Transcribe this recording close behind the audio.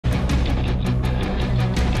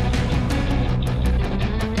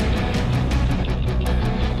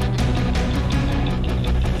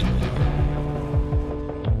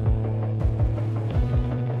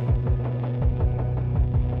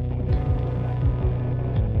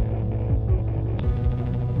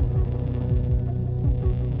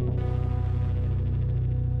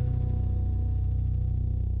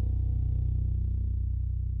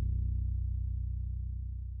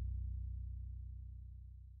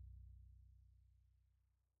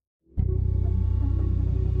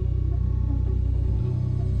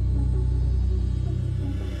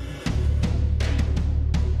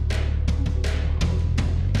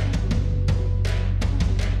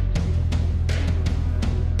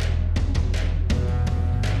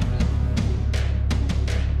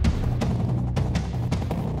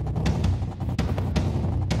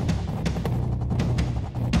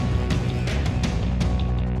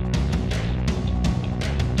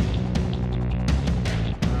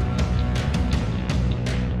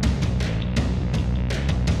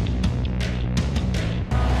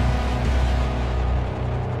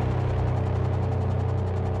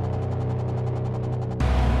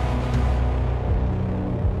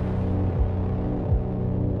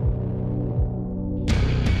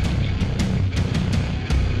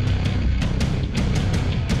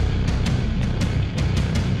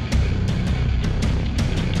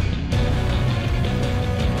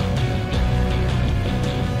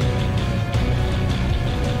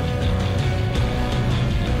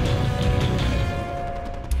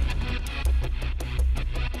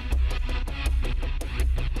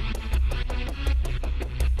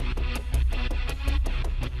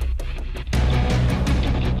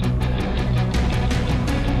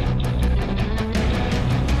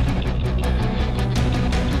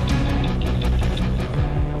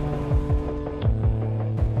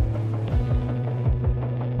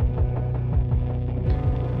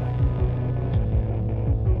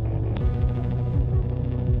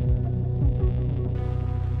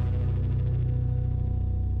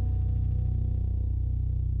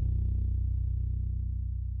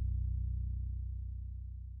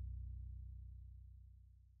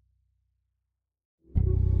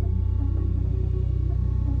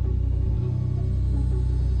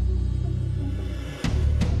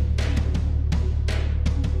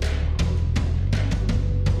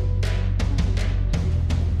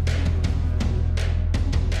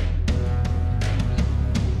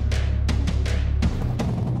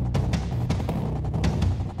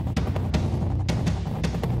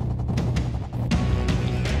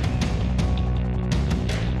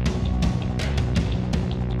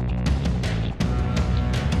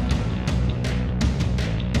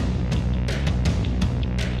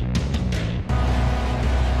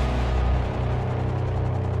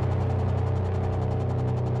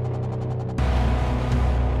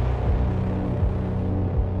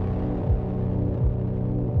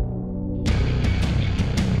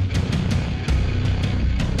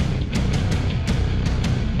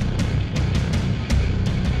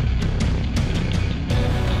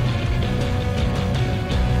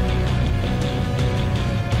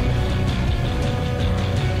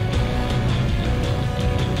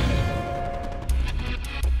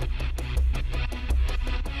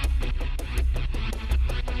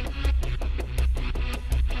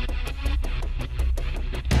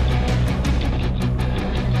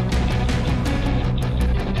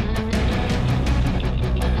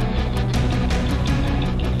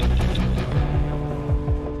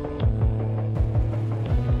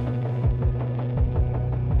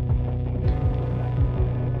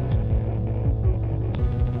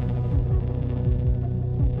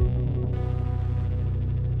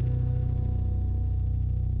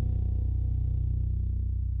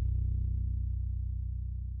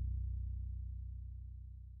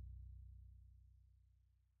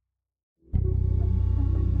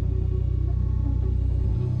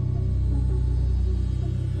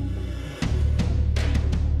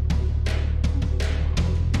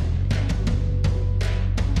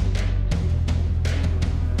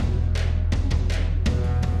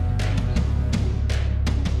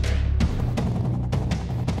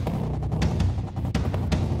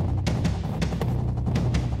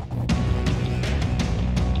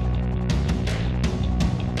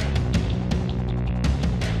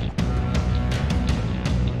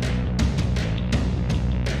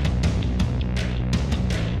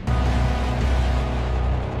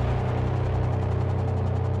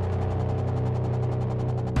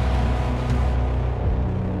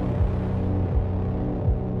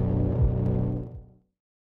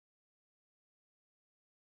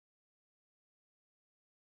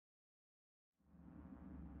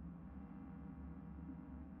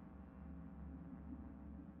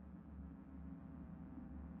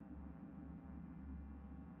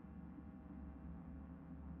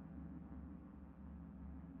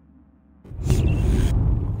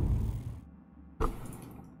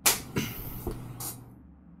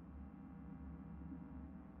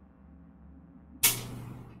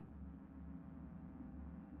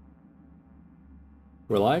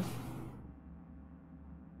We're live?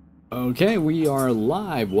 Okay, we are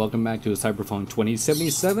live. Welcome back to Cyberpunk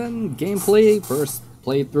 2077 gameplay, first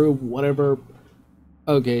playthrough, whatever.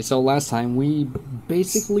 Okay, so last time we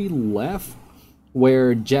basically left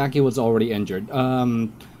where Jackie was already injured.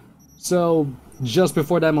 So just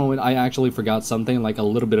before that moment, I actually forgot something, like a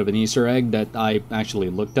little bit of an Easter egg that I actually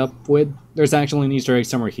looked up with. There's actually an Easter egg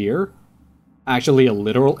somewhere here. Actually a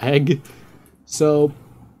literal egg. So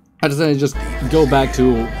I decided to just go back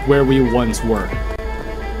to where we once were.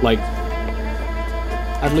 Like,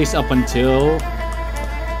 at least up until...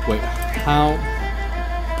 Wait, how...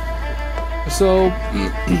 So,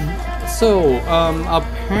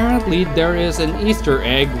 apparently there is an Easter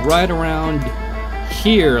egg right around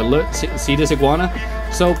here. Look, see this iguana?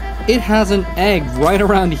 So, it has an egg right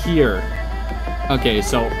around here. Okay,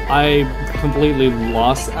 so I completely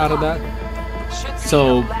lost out of that.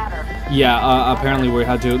 So, yeah, apparently we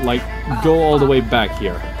had to, like, go all the way back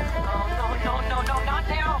here.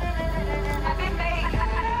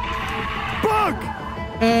 Bug!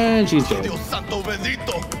 And she's dead.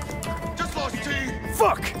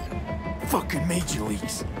 Fuck! Fucking Major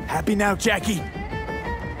Leagues. Happy now, Jackie?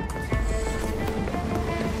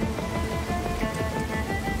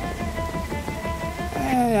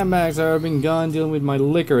 Hey, I'm Max. I've been gone dealing with my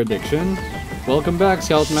liquor addiction. Welcome back,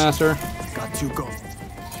 Scoutmaster. Got to go.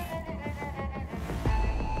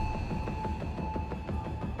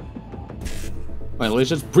 Wait, let's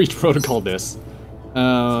just breach protocol this.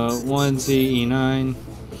 1C E9.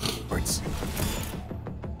 Words.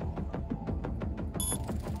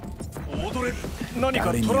 何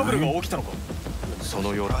かトラブルが起きたのか。そ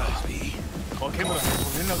のようだ。竹村さん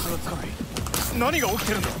と連絡がつかない。何が起き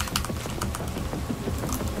てるんだ。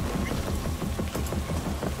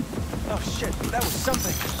Oh shit, that was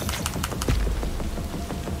something.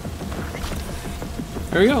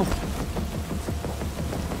 There we go.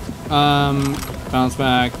 Bounce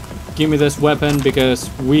back. Give me this weapon because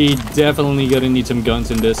we definitely gonna need some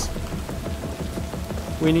guns in this.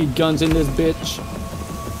 We need guns in this bitch.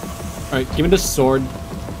 Alright, give me the sword.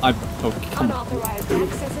 Oh, come on. Unauthorized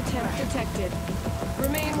access attempt detected.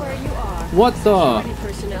 Remain where you are. What the? Security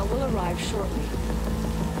personnel will arrive shortly.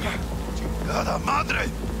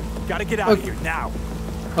 Gotta get out of here now.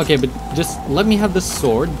 Okay, but just let me have the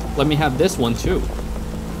sword. Let me have this one too.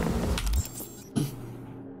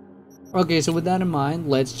 Okay, so with that in mind,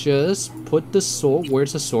 let's just put the sword.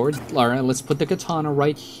 Where's the sword? Alright, let's put the katana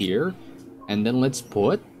right here. And then let's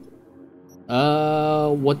put...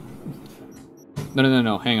 what?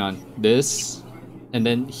 No, hang on. This. And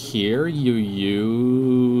then here you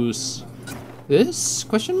use... this?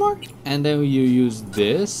 Question mark? And then you use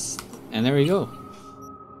this. And there we go.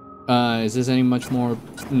 Is this any much more...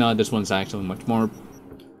 No, this one's actually much more...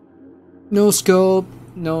 No scope.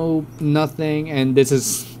 No, nothing, and this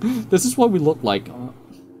is what we look like.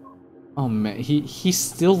 Oh man, he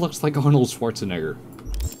still looks like Arnold Schwarzenegger.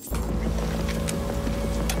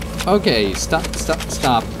 Okay, stop.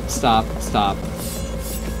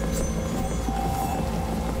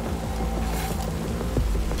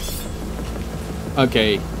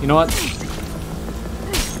 Okay, you know what?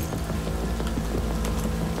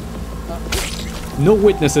 No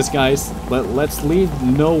witnesses, guys. Let's leave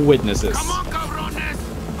no witnesses.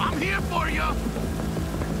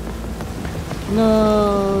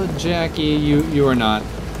 No, Jackie, you are not.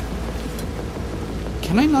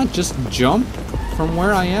 Can I not just jump from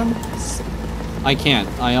where I am? I can't.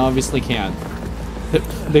 I obviously can't.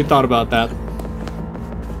 They thought about that.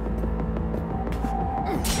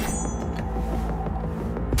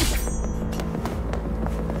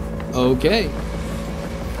 Okay.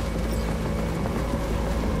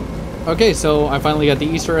 Okay, so I finally got the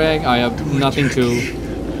Easter egg. I have nothing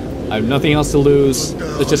else to lose.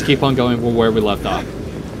 Let's just keep on going from where we left off.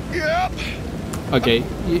 Yep. Okay,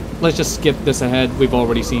 let's just skip this ahead. We've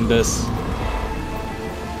already seen this.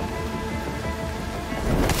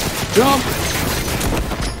 Jump!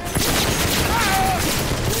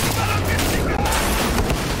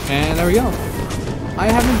 And there we go. I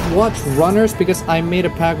haven't watched Runners because I made a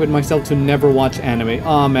pact with myself to never watch anime.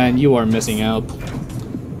 Aw man, you are missing out.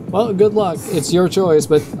 Well, good luck. It's your choice,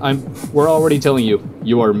 but we're already telling you,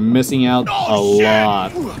 you are missing out a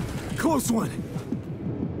lot. Close one.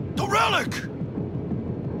 The relic.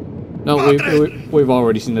 No, we've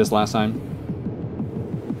already seen this last time.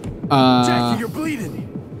 Jackie, you're bleeding.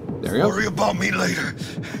 There we go. Worry about me later.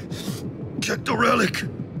 Check the relic.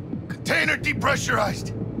 Container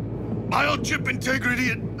depressurized. Biochip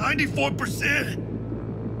integrity at 94%.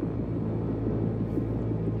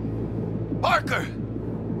 Parker.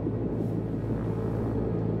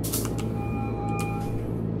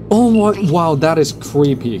 Oh Oh my, wow, that is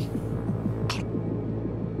creepy.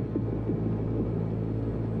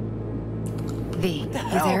 V, you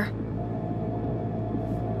there?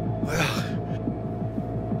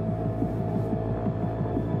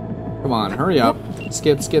 Come on, hurry up.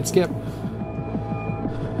 Skip, skip, skip.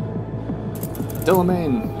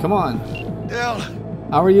 Delamain, come on. Dell,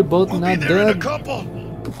 How are you both we'll not be there in a dead? couple.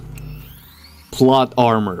 Plot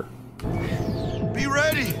armor. Be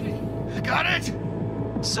ready. Got it?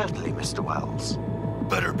 Certainly, Mr. Wells.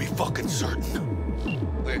 Better be fucking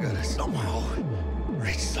certain. We gotta somehow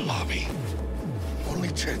reach the lobby.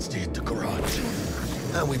 Only chance to hit the garage.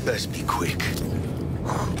 And we best be quick.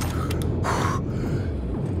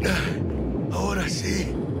 Oh, what I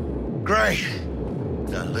see? Great.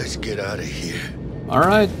 Now let's get out of here.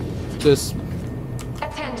 Alright, just...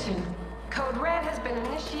 Attention. Code Red has been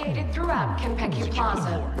initiated throughout Kenpeki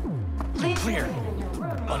Plaza. Please Clear. remain in your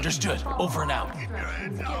room. Understood. Over and out.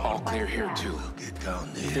 All clear here, too. We'll get down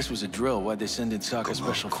there. If this was a drill, why'd they send in Saka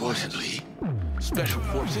Special Forces? Quietly. Special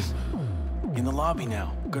Forces? In the lobby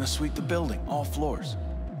now. Gonna sweep the building, all floors.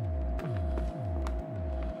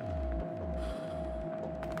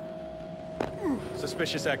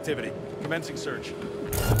 Suspicious activity. Commencing search.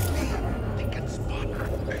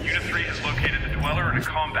 Unit 3 has located the Dweller and a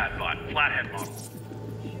combat bot, flathead model.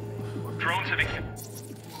 Drones have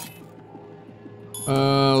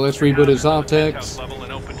let's reboot his optics. level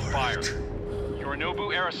and opened fire.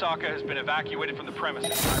 Yorinobu Arasaka has been evacuated from the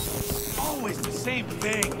premises. Always the same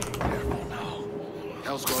thing.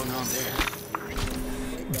 Hell's going on there?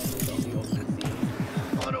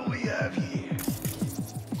 What do we have here?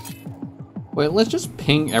 Wait, let's just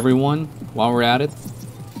ping everyone while we're at it.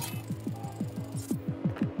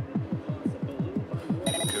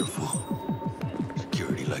 Careful.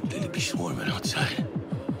 Security likely to be swarming outside.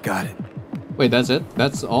 Got it. Wait, that's it?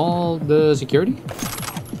 That's all the security?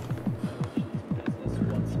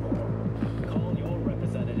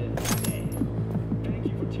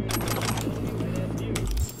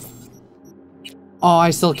 Oh,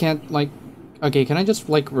 I still can't, like... Okay, can I just,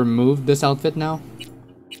 like, remove this outfit now?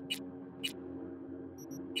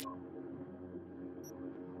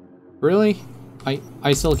 Really?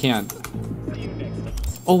 I still can't.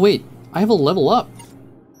 Oh, wait. I have a level up.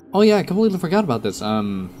 Oh, yeah, I completely forgot about this.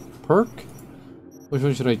 Perk? Which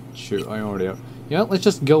one should I choose? I already have. Yeah, let's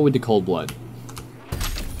just go with the cold blood.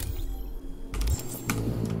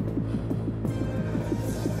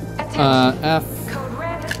 F. Code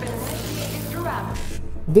Red has been initiated throughout.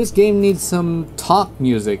 This game needs some talk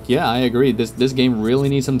music. Yeah, I agree. This game really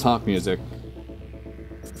needs some talk music.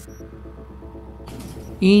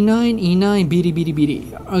 E9, E9, BD, BD,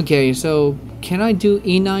 BD. Okay, so can I do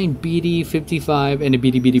E9, BD, 55, and a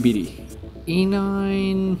BD, BD, BD?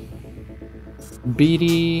 E9,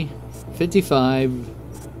 BD, 55,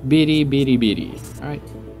 BD, BD, BD. Alright.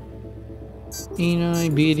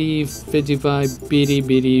 E9, BD, 55, BD,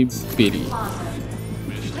 BD, BD.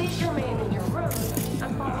 Please remain in your room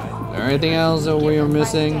and follow all Anything else that we are by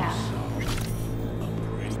missing?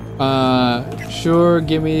 staff. Sure,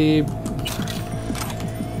 give me...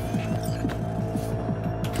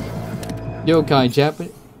 Yokai,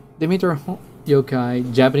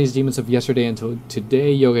 Yokai, Japanese demons of yesterday until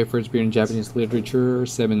today. Yokai first appeared in Japanese literature,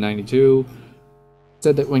 792.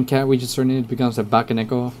 Said that when cat reaches certain age, it becomes a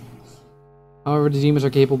bakaneko. However, the demons are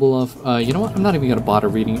capable of... you know what? I'm not even gonna bother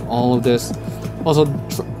reading all of this. Also,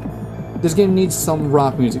 this game needs some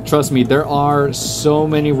rock music. Trust me, there are so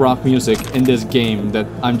many rock music in this game that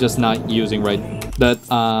I'm just not using right... That,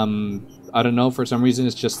 I don't know, for some reason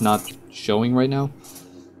it's just not showing right now.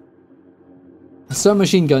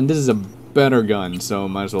 Submachine gun, this is a better gun, so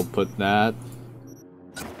might as well put that.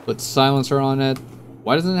 Put silencer on it.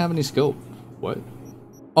 Why doesn't it have any scope? What?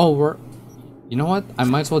 Oh, we're... You know what? I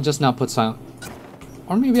might as well just not put silent...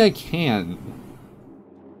 Or maybe I can.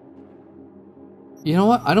 You know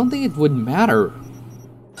what? I don't think it would matter.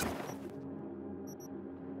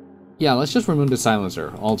 Yeah, let's just remove the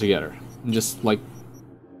silencer altogether. And just, like...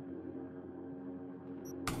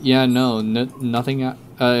 Yeah, no, nothing...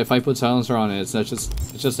 if I put silencer on it, it's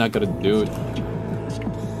just not gonna do it.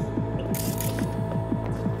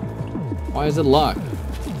 Why is it locked?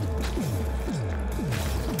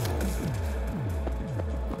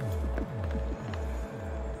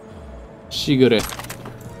 Shigure.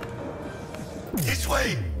 This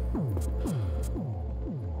way!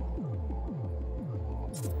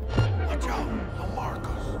 Watch out, no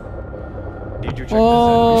Marcos. Need your check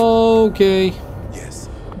Okay. Yes,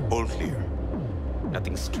 all clear.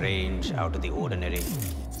 Nothing strange, out of the ordinary.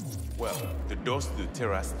 Well, the doors to the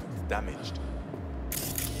terrace is damaged.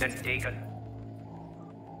 Then take a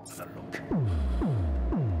look.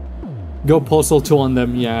 Go postal 2 on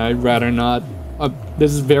them. Yeah, I'd rather not.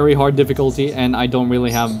 This is very hard difficulty, and I don't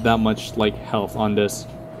really have that much like health on this.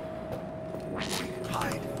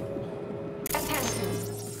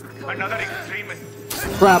 Another extremist.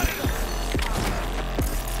 Crap.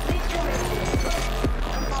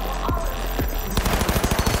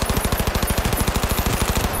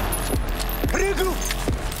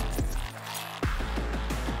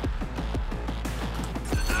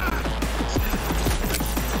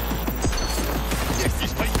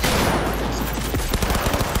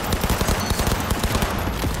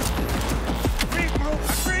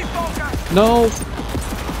 No.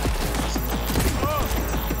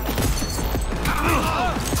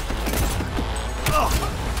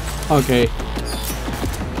 Okay.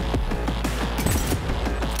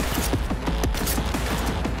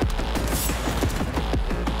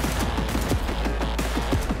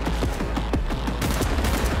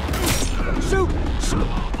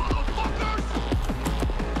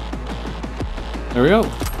 There we go.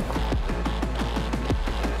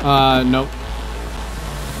 Nope.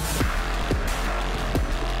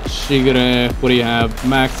 Shigure, what do you have?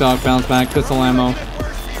 Max stock, bounce back, pistol ammo.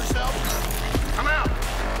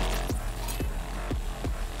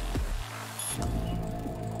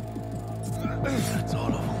 That's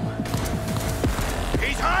all of them.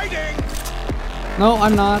 He's hiding! No,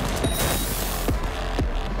 I'm not.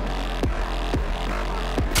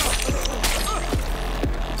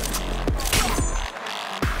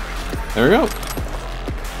 There we go.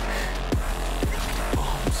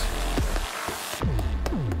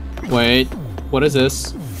 Wait, what is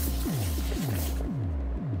this?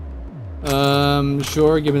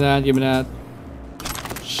 Sure, give me that, give me that.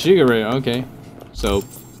 Shigure, okay. So.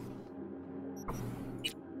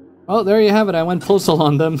 Oh, there you have it, I went postal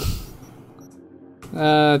on them.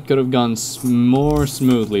 That could have gone more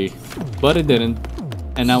smoothly, but it didn't.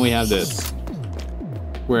 And now we have this.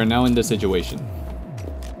 We're now in this situation.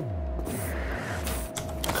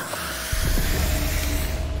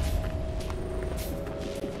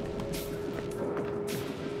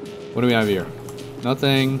 What do we have here?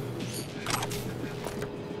 Nothing.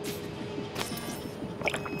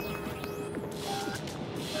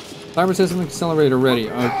 Cyber system accelerator ready.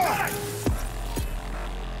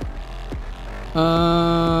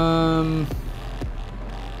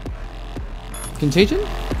 Contagion?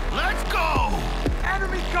 Let's go!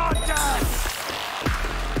 Enemy contact!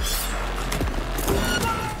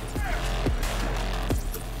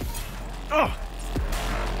 Oh.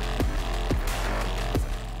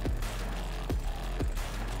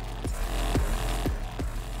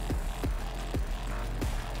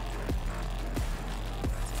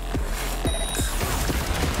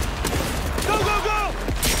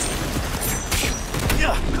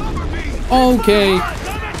 Okay.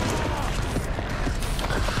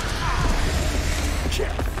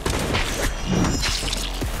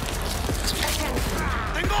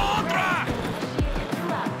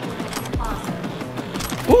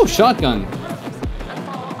 Oh, shotgun.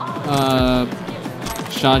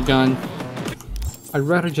 Shotgun. I'd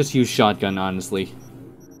rather just use shotgun, honestly.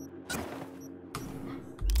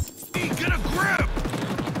 Get a grip!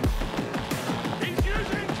 He's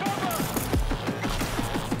using cover.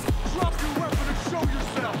 Drop your weapon and show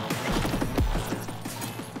yourself!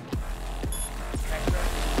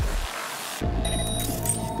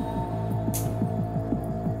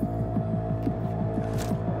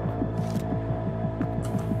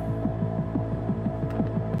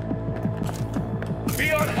 Be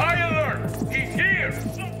on high alert. He's here.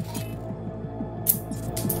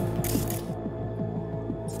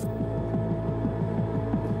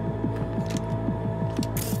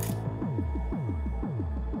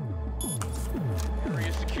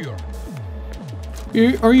 Area secure.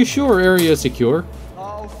 Are you sure area is secure?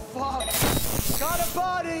 Oh, fuck! Got a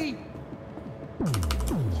body!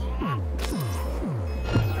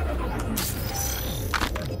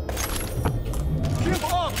 Give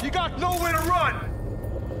up! You got nowhere to run!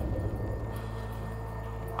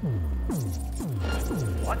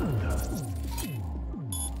 What the?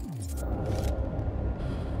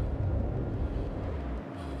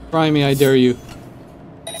 Try me, I dare you.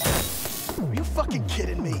 Are you fucking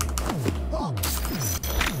kidding me?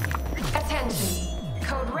 Attention.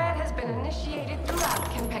 Code Red has been initiated throughout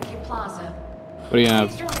Kenpeki Plaza. What do you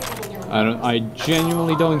have? I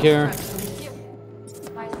genuinely don't care.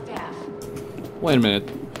 By staff. Wait a minute.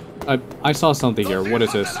 I saw something here. What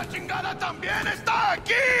is this?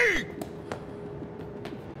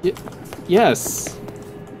 Yes.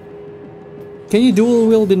 Can you dual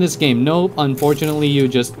wield in this game? Nope. Unfortunately, you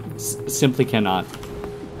just simply cannot.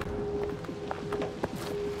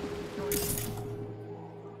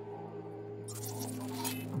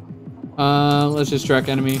 Let's distract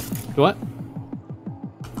enemy. What?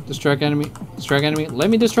 Distract enemy. Distract enemy. Let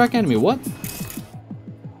me distract enemy. What?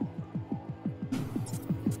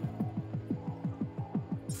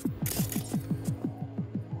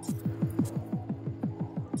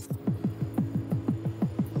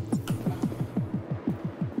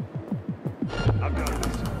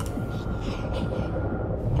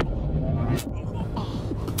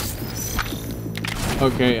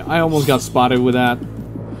 Okay, I almost got spotted with that.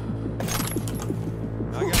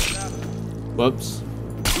 Whoops.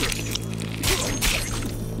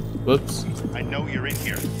 Whoops. I know you're in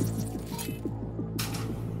here.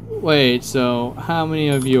 Wait, so how many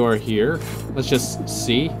of you are here? Let's just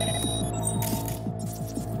see.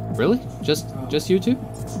 Really? Just you two?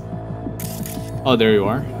 Oh, there you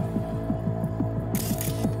are.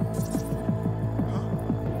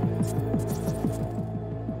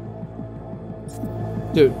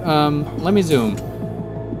 Dude, let me zoom.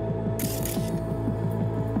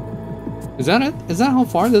 Is that it? Is that how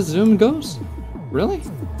far this zoom goes? Really?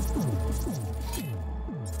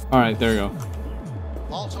 Alright, there you go.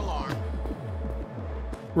 False alarm.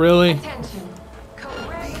 Really? Attention. Code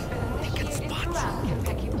Red has been initiated throughout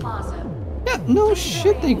Kentucky Plaza. Yeah, no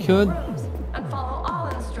shit they could. And follow all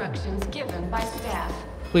instructions given by staff.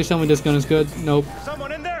 Please tell me this gun is good. Nope.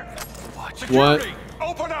 Someone in there? What?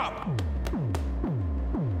 Open up!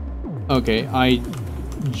 Okay, I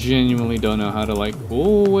genuinely don't know how to like...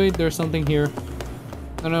 Oh, wait, there's something here.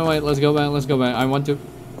 No, no, wait, let's go back, let's go back. I want to...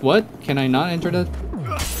 What? Can I not enter that?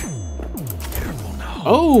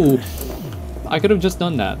 Oh! I could have just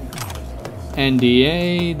done that.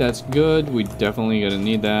 NDA, that's good. We definitely gonna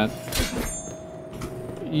need that.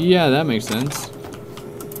 Yeah, that makes sense.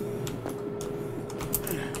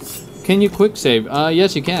 Can you quick save?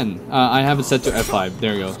 Yes, you can. I have it set to F5.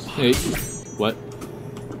 There you go. Hey, what?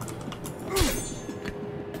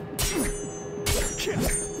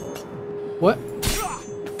 What?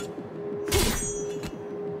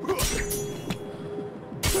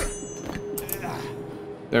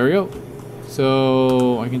 There we go.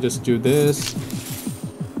 So I can just do this.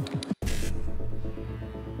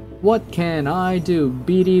 What can I do?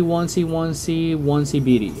 BD 1C 1C 1C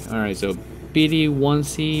BD. Alright, so BD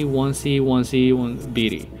 1C 1C 1C 1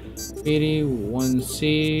 BD. BD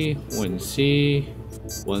 1C 1C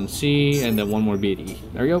 1C and then one more BD.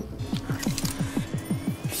 There we go.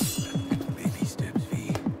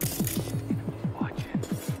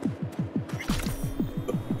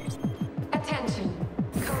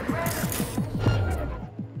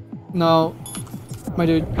 No, my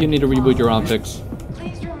dude, you need to reboot your optics.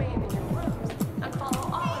 Please remain in your rooms and follow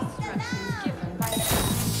all instructions given by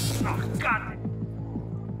staff. Oh, God!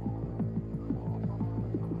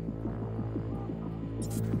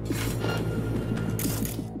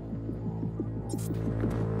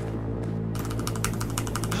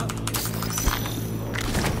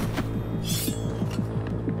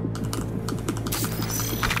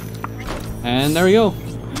 And there we go.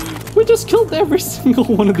 We just killed every single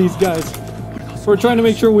one of these guys. We're trying to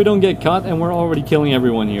make sure we don't get caught, and we're already killing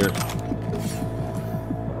everyone here.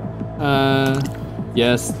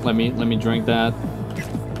 Yes, let me drink that.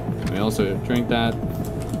 Let me also drink that.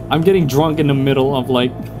 I'm getting drunk in the middle of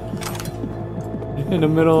like... in the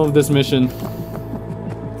middle of this mission.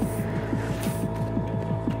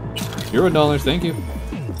 $0, thank you.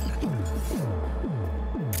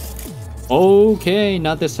 Okay,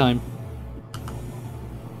 not this time.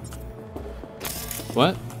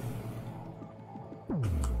 What?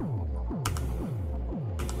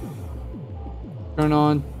 Turn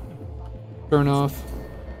on. Turn off.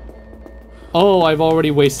 Oh, I've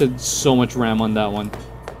already wasted so much RAM on that one.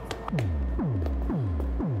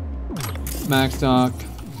 Max stock.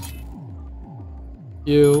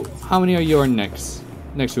 You. How many of you are next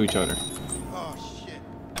to each other? Oh shit!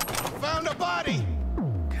 Found a body.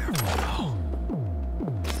 Careful.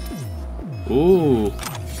 Ooh.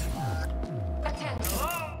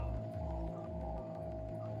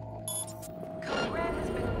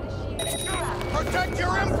 Protect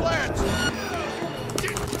your implants!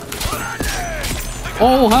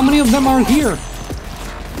 Oh, how many of them are here?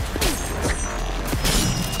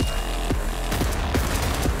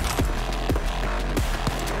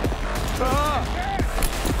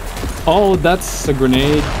 Oh, that's a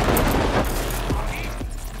grenade.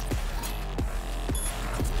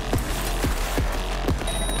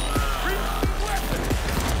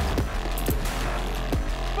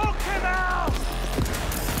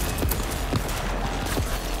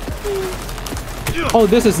 Oh,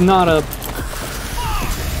 this is not a...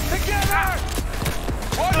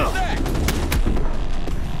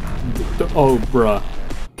 Oh, bruh.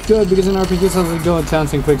 Good, because in RPGs I have to go and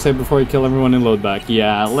chance and quick save before you kill everyone and load back.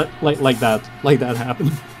 Yeah, like that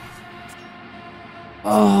happened.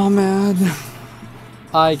 Oh man.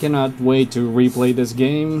 I cannot wait to replay this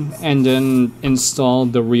game and then install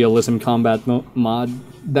the realism combat mod.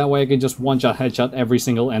 That way I can just one-shot headshot every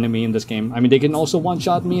single enemy in this game. I mean, they can also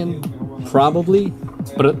one-shot me and probably,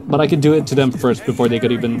 but I could do it to them first before they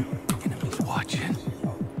could even...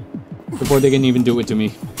 Before they can even do it to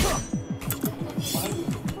me.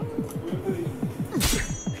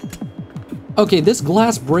 Okay, this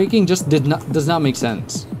glass breaking just does not make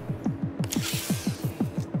sense.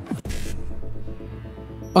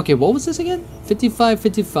 Okay, what was this again? 55,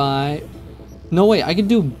 55. No way, I can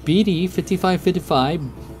do BD 55, 55.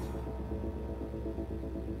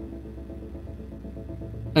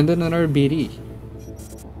 And then another BD.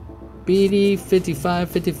 BD 55,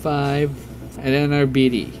 55. And then another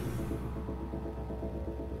BD.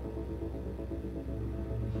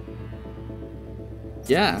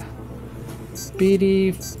 Yeah.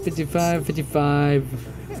 BD 55,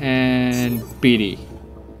 55. And BD.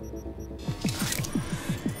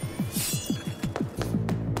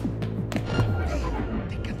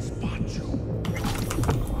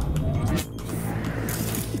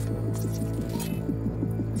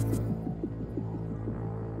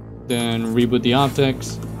 Then reboot the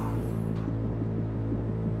optics.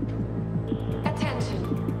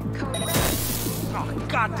 Attention. Code. Oh,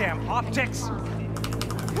 goddamn optics!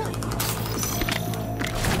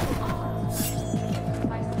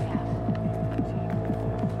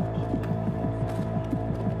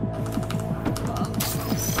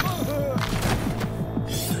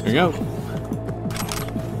 There you go.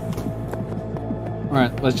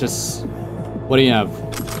 Alright, let's just... What do you have?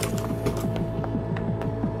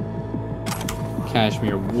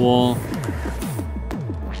 Cashmere wool.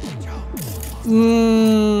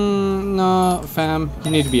 No, fam.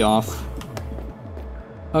 You need to be off.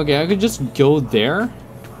 Okay, I could just go there.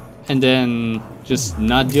 And then just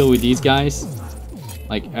not deal with these guys.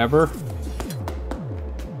 Like, ever.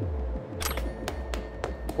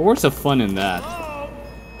 But where's the fun in that?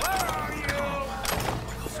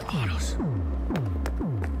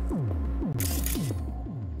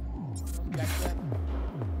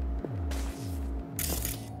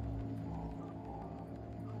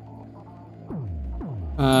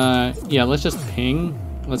 Yeah, let's just ping.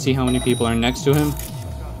 Let's see how many people are next to him.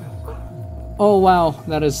 Oh wow,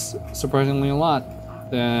 that is surprisingly a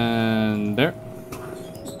lot. Then there.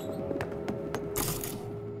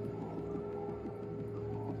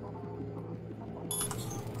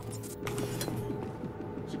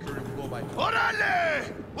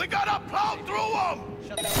 We gotta plow through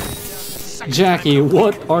them! Jackie,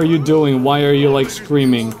 what are you doing? Why are you like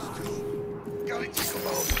screaming?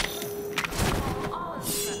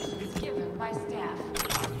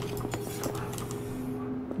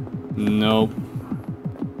 Nope.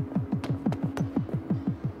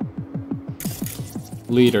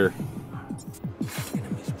 Leader.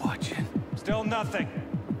 Enemies watching. Still nothing.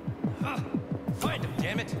 Find him,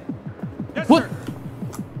 damn it. Yes, What? sir.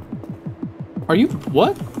 Are you...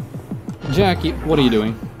 What? Jackie, what are you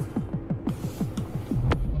doing?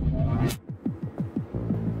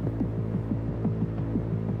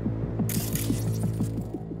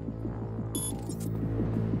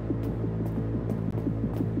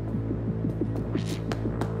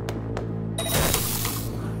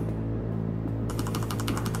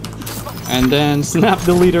 And then snap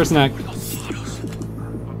the leader's neck.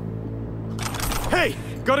 Hey,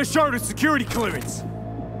 got a shard of security clearance.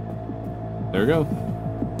 There we go.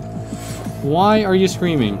 Why are you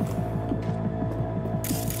screaming?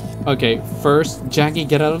 Okay, first, Jackie,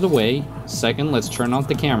 get out of the way. Second, let's turn off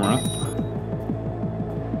the camera.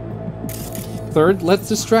 Third, let's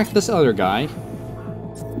distract this other guy.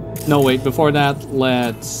 No, wait, before that,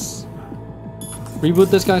 let's reboot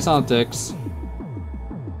this guy's optics.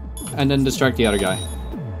 And then distract the other guy.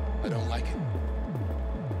 I don't like it.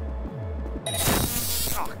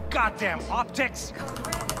 Oh, goddamn optics!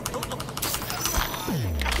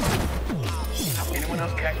 Anyone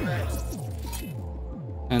else catch that?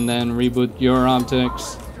 And then reboot your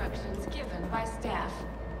optics. Instructions given by staff.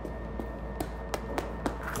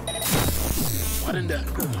 What in the...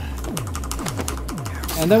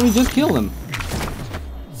 And then we just kill him.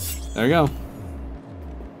 There we go.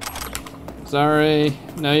 Sorry,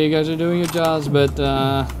 know you guys are doing your jobs, but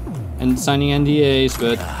and signing NDAs,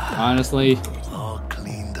 but honestly, All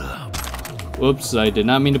cleaned up. whoops, I did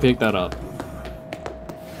not mean to pick that up.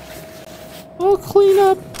 I'll clean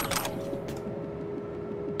up.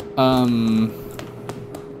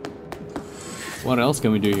 What else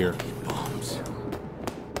can we do here? Bombs.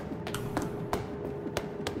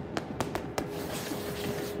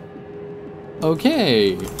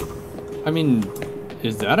 Okay. I mean,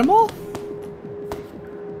 is that them all?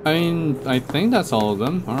 I mean, I think that's all of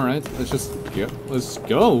them. Alright, let's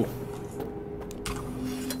go.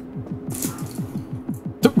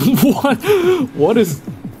 What is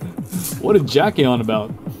Jackie on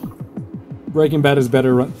about? Breaking Bad is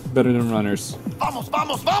better than Runners. Vamos,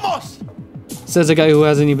 vamos, vamos! Says a guy who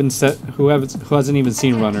hasn't even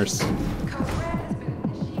seen Runners.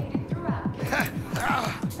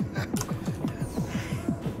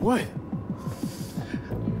 What?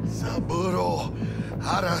 Saburo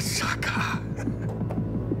Arasaka.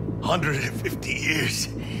 150 years.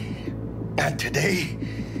 And today,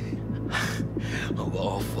 of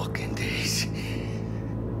all fucking days,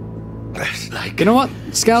 that's like... You know what,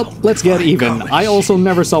 Scout? Let's get even. I also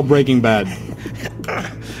never saw Breaking Bad.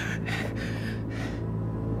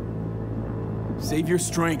 Save your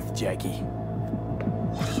strength, Jackie.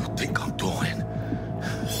 What do you think I'm doing?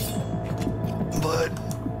 But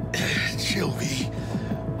Sylvie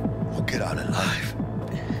will get out alive.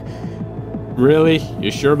 Really?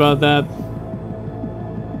 You sure about that?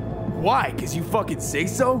 Why? 'Cause you fucking say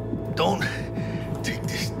so? Don't take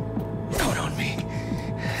this out on me.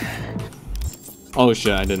 Oh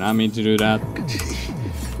shit, I did not mean to do that. See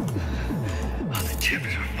how the chips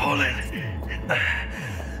are falling.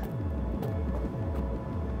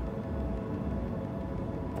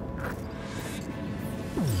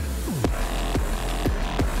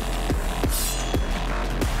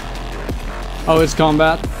 Oh, it's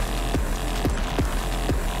combat.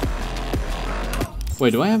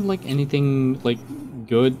 Wait, do I have like anything like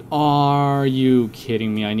good? Are you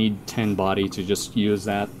kidding me? I need 10 body to just use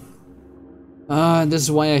that. This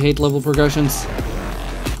is why I hate level progressions.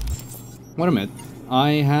 Wait a minute.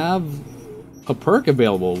 I have a perk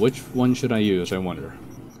available. Which one should I use, I wonder?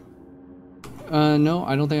 No,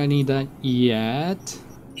 I don't think I need that yet.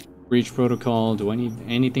 Breach protocol. Do I need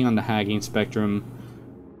anything on the hacking spectrum?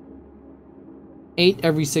 8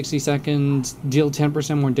 every 60 seconds. Deal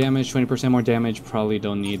 10% more damage, 20% more damage. Probably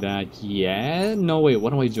don't need that yet. No, wait,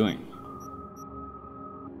 what am I doing?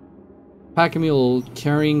 Pack a mule,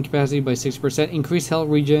 carrying capacity by 60%. Increase health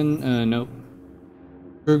regen. Nope.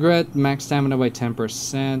 Regret, max stamina by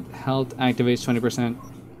 10%. Health activates 20%.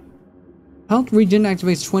 Health regen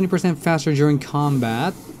activates 20% faster during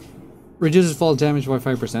combat. Reduces fall damage by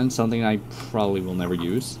 5%. Something I probably will never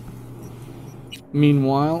use.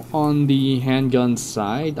 Meanwhile, on the handgun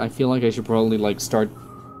side, I feel like I should probably like start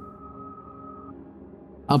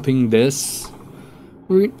upping this.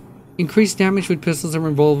 Increase damage with pistols and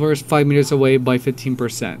revolvers 5 meters away by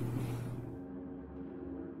 15%.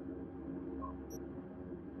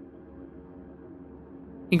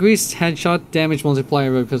 Increased headshot damage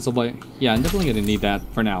multiplier by pistol by... Yeah, I'm definitely gonna need that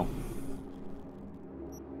for now.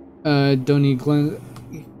 Don't need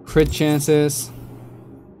crit chances.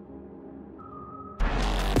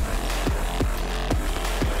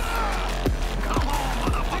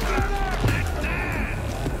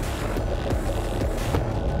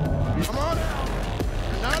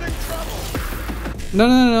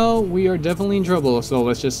 No, we are definitely in trouble, so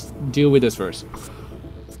let's just deal with this first.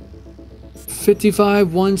 55,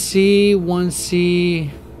 1C, 1C...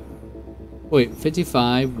 Wait,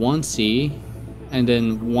 55, 1C, and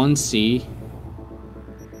then 1C,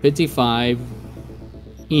 55,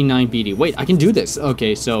 E9 BD. Wait, I can do this!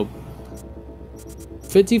 Okay, so...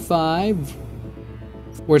 55...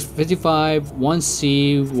 Where's 55,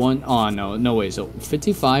 1C, 1... Oh, no way, so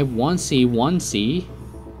 55, 1C, 1C...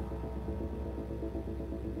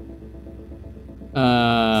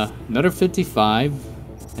 Another 55,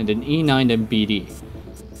 and then E9 and BD.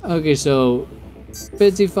 Okay, so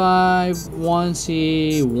 55,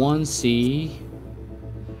 1C, 1C,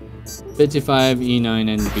 55, E9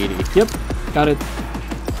 and BD. Yep, got it.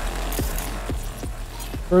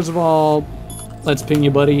 First of all, let's ping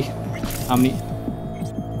you, buddy. How many?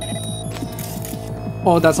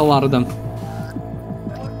 Oh, that's a lot of them.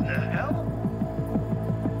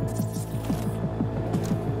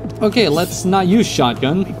 Okay, let's not use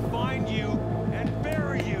shotgun. Find you and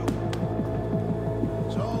bury you.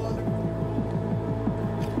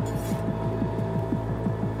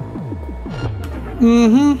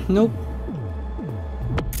 Nope.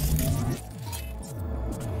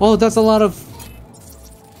 Oh, that's a lot of...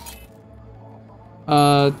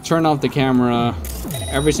 turn off the camera.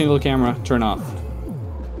 Every single camera, turn off.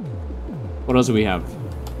 What else do we have?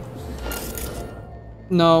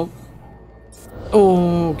 No.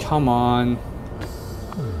 Oh, come on.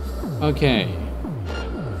 Okay.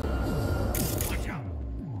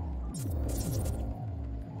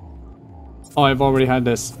 Oh, I've already had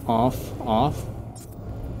this off.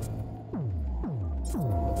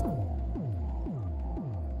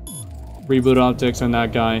 Reboot optics on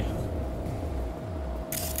that guy.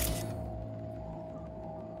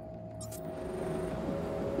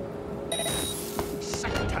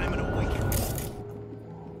 Second time in a week.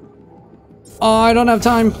 Oh, I don't have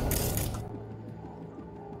time.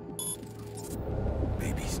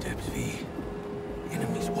 Baby steps, V.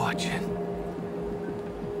 Enemies watching.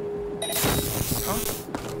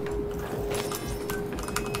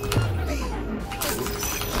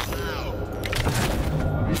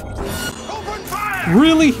 Open fire!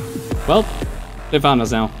 Really? Well, they found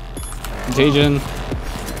us now. Contagion.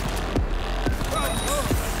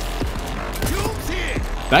 Fumes here!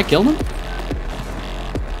 That killed him?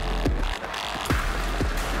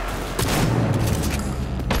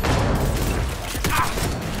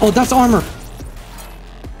 Oh, that's armor.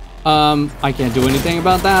 I can't do anything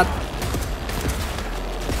about that.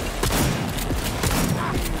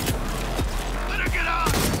 Let her get out!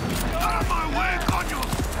 Out of my way, coño!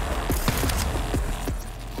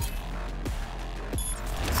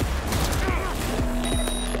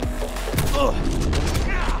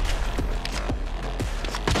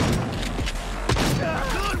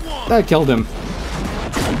 Good one! That killed him.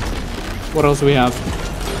 What else do we have?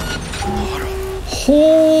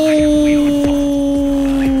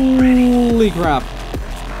 Holy crap.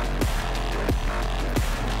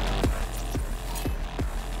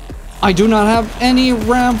 I do not have any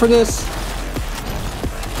RAM for this.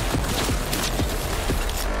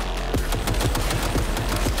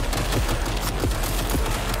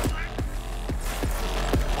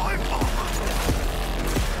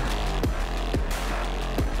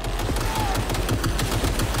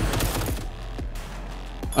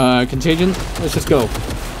 Contagion, let's just go.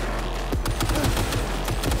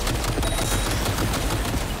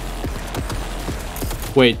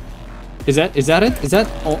 Wait, is that it? Is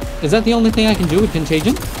that the only thing I can do with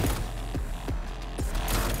Contagion?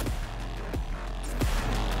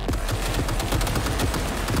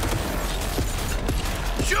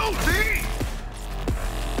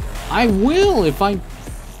 I will if I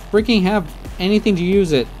freaking have anything to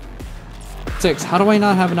use it. 6, how do I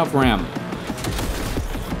not have enough RAM?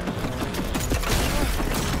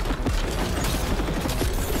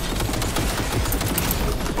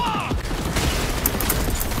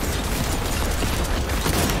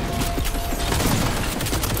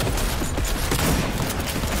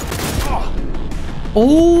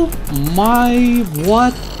 Oh my,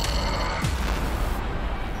 what?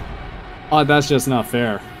 Oh, that's just not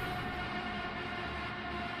fair.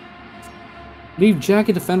 Leave Jack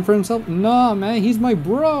to defend for himself? Nah, man, he's my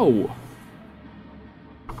bro.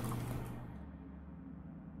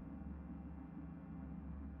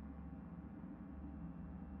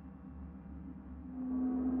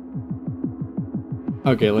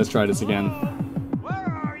 Okay, let's try this again. Where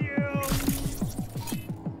are you?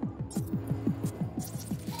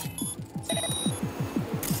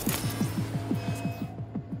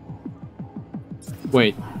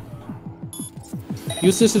 Wait.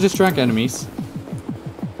 Use this to distract enemies.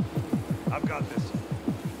 I've got this.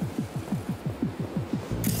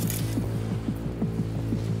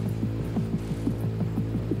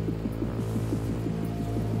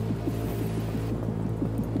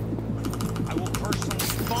 I will personally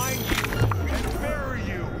find you and bury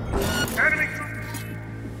you. Enemy!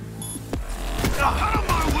 Out of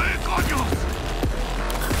my way, coño!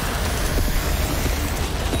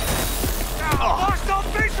 Hostile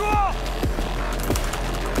visual!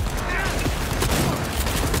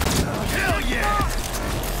 Hell yeah!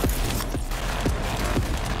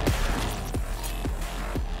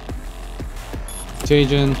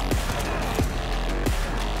 Contagion.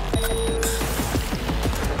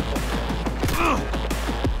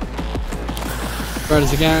 Try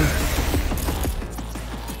this again.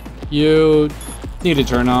 You need to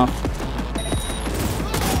turn off.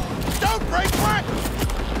 Don't break back!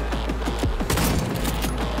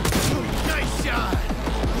 Nice shot!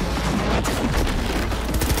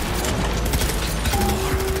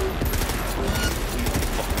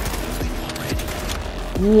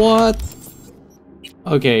 What?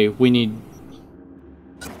 Okay, we need...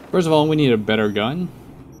 First of all, we need a better gun.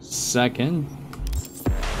 Second...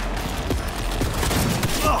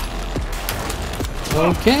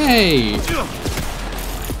 Okay!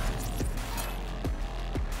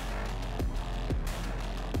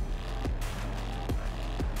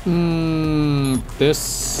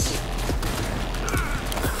 This...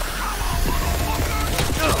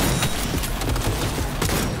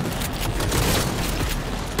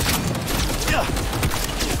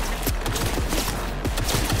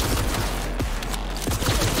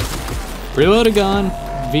 Reload a gun.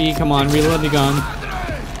 V, come on, reload the gun.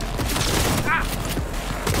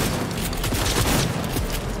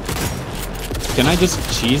 Can I just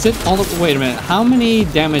cheese it all the- wait a minute, how many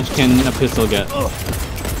damage can a pistol get?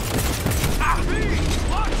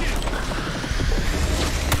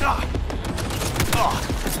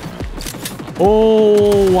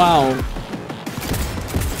 Oh, wow.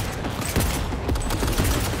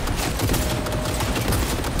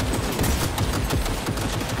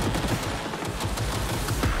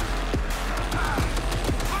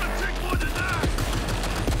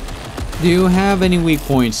 Do you have any weak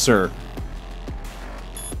points, sir?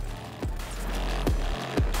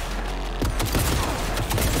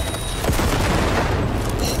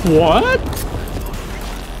 What?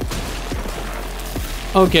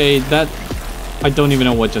 Okay, that... I don't even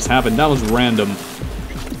know what just happened. That was random.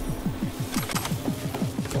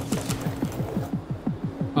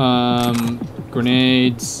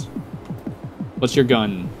 Grenades. What's your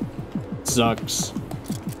gun? Sucks.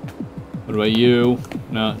 What about you?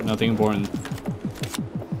 No, nothing important.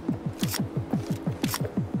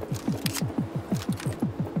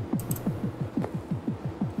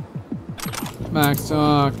 Max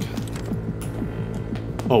talk.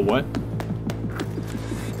 Oh, what?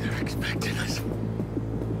 They're expecting us.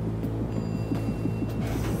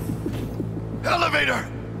 Elevator!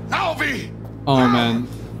 Alvy! Oh, man.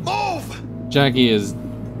 Move! Jackie is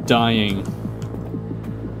dying.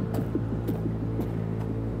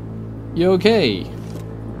 You okay?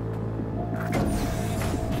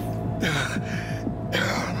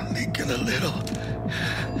 Leaking a little.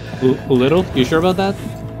 A little? You sure about that?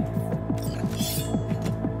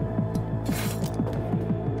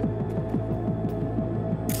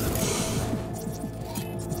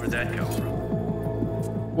 Where'd that come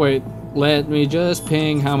from? Wait, let me just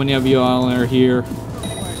ping how many of you all are here.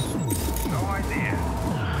 No idea.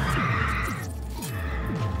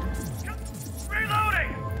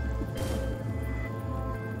 Reloading!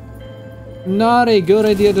 Not a good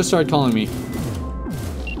idea to start calling me.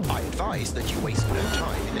 I advise that you waste no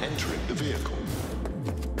time in entering the vehicle.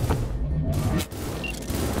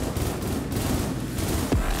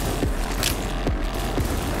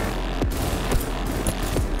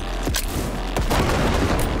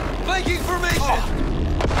 Flanking formation!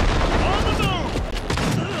 On the move!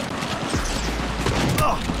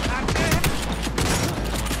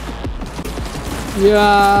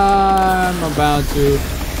 Yeah, I'm about to.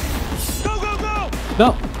 Go, go, go! No,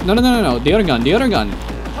 no, no, no, no, no. The other gun, the other gun.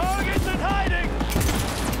 Targets in hiding!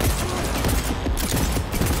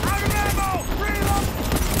 Out of ammo! Reload!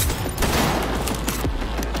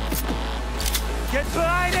 Get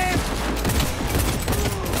behind him!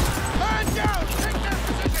 Man down! Take that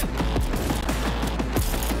position!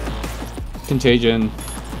 Contagion.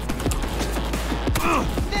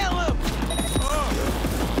 Nail him!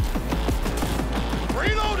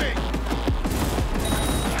 Reloading!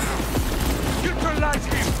 Neutralize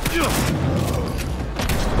him!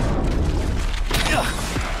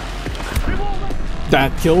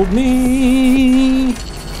 That killed me.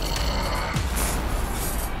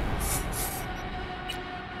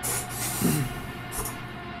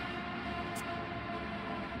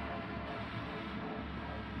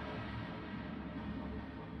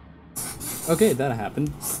 Okay, that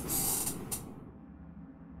happened.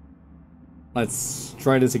 Let's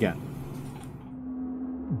try this again.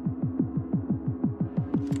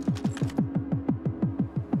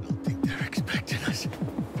 I think they're expecting us.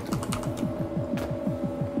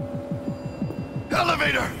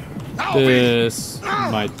 Elevator! Alvy! This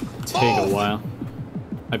might take a while.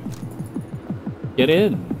 Get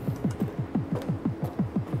in.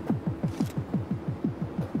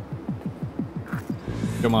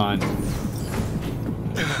 Come on.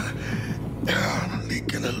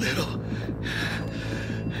 Leaking a little.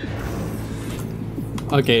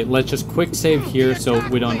 Okay, let's just quick save here so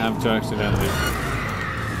we don't have to accidentally.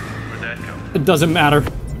 Where'd that come from? It doesn't matter.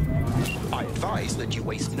 I advise that you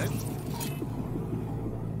waste no.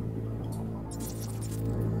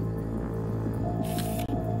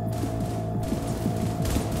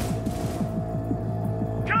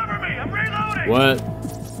 Cover me! I'm reloading! What?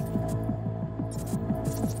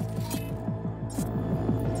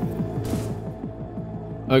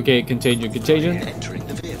 Okay, contagion, contagion. Entering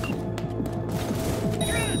the vehicle.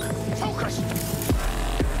 Focus!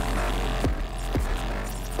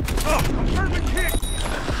 I'm turned the kick!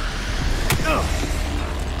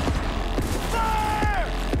 Fire!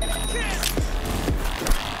 Kick!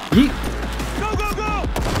 Yeet. Go, go, go!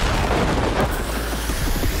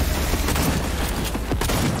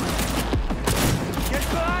 Get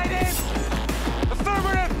behind him!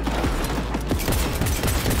 Affirmative!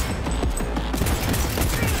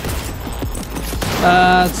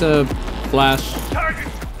 That's a flash. Target!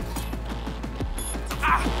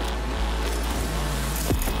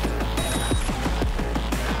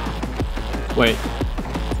 Wait.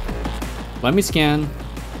 Let me scan,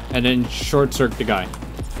 and then short circuit the guy.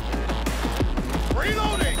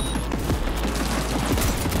 Reloading!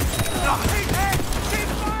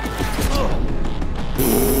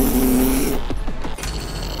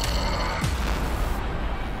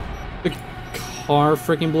 The car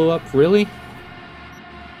freaking blew up? Really?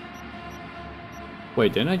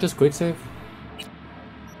 Wait, didn't I just quick save?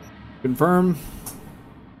 Confirm.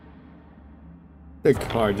 The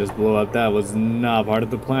car just blew up. That was not part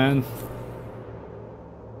of the plan.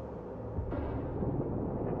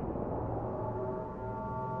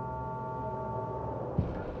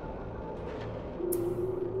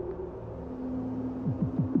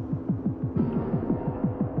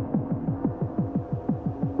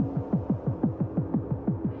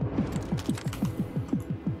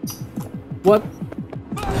 What?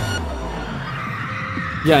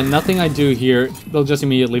 Yeah, nothing I do here, they'll just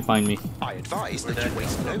immediately find me. I advise that you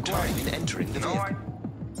waste no time in entering the vehicle.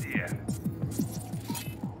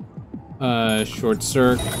 Short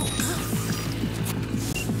circuit.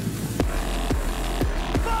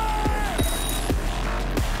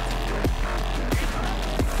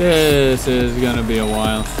 This is gonna be a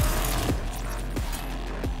while.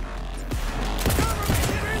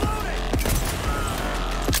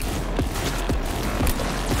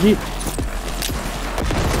 Yeet.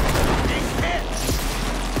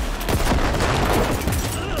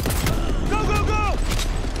 Go, go, go!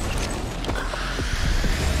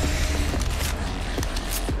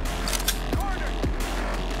 Corner!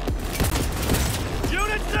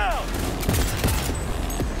 Unit down!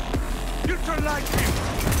 Neutralize him!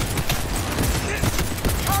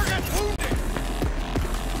 Target wounded!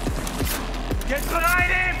 Get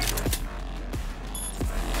behind him!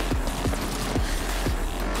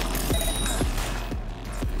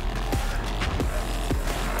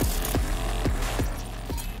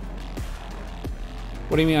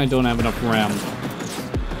 What do you mean I don't have enough RAM?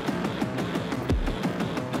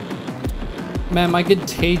 Man, my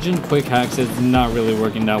Contagion quick hacks is not really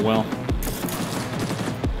working that well.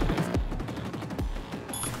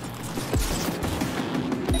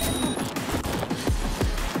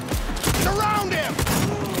 Surround him!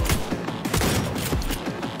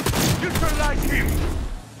 Neutralize him!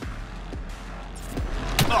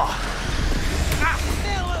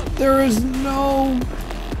 There is no...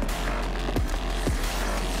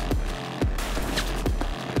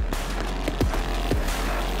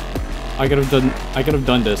 I could have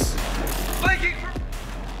done this.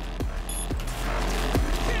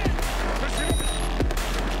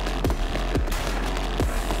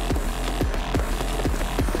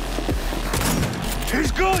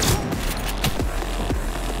 He's good!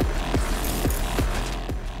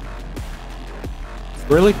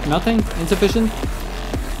 Really? Nothing? Insufficient?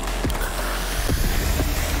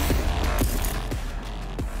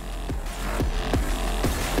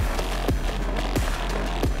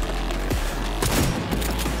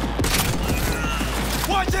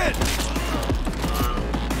 Watch it!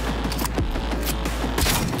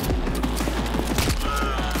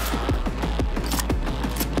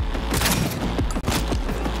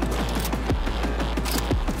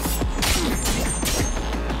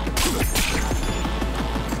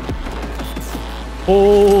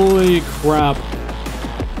 Holy crap.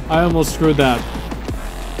 I almost screwed that.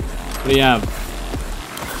 What do you have?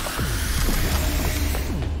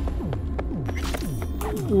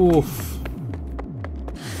 Oof.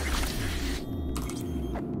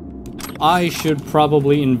 I should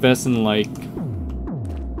probably invest in like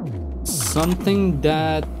something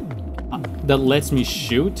that lets me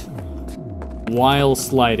shoot while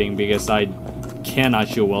sliding, because I cannot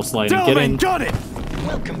shoot while sliding. Get in. Got it!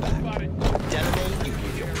 Welcome back. Delegate you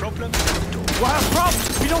with your problem. We'll have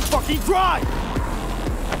problems. We don't fucking drive!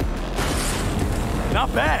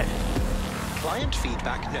 Not bad. Client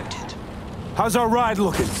feedback noted. How's our ride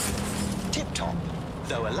looking? Tip-top.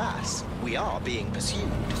 Though alas, we are being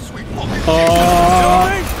pursued. Sweet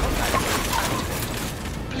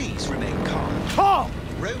Please remain calm. Calm!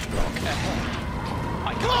 Roadblock ahead.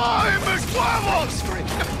 I ¡Ay, mis huevos! for it.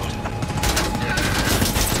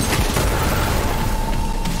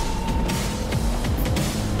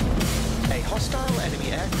 A hostile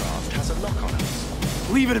enemy aircraft has a lock on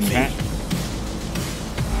us. Leave it to me.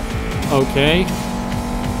 Okay.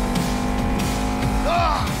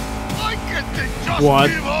 I get to just What?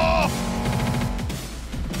 give up!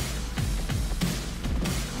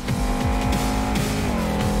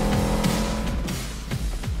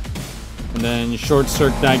 And then short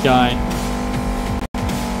circuit that guy.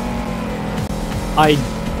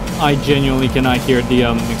 I genuinely cannot hear the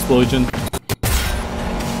explosion.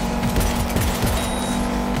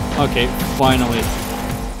 Okay, finally.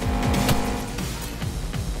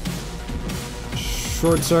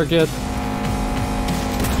 Short circuit.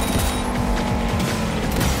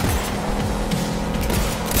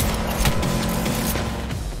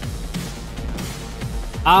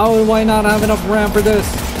 How do I not have enough RAM for this?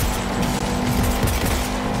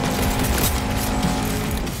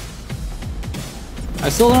 I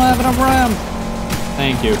still don't have enough RAM.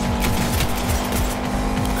 Thank you.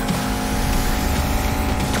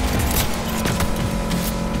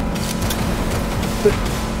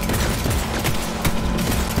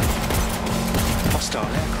 Hostile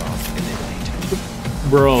aircraft eliminated.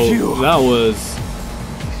 Bro, that was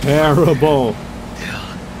terrible.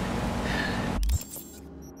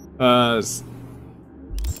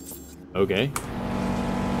 Okay.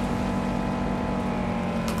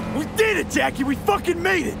 We did it, Jackie! We fucking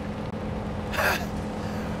made it! I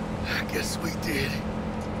guess we did.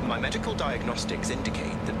 My medical diagnostics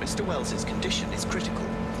indicate that Mr. Wells's condition is critical.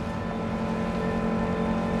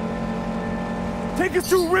 Take us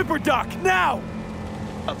to River Dock, now!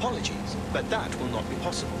 Apologies, but that will not be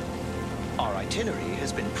possible. Our itinerary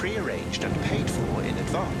has been pre-arranged and paid for in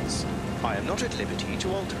advance. I am not at liberty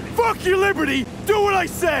to alter it. Fuck your liberty! Do what I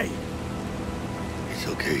say! It's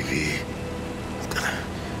okay, V.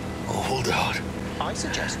 I'll hold out. I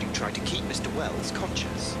suggest you try to keep Mr. Wells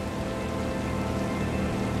conscious.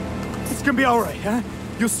 It's gonna be alright, huh?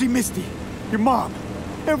 You'll see Misty, your mom,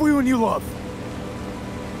 everyone you love.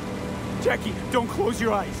 Jackie, don't close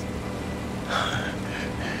your eyes.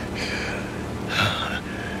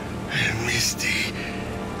 Misty.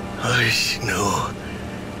 Oh, she knew.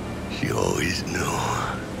 She always knew.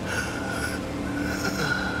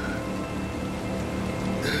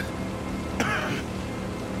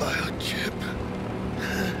 Biochip.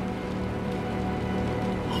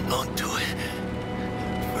 Hold on to it.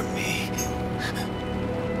 For me.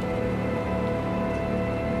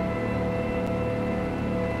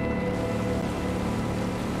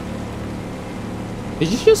 Did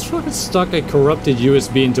you just fucking stuck a corrupted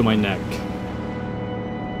USB into my neck?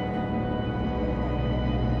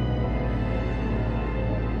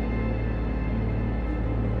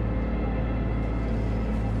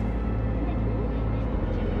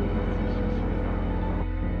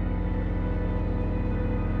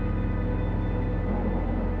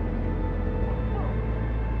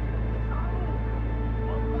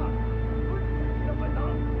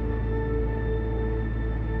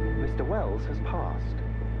 Mr. Wells has passed.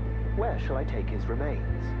 Where shall I take his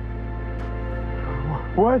remains?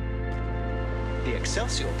 What? The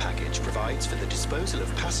Excelsior package provides for the disposal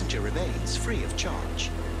of passenger remains free of charge.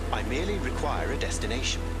 I merely require a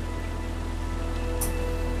destination.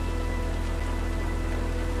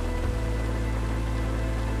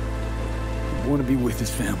 I want to be with his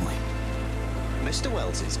family. Mr.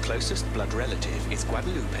 Wells's closest blood relative is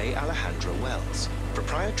Guadalupe Alejandra Wells,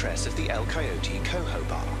 proprietress of the El Coyote Coho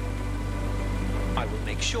Bar. I will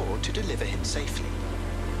make sure to deliver him safely.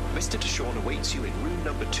 Mr. Deshawn awaits you in room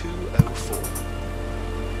number 204.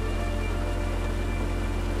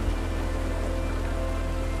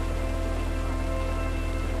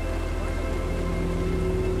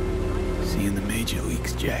 See you in the major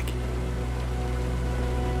leagues, Jack.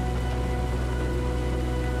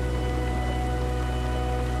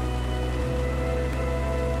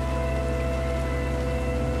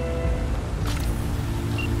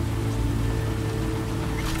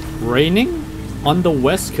 Raining? On the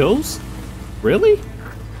West Coast? Really?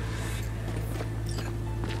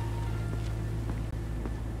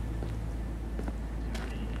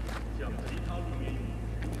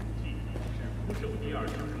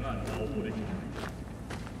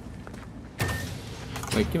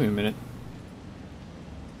 Wait, give me a minute.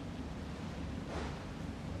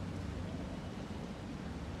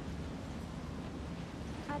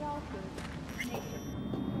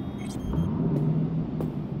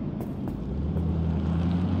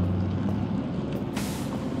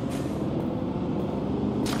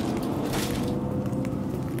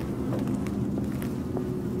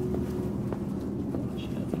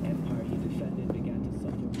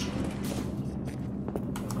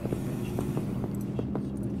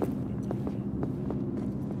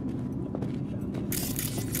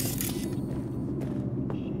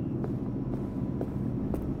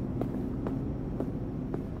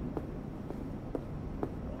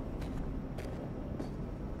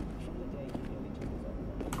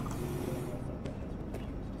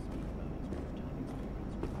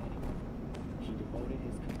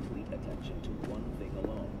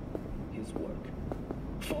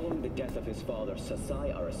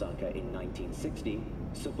 Sasai Arasaka in 1960,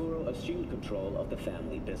 Saburo assumed control of the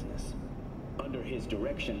family business. Under his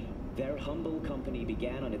direction, their humble company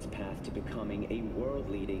began on its path to becoming a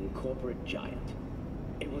world-leading corporate giant.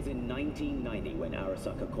 It was in 1990 when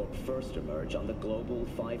Arasaka Corp first emerged on the global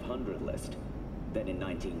 500 list. Then in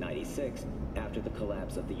 1996, after the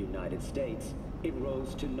collapse of the United States, it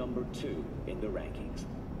rose to number 2 in the rankings.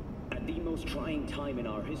 At the most trying time in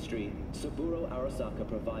our history, Saburo Arasaka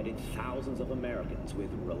provided thousands of Americans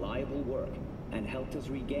with reliable work and helped us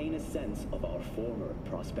regain a sense of our former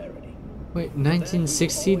prosperity. Wait,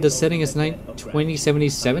 1960. The setting is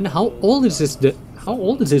 2077. How old is this? How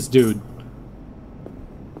old is this dude?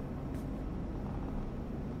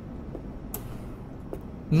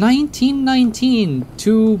 1919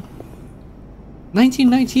 to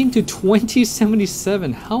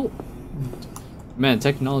 2077. How? Man,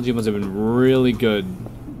 technology must have been really good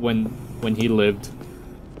when he lived.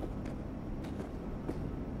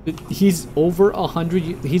 He's over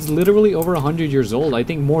 100. He's literally over 100 years old. I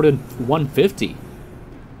think more than 150.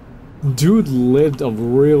 Dude lived a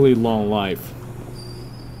really long life.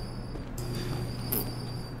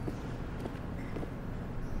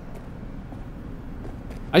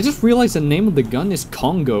 I just realized the name of the gun is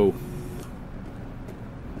Congo.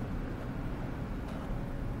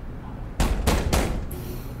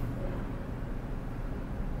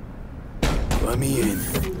 Let me in.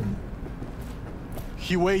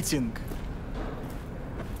 He waiting.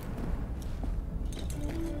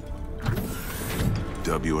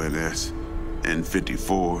 WNS,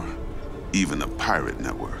 N54, even the pirate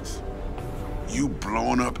networks. You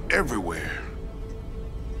blowing up everywhere.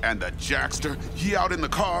 And the Jackster, he out in the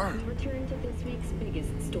car? Return to this week's biggest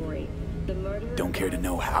story. The murder. Don't care to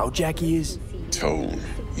know how Jackie is? Tone,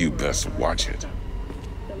 you best watch it.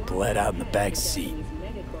 Bled out in the back seat.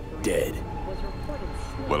 Dead.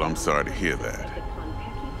 Well, I'm sorry to hear that.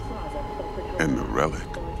 And the relic?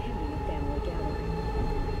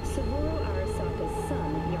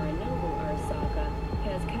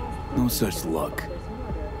 No such luck.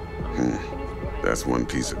 That's one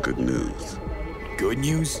piece of good news. Good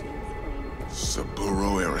news?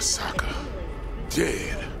 Saburo Arasaka.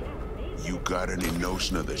 Dead. You got any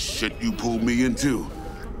notion of the shit you pulled me into?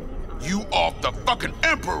 You off the fucking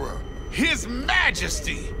Emperor! His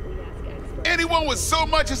Majesty! Anyone with so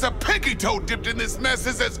much as a pinky toe dipped in this mess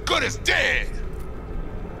is as good as dead!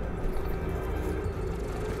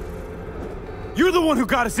 You're the one who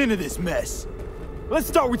got us into this mess. Let's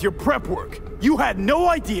start with your prep work. You had no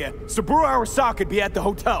idea Saburo Arasaka'd be at the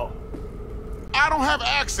hotel. I don't have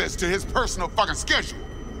access to his personal fucking schedule.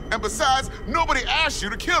 And besides, nobody asked you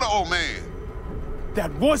to kill the old man. That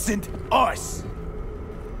wasn't us.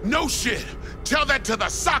 No shit. Tell that to the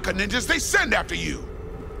soccer ninjas they send after you.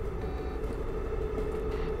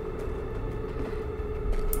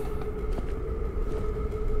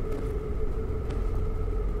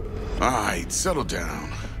 Alright, settle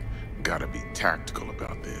down. Gotta be tactical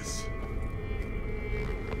about this.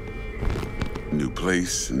 New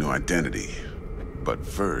place, new identity. But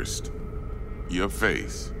first, your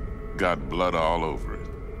face got blood all over it.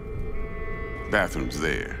 Bathroom's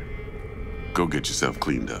there. Go get yourself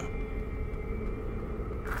cleaned up.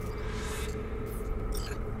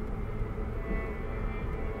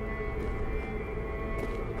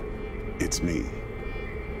 It's me.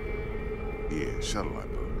 Yeah, shuttle I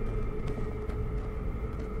booked.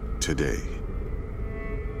 Today.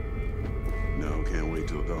 No, can't wait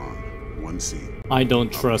till dawn. One seat. I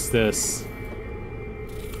don't trust this.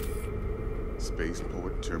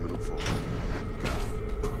 Spaceport Terminal 4.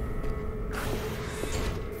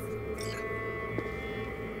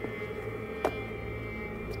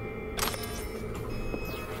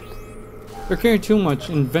 You're carrying too much.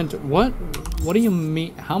 What? What do you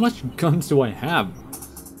mean? How much guns do I have?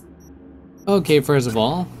 Okay, first of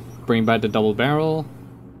all, bring back the double barrel.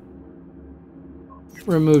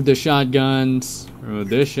 Remove the shotguns. Remove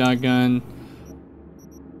this shotgun.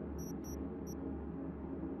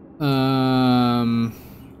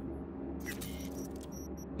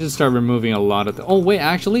 Just start removing a lot of oh wait,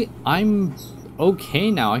 actually, I'm okay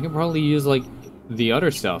now. I can probably use like the other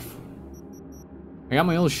stuff. I got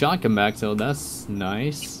my old shotgun back, so that's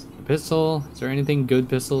nice. Pistol. Is there anything good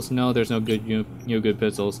pistols? No, there's no good new good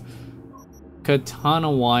pistols. Katana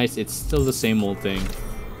wise, it's still the same old thing.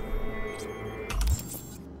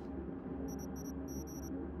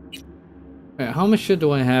 Right, how much shit do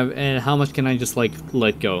I have, and how much can I just like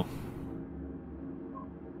let go?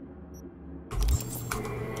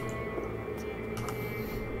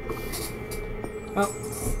 Well,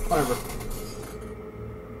 whatever.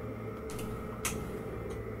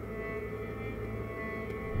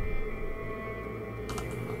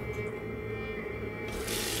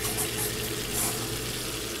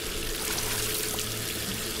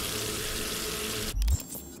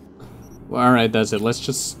 Alright, that's it. Let's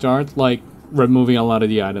just start, like, removing a lot of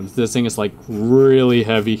the items. This thing is, like, really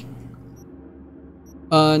heavy.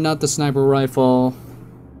 Not the sniper rifle.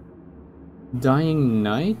 Dying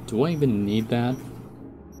Knight? Do I even need that?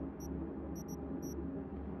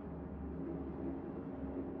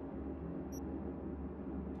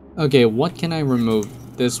 Okay, what can I remove?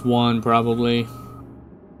 This one, probably.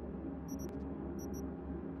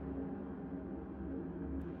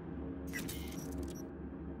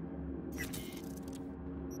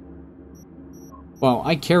 Wow,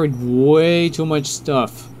 I carried way too much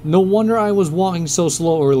stuff. No wonder I was walking so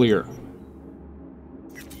slow earlier.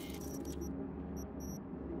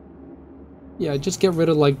 Yeah, just get rid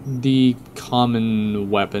of, like, the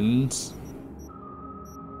common weapons.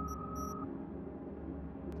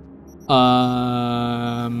 Do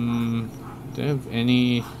I have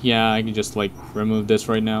any? Yeah, I can just, like, remove this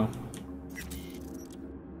right now.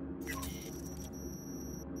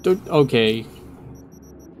 Okay.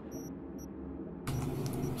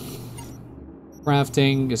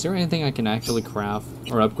 Crafting. Is there anything I can actually craft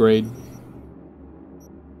or upgrade?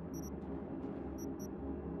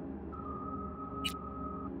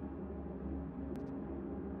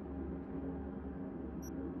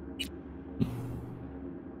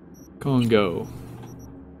 Congo.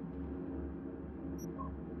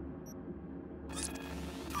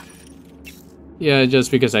 Yeah, just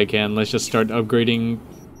because I can. Let's just start upgrading.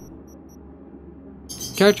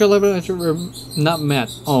 Character level not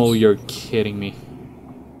met. Oh, you're kidding me.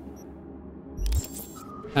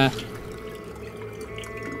 Ah.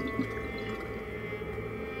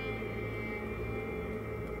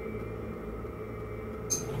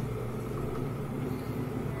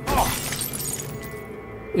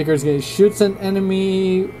 Icarus Gate shoots an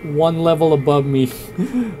enemy 1 level above me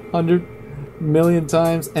 100 million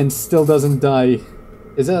times and still doesn't die.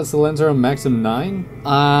 Is that a silencer on maximum 9?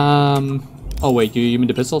 Oh wait, you mean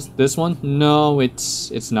the pistols? This one? No,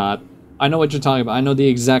 it's not. I know what you're talking about. I know the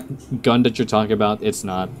exact gun that you're talking about. It's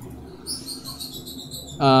not.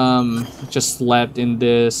 Just slapped in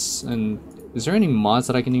this, and is there any mods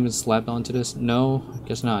that I can even slap onto this? No,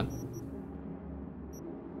 guess not.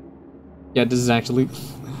 Yeah, this is actually...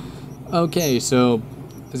 Okay, so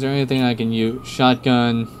is there anything I can use?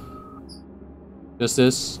 Shotgun. Just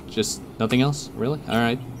this? Just nothing else? Really?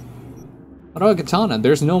 Alright. What about a katana?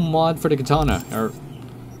 There's no mod for the katana. Or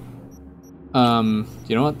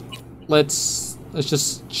you know what? Let's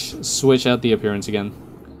just switch out the appearance again.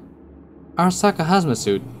 Arasaka hazmat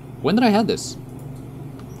suit. When did I have this?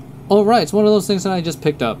 Oh right, it's one of those things that I just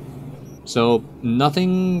picked up. So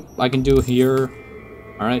nothing I can do here.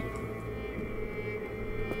 Alright.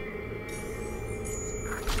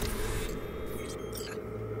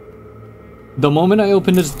 The moment I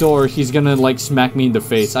open this door, he's gonna, like, smack me in the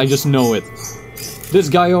face. I just know it. This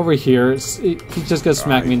guy over here, he's just gonna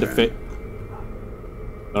smack me in the face.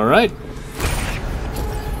 Alright.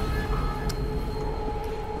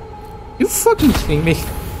 You fucking kidding me?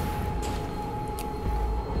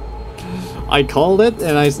 I called it,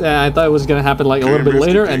 and I thought it was gonna happen, like, a little bit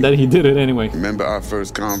later, and then he did it anyway. Remember our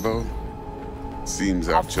first convo? Seems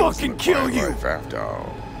I've chosen to find life after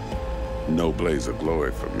all. No blaze of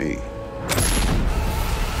glory for me.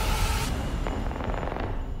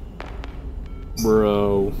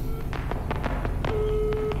 Bro.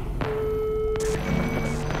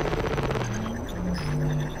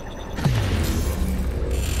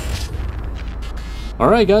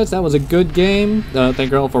 Alright guys, that was a good game.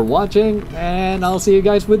 Thank you all for watching, and I'll see you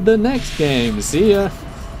guys with the next game. See ya!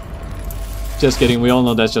 Just kidding, we all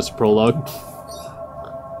know that's just a prologue.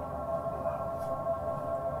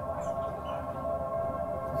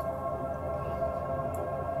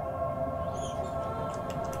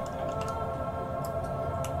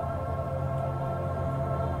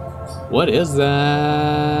 What is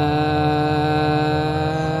that?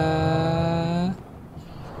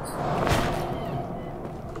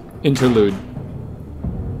 Interlude.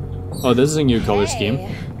 Oh, this is a new color scheme.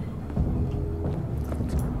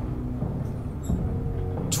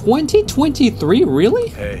 2023, really?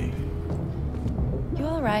 Hey. You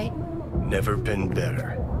alright? Never been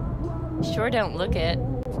better. Sure don't look it.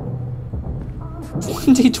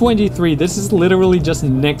 2023, this is literally just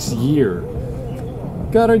next year.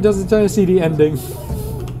 Goddard doesn't try to see the ending.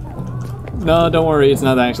 No, don't worry, it's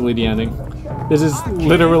not actually the ending. This is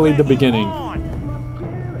literally the beginning.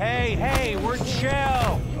 Hey, we're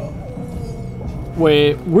chill.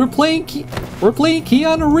 Wait, we're playing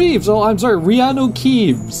Keanu Reeves. Oh, I'm sorry, Rihanna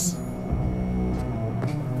Keeves.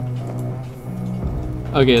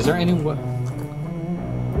 Okay, is there any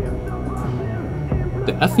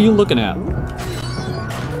the F are you looking at?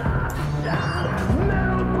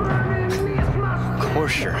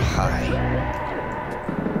 course you're high.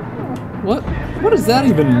 What does that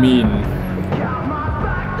even mean?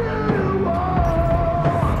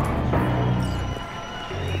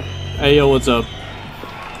 Hey yo, what's up?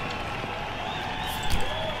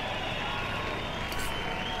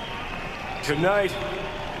 Tonight,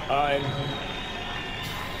 I'm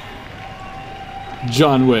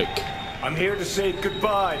John Wick. I'm here to say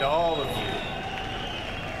goodbye to all of you.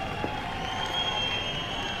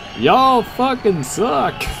 Y'all fucking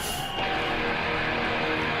suck.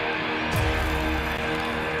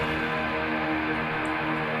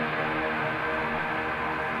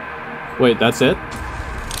 Wait, that's it?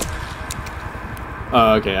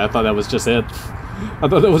 Oh, okay, I thought that was just it. I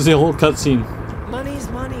thought that was the whole cutscene. Money's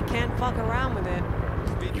money, can't fuck around with it.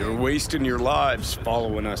 You're wasting your lives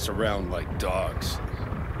following us around like dogs.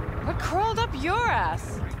 What crawled up your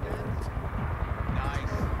ass?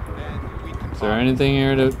 Is there anything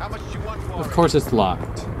here to... Of course it's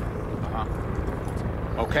locked.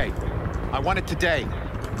 Okay. I want it today.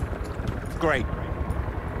 Great.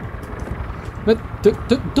 But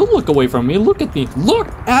don't look away from me. Look at me. Look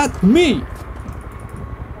at me!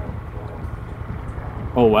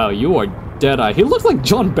 Oh wow, you are dead-eye. He looks like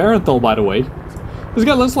John Barenthal, by the way. This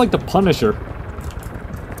guy looks like the Punisher.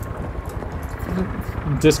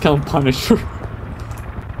 Discount Punisher.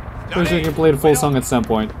 Wish I could play the full song at some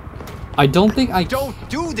point. I don't think I... Don't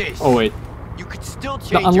do this! Oh wait. You could still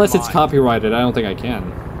change No, unless your it's mind. copyrighted, I don't think I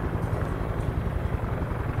can.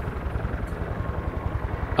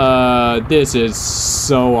 This is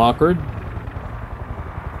so awkward.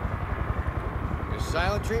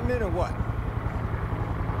 Silent treatment or what?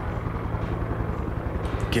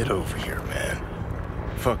 Get over here, man.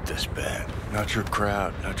 Fuck this band. Not your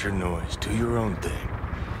crowd, not your noise. Do your own thing.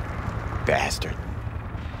 Bastard.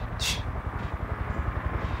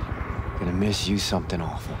 Gonna miss you something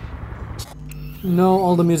awful. No,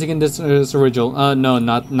 all the music in this is original. No,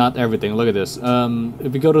 not everything. Look at this.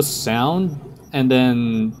 If we go to sound and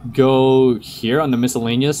then go here on the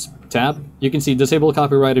miscellaneous tab, you can see disable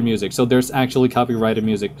copyrighted music. So there's actually copyrighted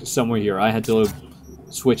music somewhere here. I had to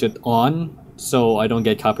switch it on so I don't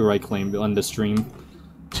get copyright claimed on the stream.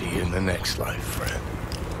 See you in the next life, friend.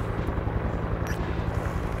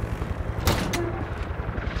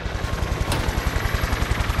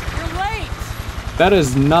 That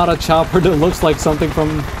is not a chopper that looks like something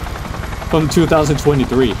from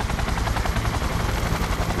 2023. Love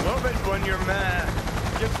it when you're mad.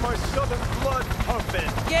 Gets my southern blood pumping.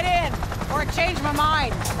 Get in, or change my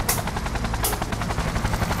mind.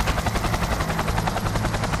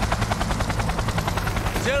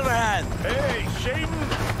 Silverhand. Hey, Shaden.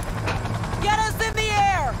 Get us in the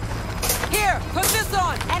air. Here, put this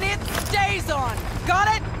on, and it stays on. Got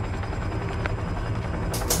it?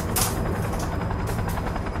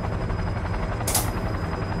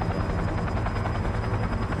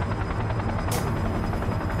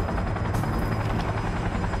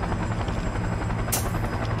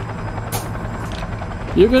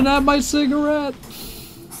 You can have my cigarette!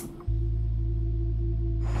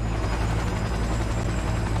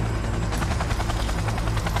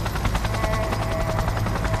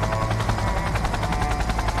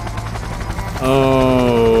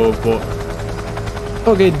 Oh boy.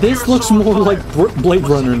 Okay, this looks more like Blade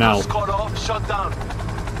Runner now. Cut off, shut down.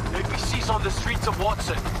 APC's on the streets of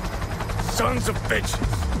Watson. Sons of bitches.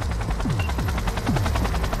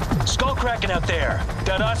 Skull cracking out there.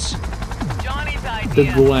 That us? Johnny's idea. The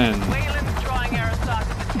Glen. Wayland's drawing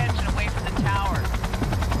Arasaka's attention away from the towers.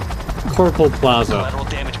 Corporal Plaza. Collateral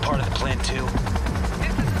damage part of the plan too.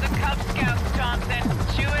 This is the Cub Scouts, Thompson.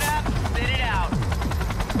 Chew it up, spit it out.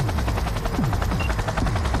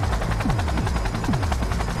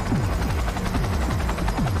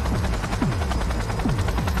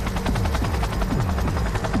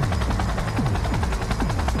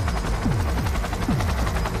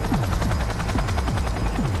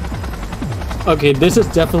 Okay, this is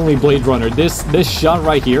definitely Blade Runner. This shot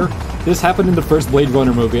right here, this happened in the first Blade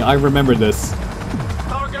Runner movie. I remember this.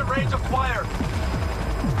 Target range of fire.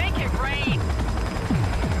 Make it rain.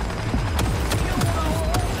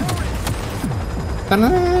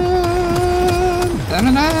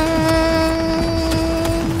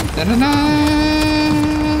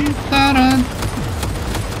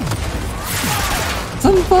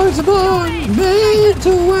 Some folks are born made to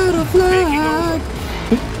wear a flag.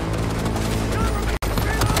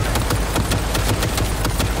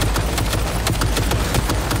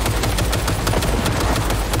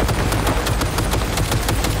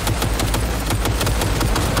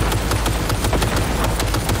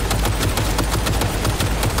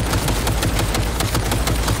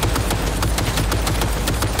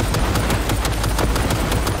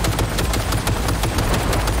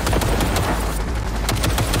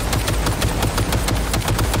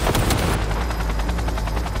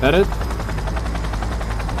 That it?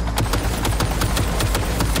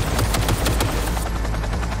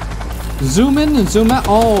 Zoom in and zoom out.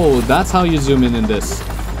 Oh, that's how you zoom in this.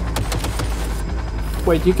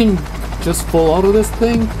 Wait, you can just pull out of this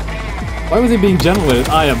thing? Why was he being gentle with it?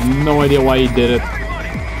 I have no idea why he did it.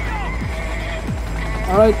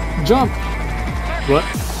 Alright, jump! What?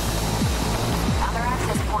 Other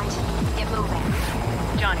access point. Get moving.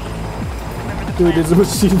 Johnny, Dude, it's a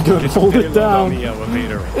machine gun. Hold it down.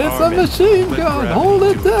 It's a machine gun. Hold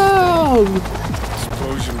it down.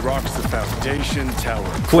 Explosion rocks the foundation tower.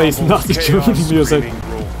 Plays Nazi German music.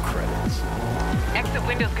 Roll credits. exit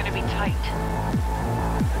window's gonna be tight.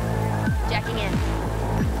 Jacking in.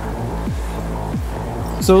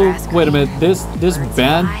 So wait a minute. This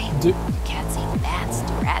band. Cats eat bats.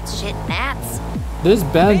 Rats shit gnats. This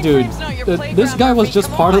band dude, this guy was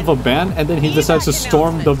just part of a band, and then he decides to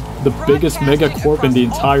storm the biggest megacorp in the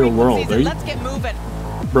entire world. Are you? Let's get moving.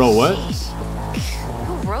 Bro, what?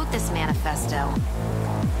 Who wrote this manifesto?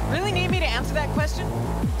 Really need me to answer that question?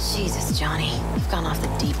 Jesus, Johnny, you've gone off the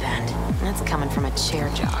deep end. And that's coming from a chair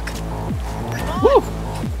jock. Woo!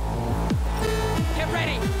 Get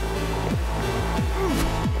ready.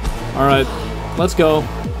 All right, let's go. You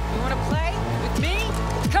want to play with me?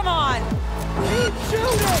 Come on.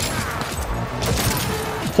 Shoot it.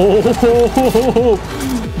 Oh,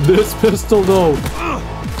 this pistol though.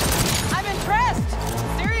 I'm impressed.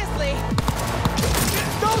 Seriously.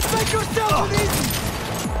 Don't make yourself easy.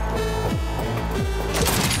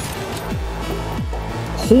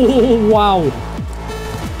 Oh, wow.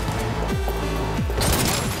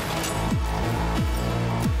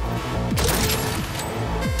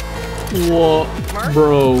 What,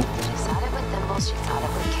 bro? She thought it with thimbles, she thought it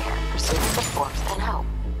with care. Pursuits the forks and hope.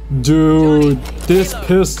 Dude, this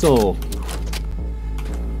pistol.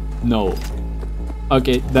 No.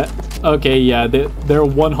 Okay, yeah, they're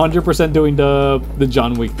 100% doing the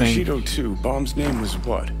John Wick thing. Bushido 2, bomb's name was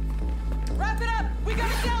what? Wrap it up. We got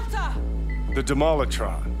a Delta. The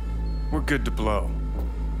Demolitron. We're good to blow.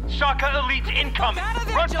 Shaka Elite incoming!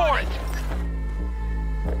 Run for it!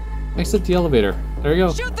 Exit the elevator. There you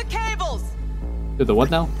go. Shoot the cables. Do the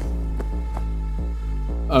what now?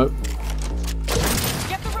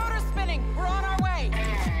 Get the rotor spinning. We're on our way.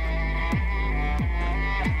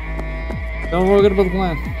 Don't worry about the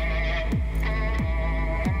plan.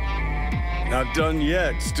 Not done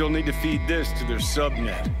yet. Still need to feed this to their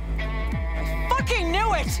subnet. Fucking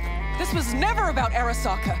knew it. This was never about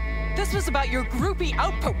Arasaka. This was about your groupie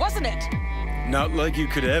output, wasn't it? Not like you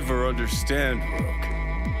could ever understand, Rook.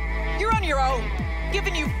 You're on your own.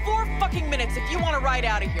 Giving you 4 fucking minutes if you want to ride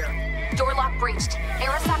out of here. Door lock breached.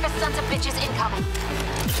 Arasaka's sons of bitches incoming.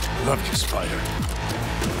 Love you, Spider.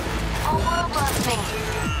 Whole world loves me.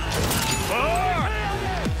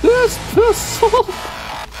 This pistol!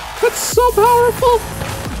 It's so powerful!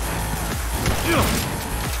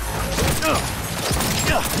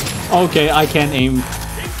 Okay, I can't aim.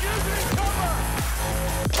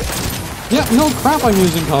 Yeah, no crap, I'm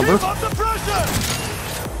using cover.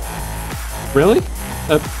 Really?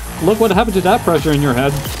 Look what happened to that pressure in your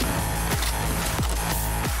head.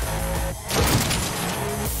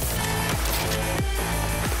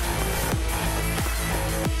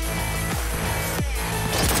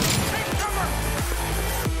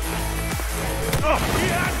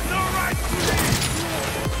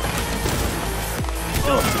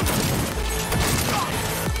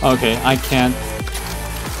 Okay, I can't.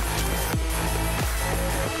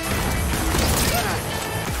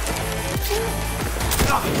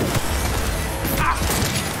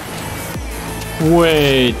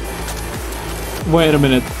 Wait a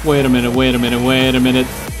minute.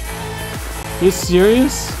 You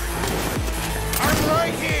serious? I'm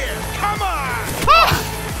right here! Come on!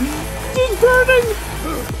 He's burning!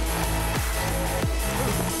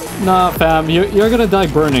 Nah, fam, you're gonna die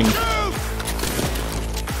burning.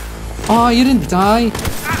 Aw, you didn't die?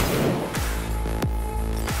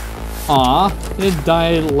 Aw, you didn't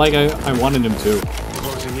die like I wanted him to.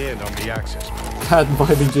 Closing in on the access. Had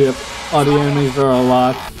vibing GIF. Oh, the enemies are a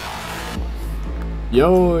lot.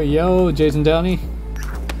 Yo, Jason Downey.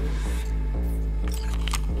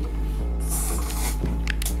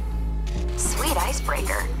 Sweet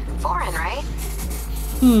icebreaker. Foreign, right?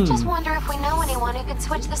 Hmm. Just wonder if we know anyone who could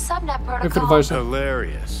switch the subnet protocol.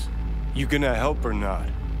 Hilarious. You gonna help or not?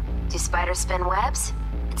 Do spiders spin webs?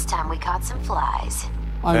 It's time we caught some flies.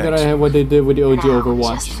 I'm gonna have what they did with the OG Now,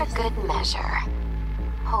 Overwatch. just for good measure.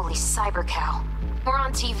 Holy cyber cow. We're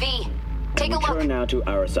on TV. Take a look. Return now to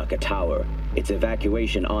Arasaka Tower. its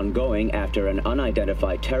evacuation ongoing after an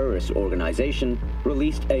unidentified terrorist organization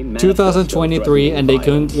released a 2023 and they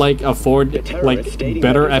couldn't like afford like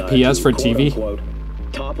better FPS for TV?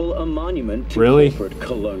 Topple a monument to really? corporate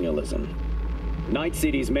colonialism. Night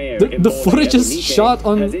City's mayor, the footage is shot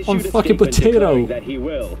on fucking potato. That he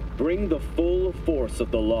will bring the full force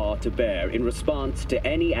of the law to bear in response to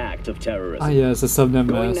any act of terrorism. Ah yes, a subnet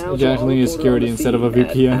mask, ejaculate security instead of a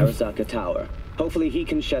VPN. Arasaka Tower. Hopefully he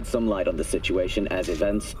can shed some light on the situation as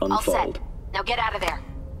events unfold. All set. Now get out of there.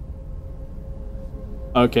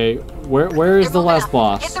 Okay, where is the last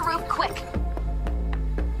boss? Hit the roof quick.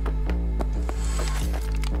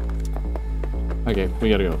 Okay, we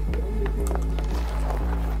gotta go.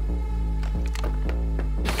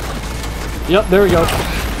 Yep, there we go.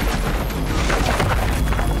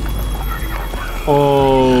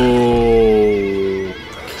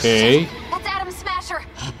 Okay. That's Adam Smasher.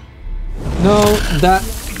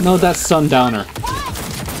 No, that's Sundowner.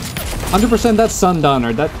 100% that's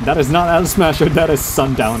Sundowner. That is not Adam Smasher, that is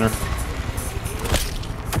Sundowner.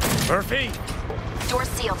 Murphy! Door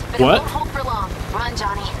sealed, but what? It won't hold for long. Run,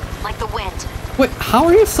 Johnny. Like the wind. Wait, how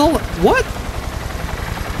are you so... What?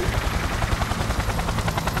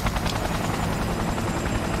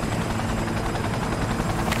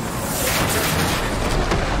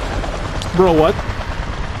 Bro, what?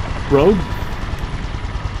 Rogue?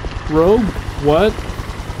 Rogue? What?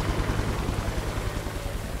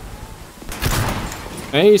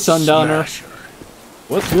 Hey, Sundowner. Smasher.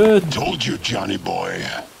 What's good? Told you, Johnny boy.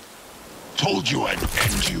 Told you I'd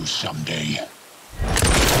end you someday.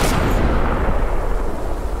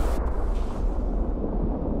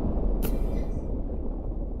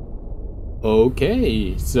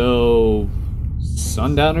 Okay, so...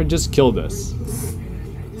 Sundowner just killed us.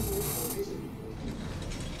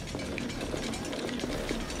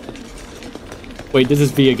 Wait, this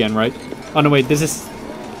is V again, right? Oh no, wait, this is...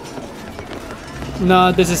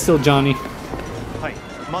 No, this is still Johnny.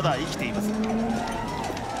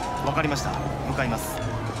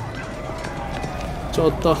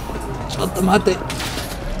 Chotto mate.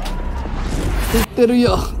 生きてる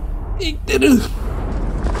よ。生きてる。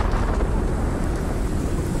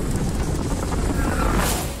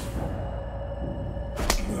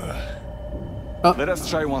Let us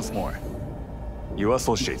try once more. Your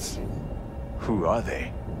associates. Who are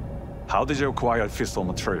they? How did you acquire fissile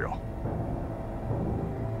material?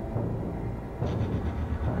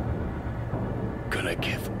 Gonna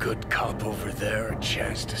give good cop over there a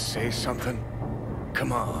chance to say something?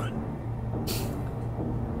 Come on.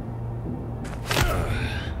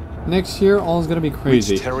 Next year, all is gonna be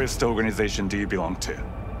crazy. Which terrorist organization do you belong to?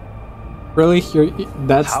 Really?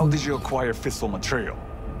 That's... How did you acquire fissile material?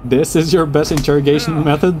 This is your best interrogation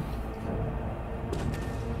method?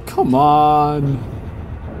 Come on.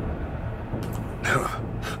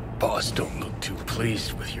 Boss don't look too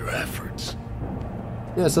pleased with your efforts.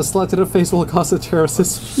 Yes, a slap to the face will cause a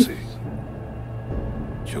terrorist.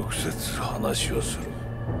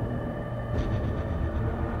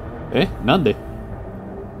 Eh? Nande?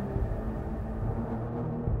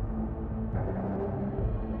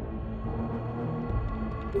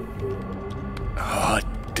 Hot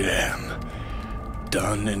damn.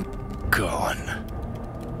 Done and gone.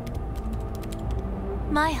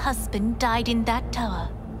 My husband died in that tower.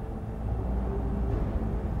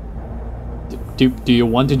 Do you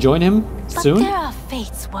want to join him soon? But there are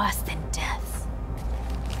fates worse than death.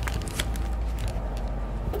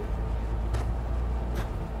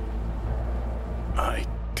 I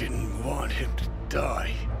didn't want him to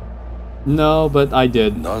die. No, but I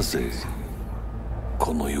did.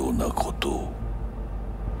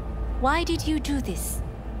 Why did you do this?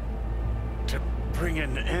 To bring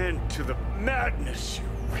an end to the madness you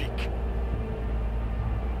wreak.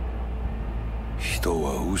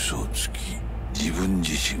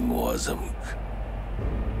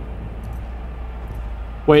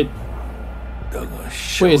 Wait.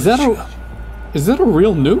 Wait, is that a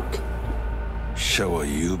real nuke?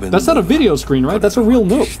 That's not a video screen, right? That's a real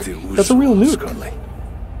nuke. That's a real nuke.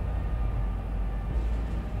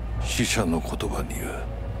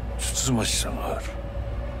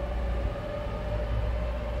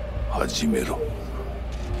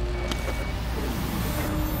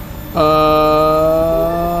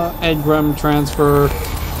 Engram transfer.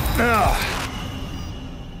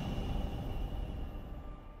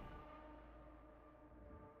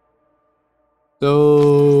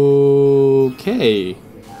 Okay.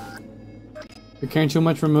 You're carrying too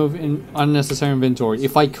much, remove unnecessary inventory.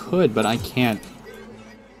 If I could, but I can't.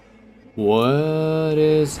 What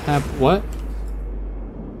is what?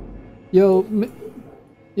 Yo,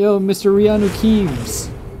 Mr. Rianu Keeves.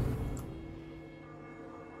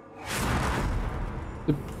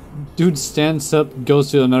 Dude stands up, goes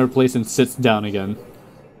to another place, and sits down again.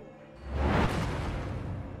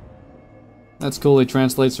 That's cool. It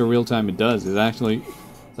translates to real time. It does. It's actually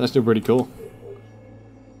pretty cool.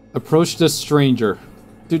 Approach the stranger.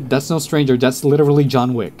 Dude, that's no stranger. That's literally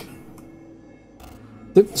John Wick.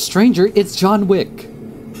 The stranger, it's John Wick.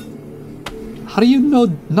 How do you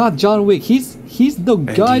know not John Wick? He's the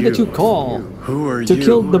guy that you call Who are to you?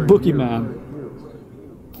 kill the boogeyman.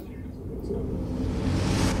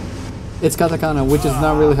 It's katakana, which is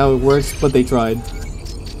not really how it works, but they tried.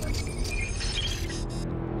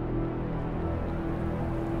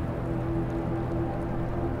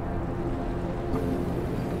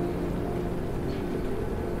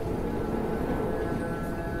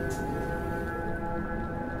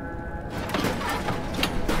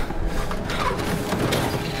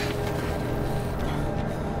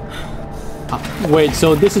 Wait,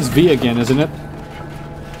 so this is V again, isn't it?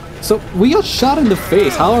 So we got shot in the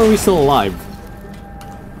face. How are we still alive?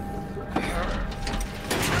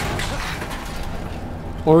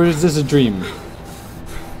 Or is this a dream?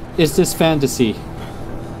 Is this fantasy?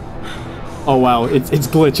 Oh wow, it's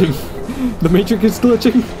glitching. The Matrix is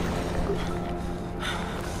glitching.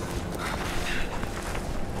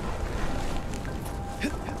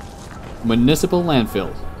 Municipal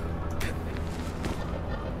landfill.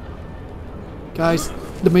 Guys,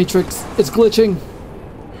 the Matrix, it's glitching.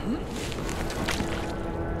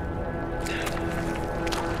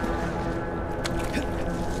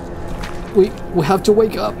 We have to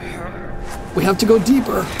wake up. We have to go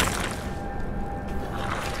deeper.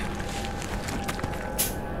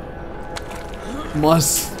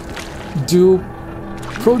 Must do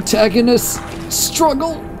protagonist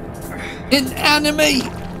struggle in anime.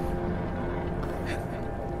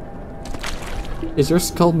 Is your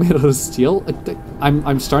skull made out of steel?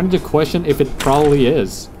 I'm starting to question if it probably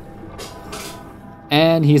is.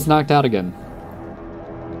 And he's knocked out again.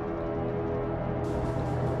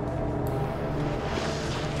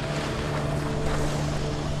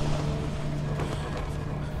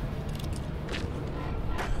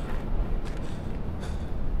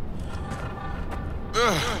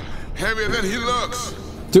 Heavier than he looks.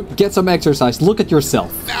 Dude, get some exercise. Look at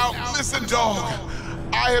yourself. Now, listen, dog.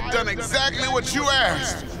 I have done exactly what you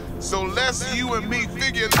asked. So let's you and me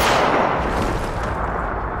figure.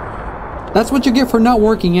 That's what you get for not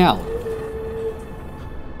working out.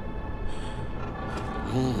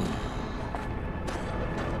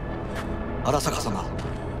 Arasaka様、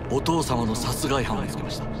お父様の殺害犯を見つけま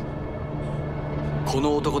した。こ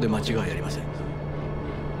の男で間違いありません。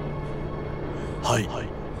はい。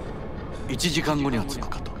1時間後には着く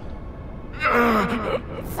かと。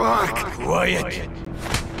Fuck. Quiet.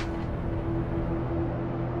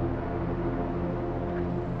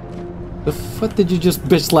 The fuck did you just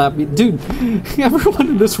bitch slap me? Dude, everyone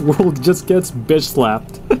in this world just gets bitch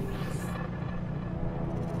slapped.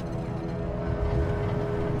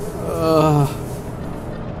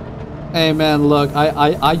 Hey man, look,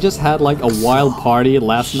 I just had like a wild party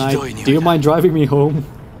last night. Do you mind driving me home?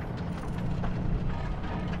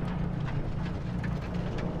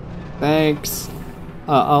 Thanks.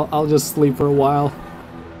 I'll just sleep for a while.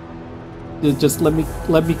 Just let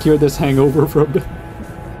me cure this hangover for a bit.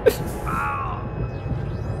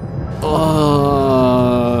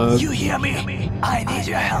 You hear me? I need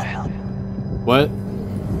your help. What?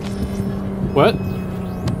 What?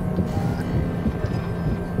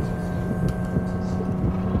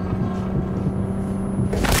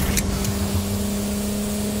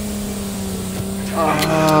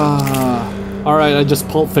 Alright, I just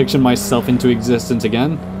Pulp Fiction myself into existence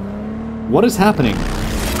again. What is happening?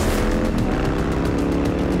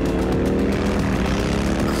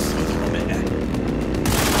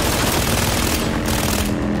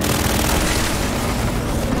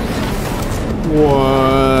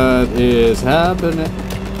 What is happening?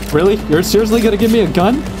 Really? You're seriously gonna give me a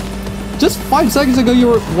gun? Just 5 seconds ago you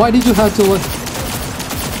were... Why did you have to let...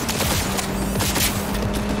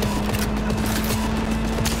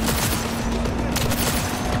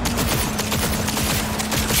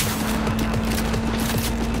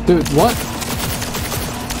 Dude, what?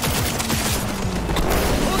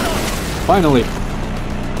 Finally.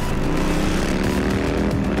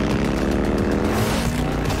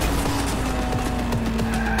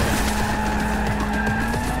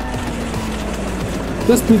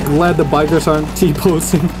 Just be glad the bikers aren't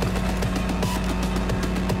T-posing.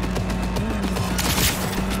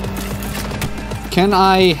 Can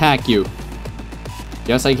I hack you?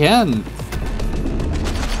 Yes, I can.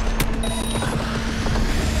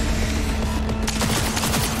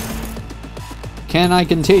 Can I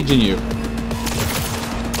contagion you?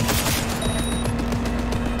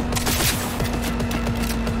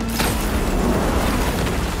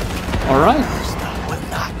 Alright.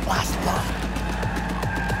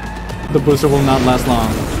 The booster will not last long.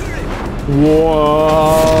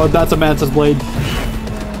 Whoa, that's a Mantis blade.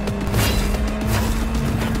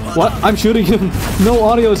 What? I'm shooting him. No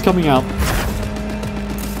audio is coming out.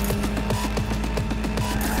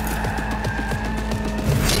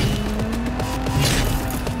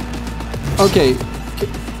 Okay.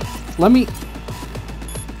 Let me...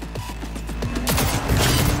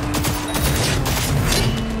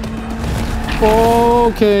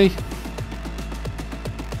 Okay.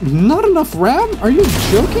 Not enough RAM? Are you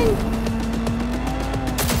joking?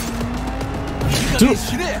 Dude.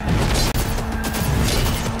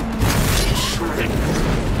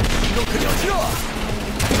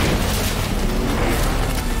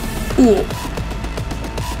 Ooh.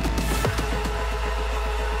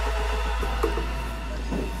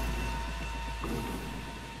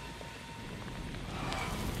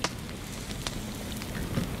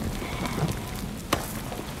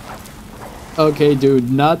 Okay,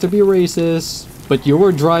 dude, not to be racist, but you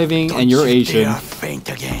were driving and you're Asian. Dare faint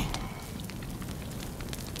again.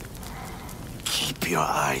 Keep your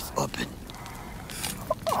eyes open.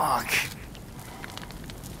 Fuck.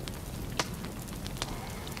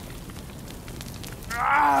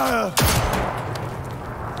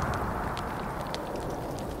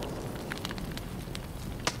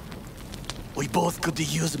 We both could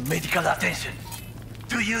use medical attention.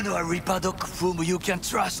 Do you know a Reaper doc whom you can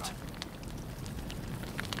trust?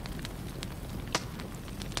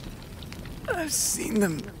 I've seen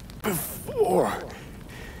them before.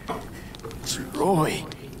 Troy.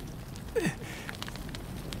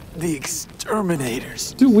 The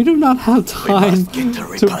exterminators. Dude, we do not have time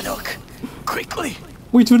to... Quickly.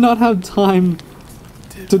 We do not have time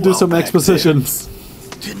to do some expositions.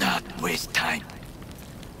 Do not waste time.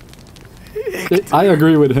 I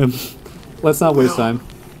agree with him. Let's not waste time.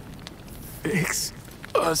 Fix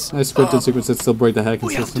us I scripted up. sequences still break the hacking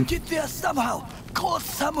We have to system. get there somehow. Call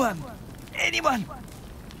someone. Anyone.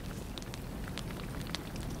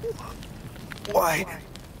 Why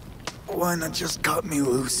not just cut me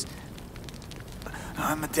loose?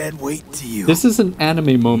 I'm a dead weight to you. This is an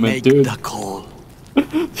anime moment, Make dude. the call.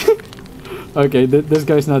 Okay, this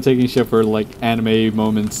guy's not taking shit for like anime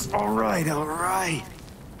moments. All right.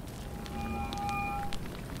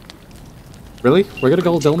 Really? We're gonna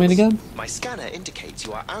go Delmain again? My scanner indicates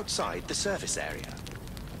you are outside the service area.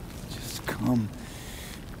 Just come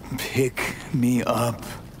pick me up.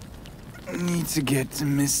 Need to get to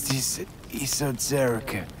Misty's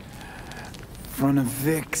esoterica. Front of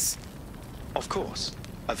Vic's. Of course.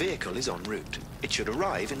 A vehicle is en route. It should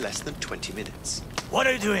arrive in less than 20 minutes. What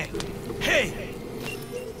are you doing? Hey!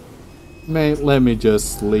 Mate, let me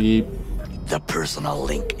just sleep. The personal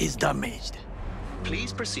link is damaged.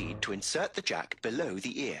 Please proceed to insert the jack below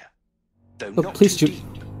the ear. Though Oh, not please too deep.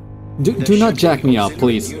 do not jack me off,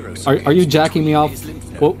 please. Are you jacking me off?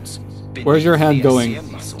 Whoa. Where's your hand going?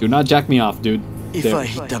 Do not jack me off, dude. If There. I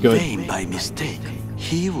hit the Good. vein by mistake,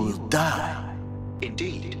 he will die.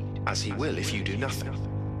 Indeed, as he will if you do nothing.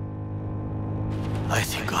 I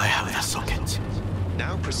think I have the socket.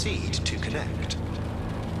 Now proceed to connect.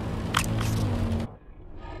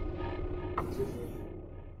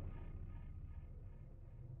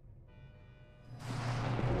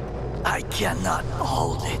 I cannot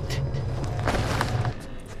hold it.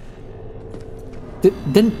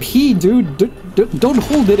 Then pee, dude. Don't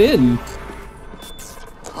hold it in.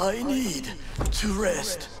 I need to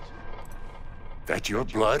rest. That your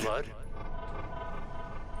blood?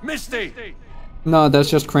 Misty! No, that's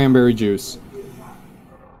just cranberry juice.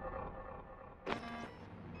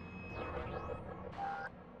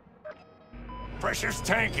 Pressure's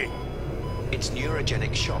tanking. It's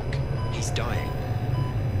neurogenic shock. He's dying.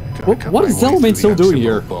 What is Delmain still doing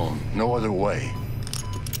here? Bone. No other way.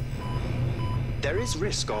 There is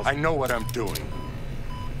risk of... I know what I'm doing.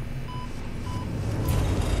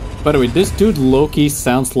 By the way, this dude Loki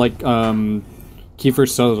sounds like Kiefer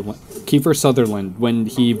Sutherland when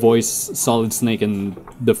he voiced Solid Snake in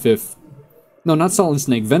the fifth. No, not Solid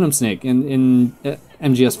Snake, Venom Snake in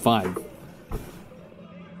MGS 5.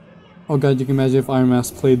 Oh god, you can imagine if Iron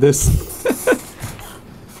Mask played this.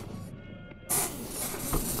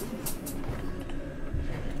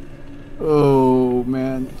 Oh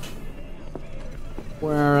man.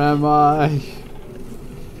 Where am I?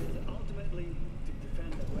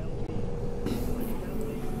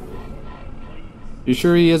 You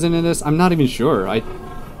sure he isn't in this? I'm not even sure.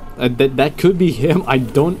 That could be him. I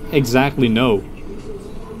don't exactly know.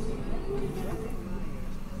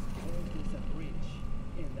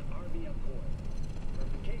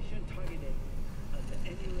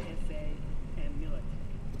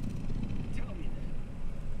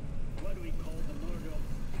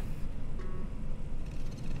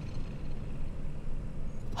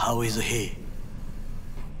 How is he?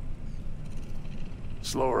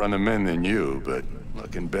 Slower on the men than you, but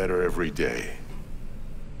looking better every day.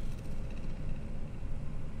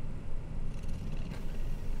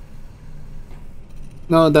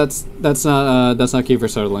 No, that's not Kiefer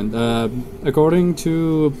Sutherland. According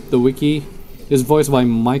to the wiki, is voiced by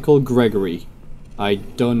Michael Gregory. I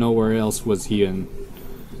don't know where else was he in.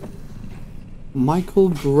 Michael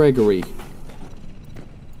Gregory.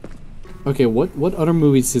 Okay, what other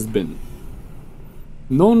movies has been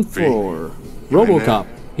known for? RoboCop.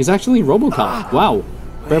 He's actually RoboCop. Wow.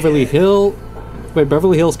 Beverly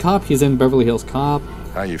Hills Cop. He's in Beverly Hills Cop.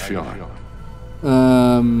 How you feeling?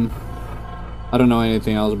 I don't know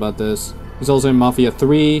anything else about this. He's also in Mafia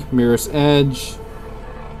 3, Mirror's Edge,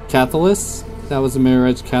 Catalyst. That was the Mirror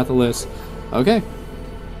Edge Catalyst. Okay.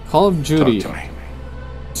 Call of Duty. Talk to me.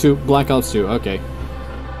 To Black Ops 2. Okay.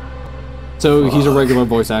 So he's a regular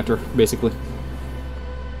voice actor, basically.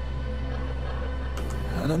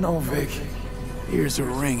 I don't know, Vic. Ears are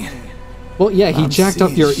ringing. Well, yeah, he jacked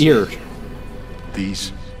up your ear.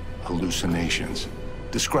 These hallucinations.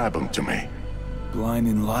 Describe them to me.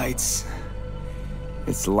 Blinding lights.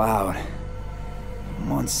 It's loud.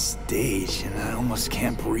 I'm on stage and I almost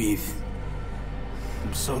can't breathe.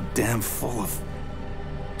 I'm so damn full of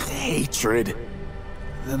hatred.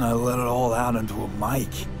 Then I let it all out into a mic.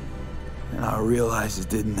 And I realized it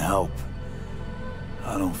didn't help.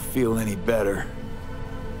 I don't feel any better.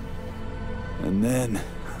 And then,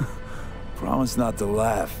 promise not to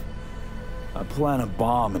laugh. I plant a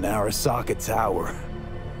bomb in Arasaka Tower.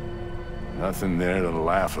 Nothing there to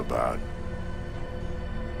laugh about.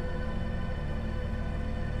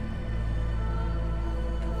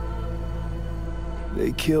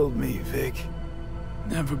 They killed me, Vic.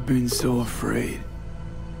 Never been so afraid.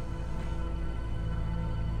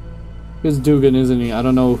 It's Dugan, isn't he? I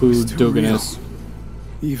don't know who Dugan real. is.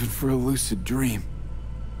 Even for a lucid dream.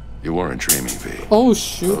 You weren't dreaming, V. Oh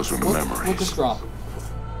shoot! Those were memories. What just dropped?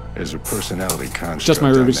 There's a personality construct. Just my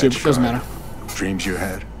on Rubik's that Cube. Doesn't shard. matter. Dreams you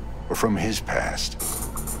had, or from his past.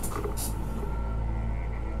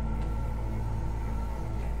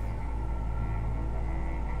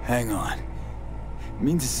 Hang on.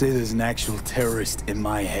 Mean to say there's an actual terrorist in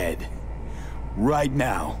my head. Right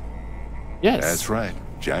now. Yes. That's right.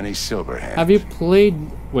 Johnny Silverhand. Have you played...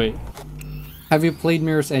 Wait. Have you played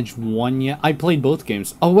Mirror's Edge 1 yet? I played both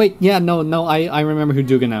games. Oh wait, yeah, no, I remember who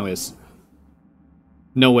Dugan now is.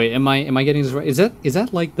 No wait, am I getting this right? Is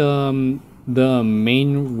that like the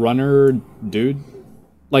main runner dude?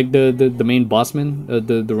 Like the main bossman?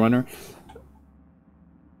 The runner?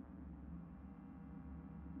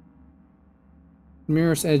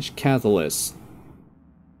 Mirror's Edge Catalyst.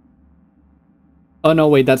 Oh no,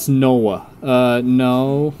 wait, that's Noah.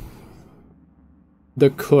 No.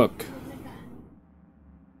 The cook.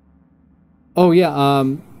 Oh yeah,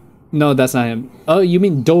 no, that's not him. Oh, you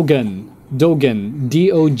mean Dogen. Dogen.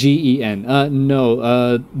 D-O-G-E-N. No,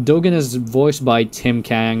 Dogen is voiced by Tim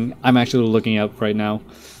Kang. I'm actually looking up right now.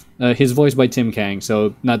 He's voiced by Tim Kang,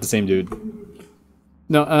 so not the same dude.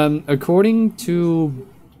 No, according to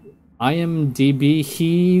IMDb,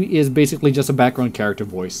 he is basically just a background character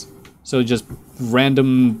voice. So just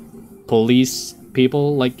random police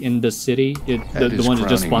people, like in the city, the ones that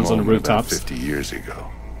just spawns on the rooftops. 50 years ago.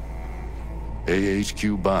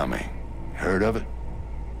 AHQ bombing. Heard of it?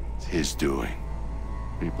 It's his doing.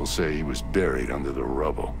 People say he was buried under the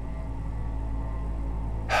rubble.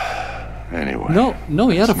 Anyway. No,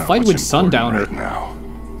 he had a fight with Sundowner. Right now.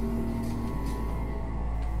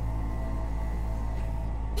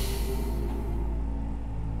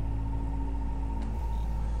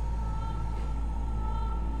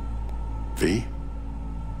 V?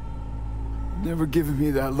 Never given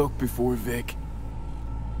me that look before, Vic.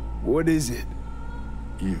 What is it?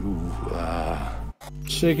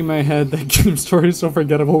 Shaking my head. That game story is so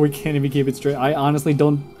forgettable. We can't even keep it straight. I honestly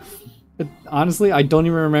don't. Honestly, I don't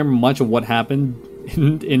even remember much of what happened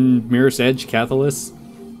in Mirror's Edge Catalyst.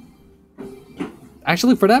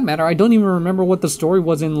 Actually, for that matter, I don't even remember what the story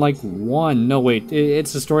was in like 1. No, wait,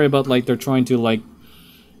 it's a story about like they're trying to like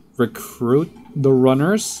recruit the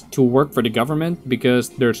runners to work for the government because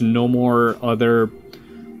there's no more other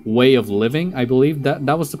way of living. I believe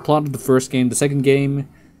that was the plot of the first game. The second game,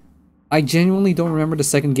 I genuinely don't remember the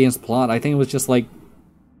second game's plot. I think it was just like,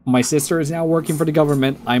 my sister is now working for the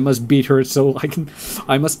government. I must beat her so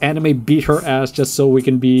I must anime beat her ass just so we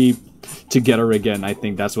can be together again. I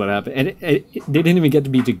think that's what happened. And they didn't even get to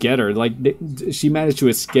be together. Like she managed to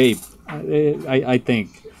escape. I think.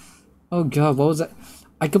 Oh god, what was that?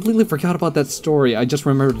 I completely forgot about that story. I just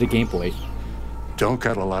remembered the gameplay. Don't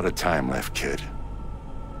got a lot of time left, kid.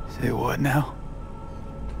 Say what now?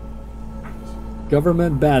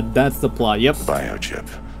 Government bad, that's the plot, yep. Biochip.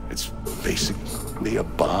 It's basically a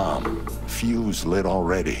bomb. Fuse lit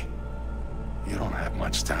already. You don't have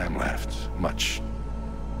much time left. Much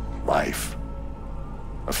life.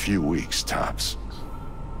 A few weeks, tops.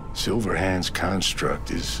 Silverhand's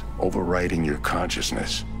construct is overriding your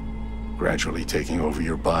consciousness, gradually taking over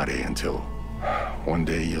your body until one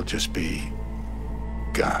day you'll just be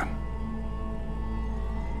gone.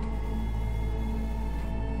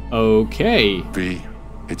 Okay. V,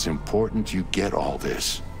 it's important you get all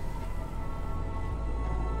this.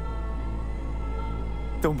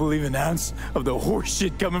 Don't believe an ounce of the horse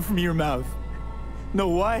shit coming from your mouth. Know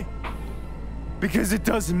why? Because it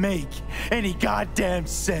doesn't make any goddamn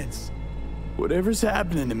sense. Whatever's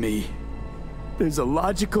happening to me, there's a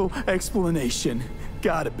logical explanation.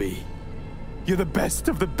 Gotta be. You're the best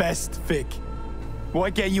of the best, Vic.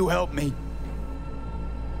 Why can't you help me?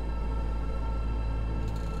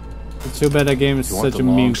 It's too bad that game is such a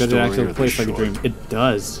meme because it actually plays like a dream. It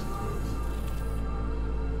does.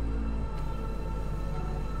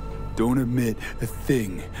 Don't admit a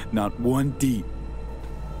thing, not one deep.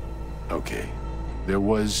 Okay. There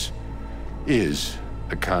is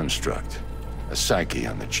a construct, a psyche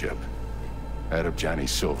on the chip, out of Johnny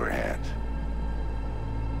Silverhand.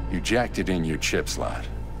 You jacked it in your chip slot.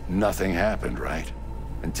 Nothing happened, right?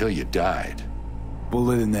 Until you died.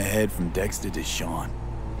 Bullet in the head from Dexter to Sean.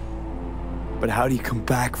 But how do you come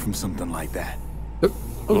back from something like that?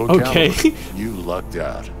 Okay. You lucked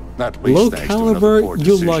out. Not least thanks to another poor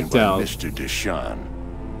decision by Mr. Deshawn.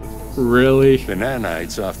 Really? The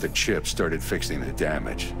nanites off the chip started fixing the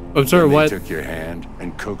damage. I'm sorry, then what? They took your hand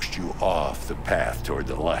and coaxed you off the path toward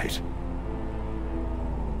the light.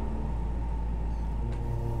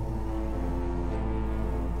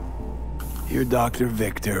 You're Dr.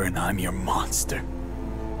 Victor and I'm your monster.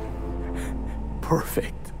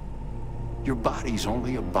 Perfect. Your body's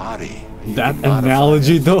only a body. That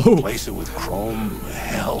analogy, though. Replace it with chrome.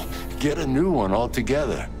 Hell, get a new one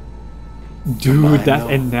altogether. Dude, that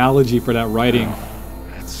analogy for that writing.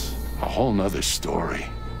 That's a whole nother story.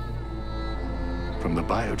 From the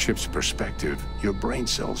biochip's perspective, your brain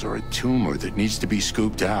cells are a tumor that needs to be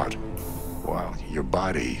scooped out, while your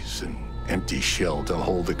body's an empty shell to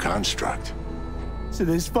hold the construct. So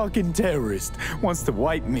this fucking terrorist wants to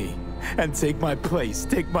wipe me and take my place,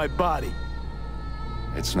 take my body.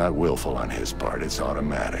 It's not willful on his part, it's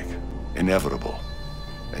automatic, inevitable,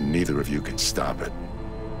 and neither of you can stop it.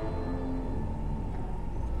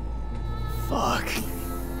 Fuck.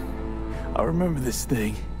 I remember this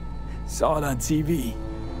thing. Saw it on TV.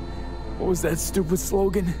 What was that stupid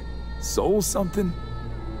slogan? Soul something?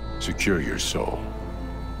 Secure your soul.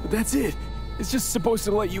 But that's it. It's just supposed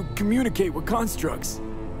to let you communicate with constructs.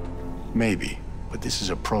 Maybe, but this is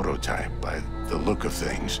a prototype by the look of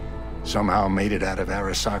things. Somehow made it out of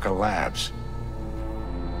Arasaka Labs.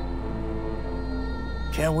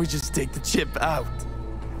 Can't we just take the chip out?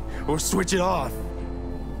 Or switch it off?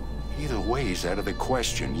 Either way's out of the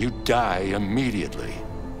question. You die immediately.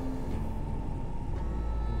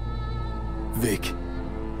 Vic,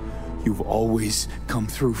 you've always come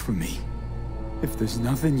through for me. If there's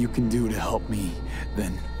nothing you can do to help me,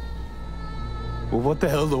 then... well, what the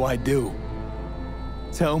hell do I do?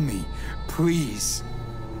 Tell me, please.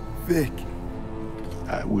 Vic.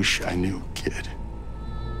 I wish I knew, kid.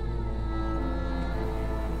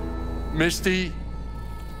 Misty?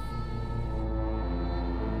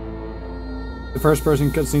 The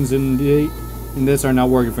first-person cutscenes in this are not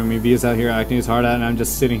working for me. Via's out here acting as hard at, and I'm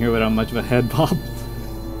just sitting here without much of a head bob.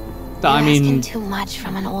 I mean, too much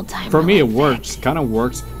from an old timer. For me, it works. Kind of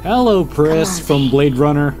works. Hello, Pris from Blade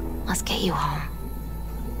Runner. Let's get you home.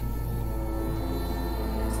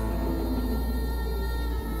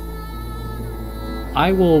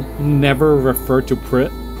 I will never refer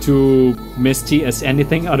to Misty as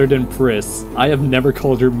anything other than Pris. I have never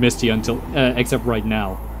called her Misty until except right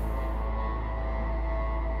now.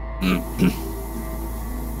 And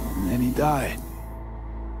then he died.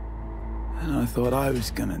 And I thought I was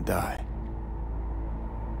gonna die.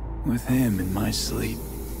 With him in my sleep.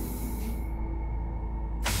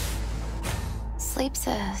 Sleep's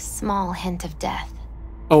a small hint of death.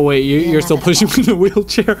 Oh wait, you're still pushing me in the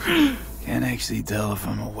wheelchair. Can't actually tell if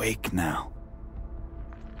I'm awake now.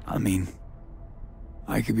 I mean,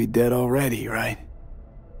 I could be dead already, right?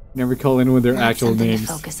 Never call anyone their actual names.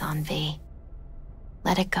 To focus on, V.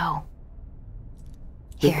 Let it go.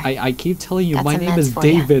 Here, I keep telling you, my name is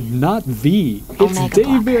David, not V. It's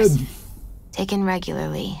David. Taken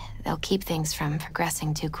regularly, they'll keep things from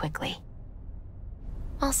progressing too quickly.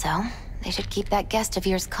 Also, they should keep that guest of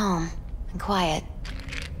yours calm and quiet.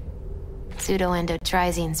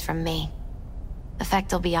 Pseudo-endotrizines from me.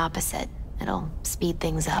 Effect will be opposite. It'll speed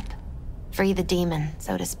things up. Free the demon,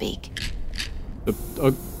 so to speak.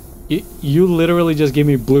 You literally just gave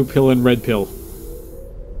me blue pill and red pill.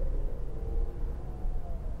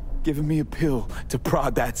 Giving me a pill to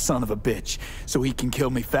prod that son of a bitch so he can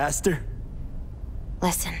kill me faster?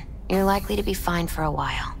 Listen, you're likely to be fine for a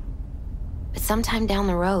while. But sometime down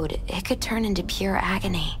the road, it could turn into pure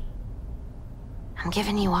agony. I'm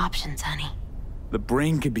giving you options, honey. The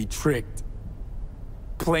brain could be tricked.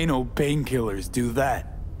 Plain old painkillers do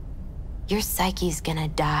that. Your psyche's gonna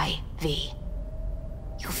die, V.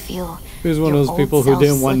 You'll feel. He was one of those people who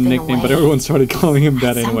didn't want a nickname, but everyone started calling him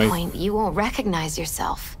that anyway. At some point, you won't recognize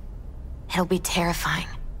yourself. It'll be terrifying.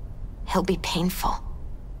 It'll be painful.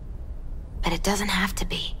 But it doesn't have to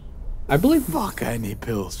be. I believe. Fuck, I need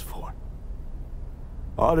pills for.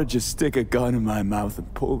 Ought to just stick a gun in my mouth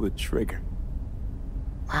and pull the trigger.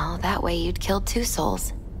 Well, that way you'd kill 2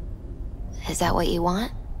 souls. Is that what you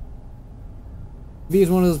want? V is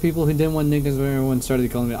one of those people who didn't want nicknames when everyone started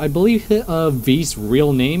calling me. I believe V's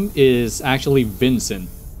real name is actually Vincent.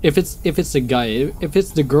 If it's a guy, if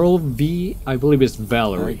it's the girl V, I believe it's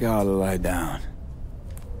Valerie. I gotta lie down.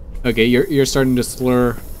 Okay, you're starting to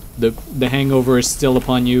slur. The hangover is still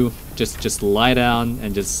upon you. Just lie down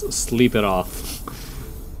and just sleep it off.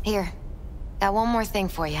 Here, got one more thing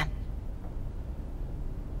for you.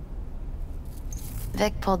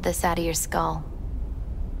 Vic pulled this out of your skull.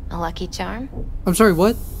 A lucky charm? I'm sorry,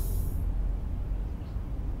 what?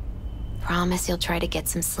 Promise you'll try to get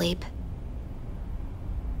some sleep.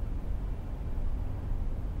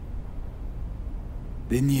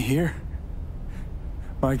 Didn't you hear?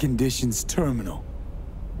 My condition's terminal.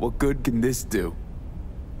 What good can this do?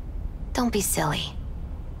 Don't be silly.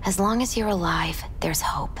 As long as you're alive, there's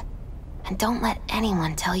hope. And don't let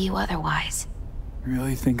anyone tell you otherwise.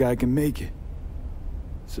 Really think I can make it?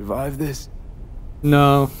 Survive this?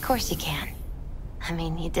 No. Of course you can. I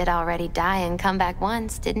mean, you did already die and come back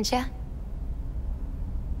once, didn't you?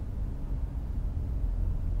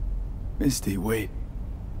 Misty, wait.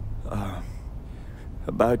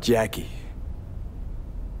 About Jackie.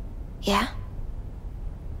 Yeah?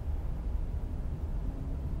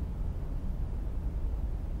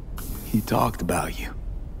 He talked about you.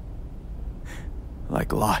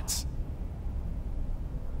 Like lots.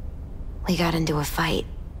 We got into a fight.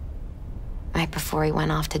 Right before he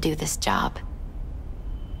went off to do this job.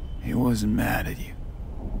 He wasn't mad at you.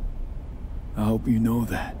 I hope you know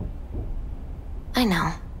that. I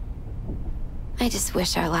know. I just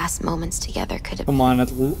wish our last moments together could have. Come on,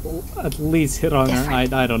 at least hit on her.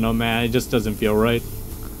 I don't know, man. It just doesn't feel right.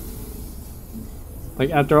 Like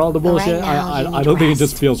after all the bullshit, right I don't think it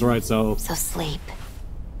just feels right. So sleep.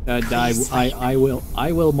 I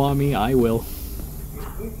will, mommy. I will.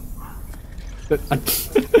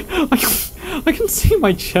 I can see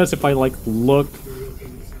my chest if I like look.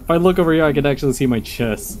 If I look over here, I can actually see my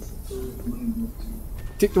chest.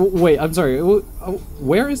 Wait, I'm sorry.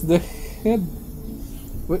 Where is the head?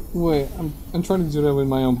 Wait, I'm trying to do that with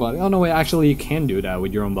my own body. Oh no, wait, actually you can do that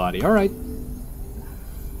with your own body. All right.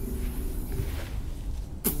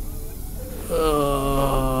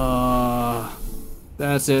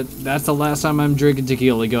 That's it. That's the last time I'm drinking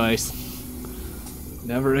tequila, guys.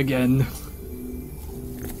 Never again.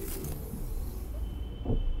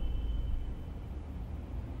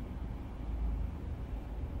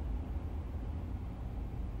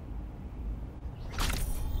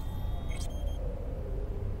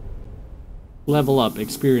 Level up,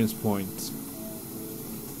 experience points.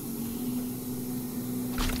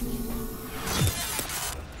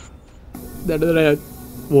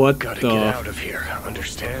 What Gotta the? get out of here,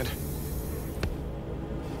 understand?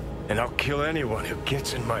 And I'll kill anyone who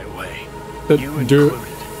gets in my way. You included.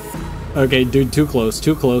 Okay, dude, too close,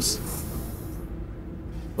 too close.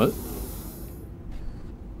 What?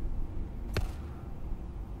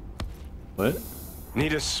 What?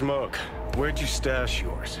 Need a smoke. Where'd you stash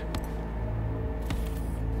yours?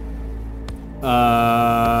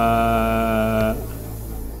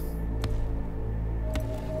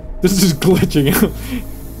 This is glitching out.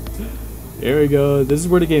 Here we go. This is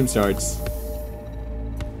where the game starts.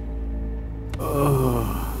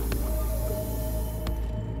 Oh.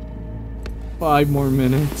 5 more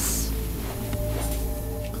minutes.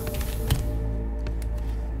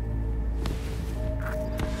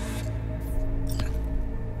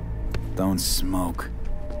 Don't smoke.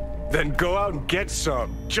 Then go out and get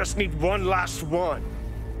some. Just need one last one.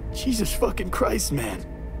 Jesus fucking Christ, man.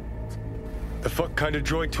 The fuck kind of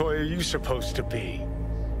droid toy are you supposed to be?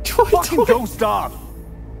 Fucking ghost off!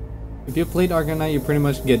 If you played Arkham Knight, you pretty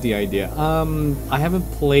much get the idea. I haven't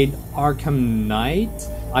played Arkham Knight,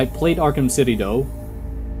 I played Arkham City though.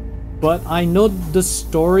 But I know the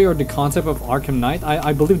story or the concept of Arkham Knight.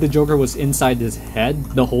 I believe the Joker was inside his head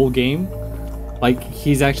the whole game. Like,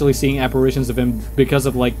 he's actually seeing apparitions of him because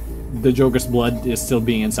of, like, the Joker's blood is still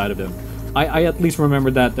being inside of him. I at least remember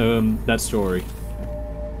that, that story.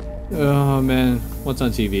 Oh, man. What's on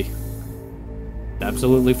TV?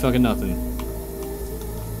 Absolutely fucking nothing.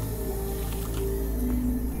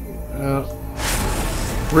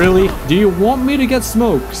 Really? Do you want me to get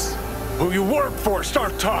smokes? Who you work for,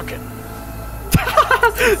 start talking.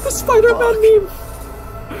 The Spider-Man meme!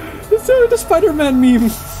 The Spider-Man meme!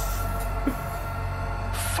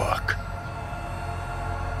 Fuck.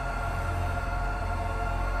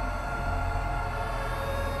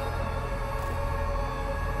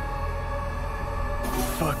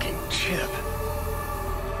 Fucking chip.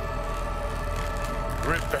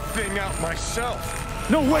 Rip the thing out myself.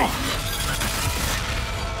 No, wait!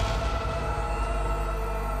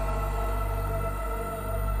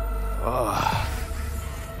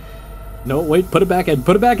 No, wait, put it back in,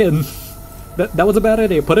 put it back in! That was a bad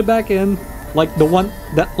idea, put it back in. Like the one,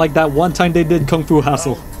 that one time they did Kung Fu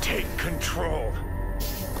Hustle. Take control.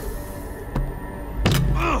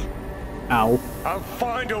 Ow. I'll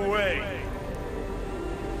find a way.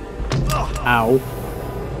 Ow.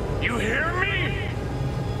 You hear me?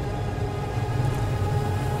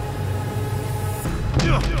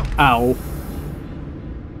 Ow.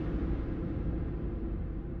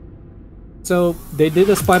 So, they did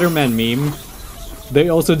a Spider-Man meme. They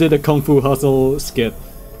also did a Kung Fu Hustle skit.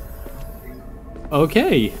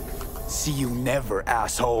 Okay. See you never,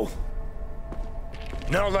 asshole.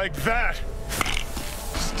 Now like that.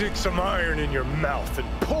 Stick some iron in your mouth and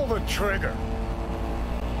pull the trigger.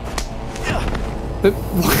 But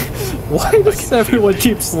why does everyone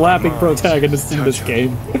keep slapping protagonists in this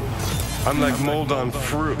game? I'm like mold on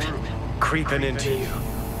fruit, creeping into you.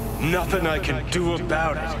 Nothing I can do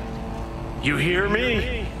about it. You hear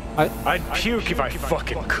me? I'd puke if I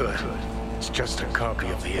fucking could. It's just a copy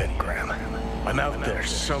of the engram. I'm out there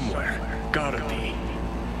somewhere. Gotta be.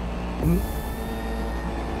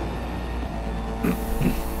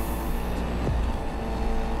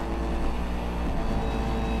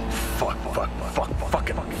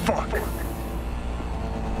 Fuck.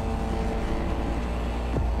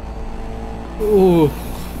 Ooh.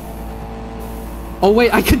 Oh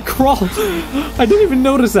wait, I can crawl! I didn't even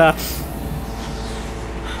notice that!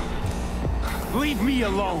 Leave me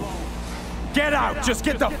alone! Get out! Just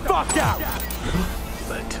get the fuck out!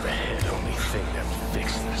 Lead to the head, only thing that will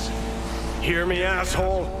fix this. Hear me,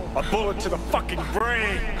 asshole? A bullet to the fucking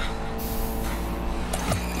brain!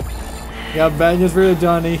 Got bad news for you,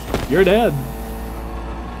 Johnny. You're dead.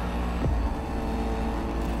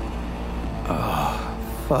 Oh,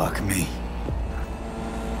 fuck me.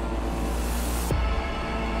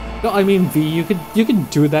 No, I mean V, you can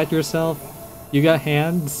do that yourself. You got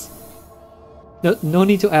hands. No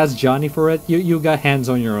need to ask Johnny for it. You got hands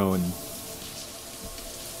on your own.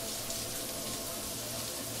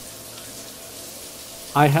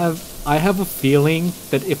 I have a feeling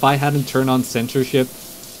that if I hadn't turned on censorship,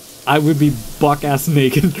 I would be buck-ass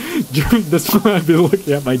naked during this time. I'd be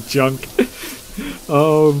looking at my junk.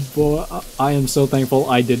 Oh boy, I am so thankful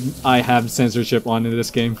I have censorship on in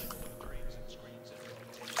this game.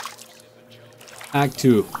 Act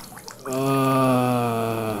 2.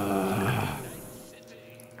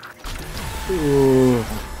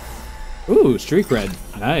 Ooh, street cred.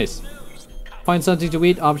 Nice. Find something to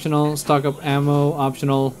eat, optional. Stock up ammo,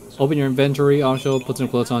 optional. Open your inventory, optional. Put some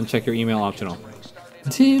clothes on, check your email, optional.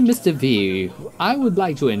 Dear Mr. V, I would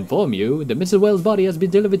like to inform you that Mr. Wells' body has been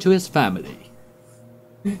delivered to his family.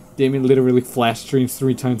 Damien literally flash streams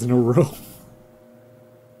 3 times in a row.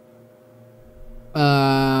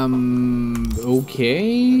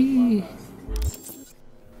 Okay.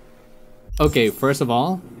 Okay, first of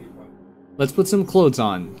all, let's put some clothes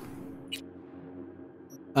on.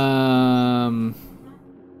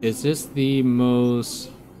 Is this the most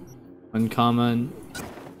uncommon?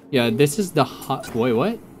 Yeah, this is the wait,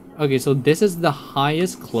 what? Okay, so this is the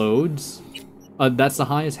highest clothes. That's the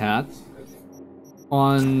highest hat.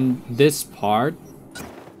 On this part,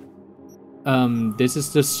 this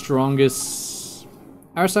is the strongest.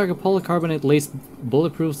 Arasaka polycarbonate lace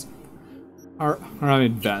bulletproofs are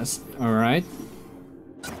vest. All right.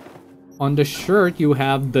 On the shirt, you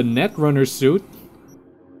have the Netrunner suit.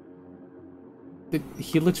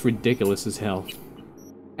 He looks ridiculous as hell.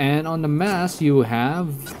 And on the mask, you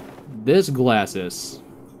have this glasses.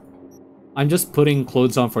 I'm just putting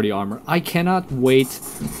clothes on for the armor. I cannot wait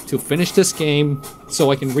to finish this game so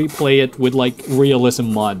I can replay it with like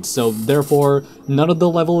realism mods. So therefore, none of the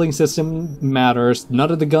leveling system matters,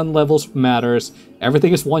 none of the gun levels matters,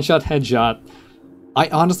 everything is one-shot headshot. I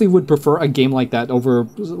honestly would prefer a game like that over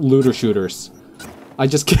looter shooters. I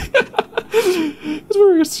just can't. He's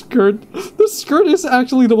wearing a skirt. The skirt is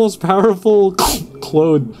actually the most powerful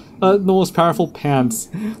clothes. The most powerful pants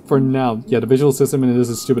for now. Yeah, the visual system in this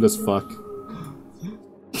is stupid as fuck.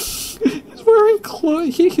 He's wearing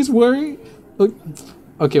clothes. He's wearing.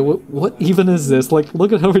 Okay, what even is this? Like,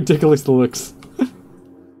 look at how ridiculous it looks.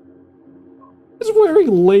 He's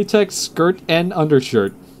wearing latex skirt and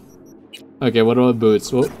undershirt. Okay, what about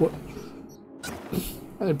boots? What?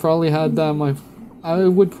 I probably had that on my. I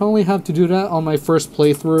would probably have to do that on my first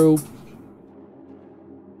playthrough.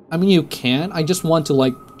 I mean, you can. I just want to,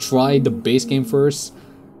 like, try the base game first.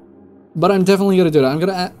 But I'm definitely gonna do that. I'm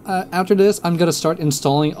gonna, after this, I'm gonna start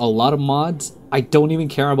installing a lot of mods. I don't even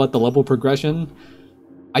care about the level progression.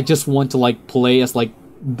 I just want to, like, play as, like,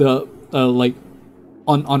 the, like,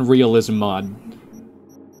 on realism mod.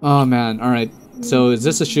 Oh, man. Alright. So, is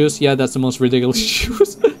this the shoes? Yeah, that's the most ridiculous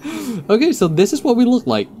shoes. Okay, so this is what we look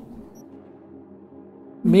like.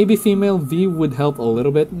 Maybe female V would help a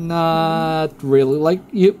little bit. Not really. Like,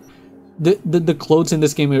 the clothes in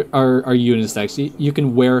this game are unisex. You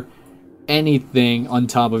can wear anything on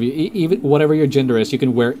top of you. Even whatever your gender is, you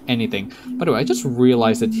can wear anything. By the way, I just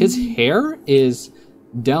realized that his hair is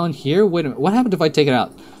down here. Wait a minute. What happened if I take it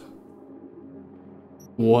out?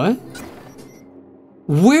 What?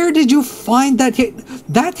 Where did you find that hair?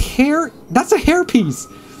 That hair? That's a hairpiece.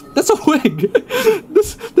 That's a wig.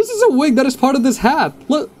 This is a wig that is part of this hat.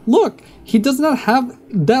 Look, he does not have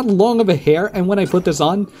that long of a hair, and when I put this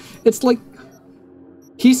on, it's like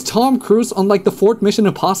he's Tom Cruise on like the 4th Mission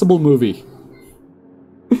Impossible movie.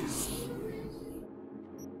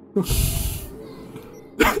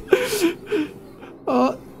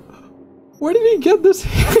 Where did he get this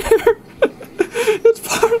hair?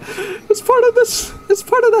 It's part of this. It's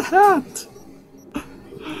part of the hat.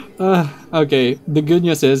 Okay, the good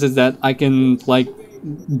news is that I can, like,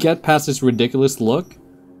 get past this ridiculous look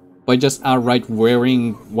by just outright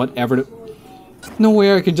wearing whatever. No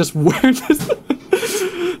way I can just wear this.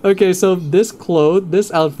 Okay, so this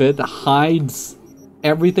outfit hides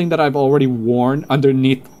everything that I've already worn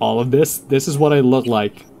underneath all of this. This is what I look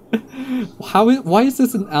like. Why is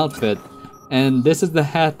this an outfit? And this is the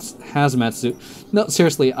hazmat suit. No,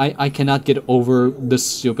 seriously, I cannot get over the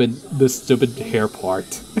stupid hair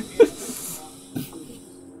part.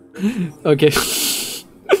 Okay.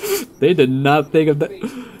 They did not think of that.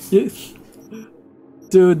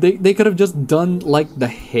 Dude, they could have just done like the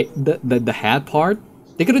hat part.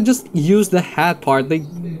 They could have just used the hat part. They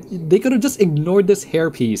could have just ignored this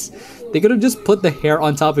hair piece. They could have just put the hair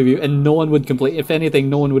on top of you and no one would complain. If anything,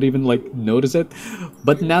 no one would even like notice it.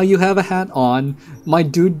 But now you have a hat on. My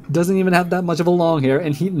dude doesn't even have that much of a long hair,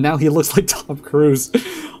 and now he looks like Tom Cruise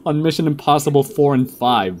on Mission Impossible 4 and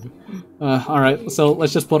 5. Alright, so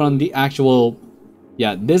let's just put on the actual.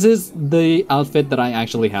 Yeah, this is the outfit that I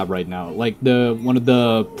actually have right now. Like one of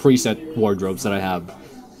the preset wardrobes that I have.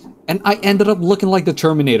 And I ended up looking like the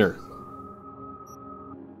Terminator.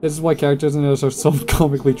 This is why characters in this are so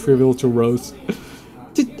comically trivial to roast.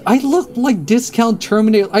 Dude, I look like discount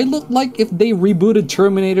Terminator. I look like if they rebooted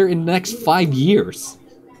Terminator in the next 5 years.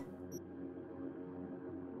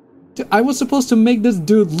 Dude, I was supposed to make this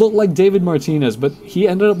dude look like David Martinez, but he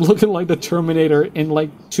ended up looking like the Terminator in like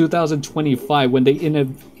 2025 when they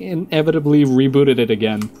inevitably rebooted it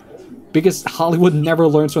again. Because Hollywood never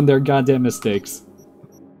learns from their goddamn mistakes.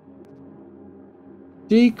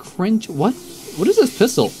 Cringe. What? What is this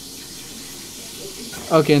pistol?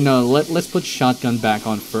 Okay, no. Let's put shotgun back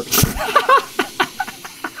on first.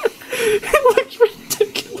 It looks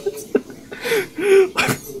ridiculous.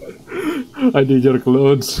 I need your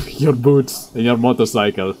clothes, your boots, and your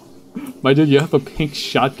motorcycle. My dude, you have a pink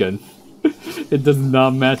shotgun. It does not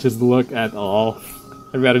match his look at all.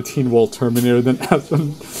 I'd rather Teen Wolf Terminator than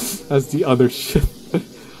as the other shit.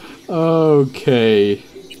 Okay.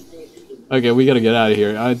 Okay, we gotta get out of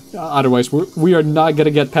here. Otherwise, we are not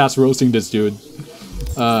gonna get past roasting this dude.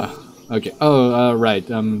 Okay. Oh, right.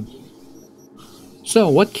 So,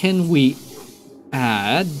 what can we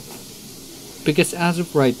add? Because as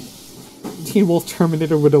of right, Teen Wolf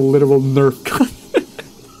Terminator with a literal Nerf gun.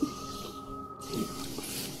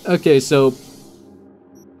 Okay, so.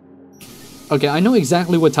 Okay, I know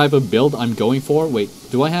exactly what type of build I'm going for. Wait,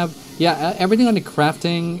 do I have. Yeah, everything on the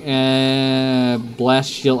crafting and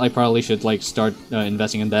blast shield, I probably should like start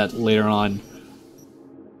investing in that later on.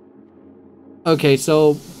 Okay,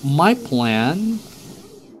 so my plan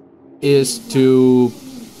is to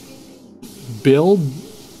build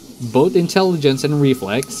both intelligence and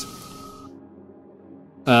reflex,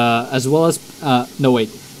 as well as no wait.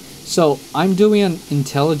 So I'm doing an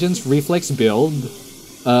intelligence reflex build.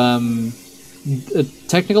 The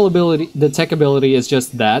technical ability, the tech ability is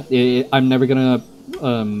just that. I'm never gonna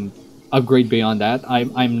upgrade beyond that.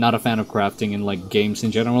 I'm not a fan of crafting in like games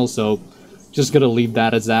in general, so just gonna leave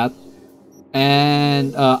that as that.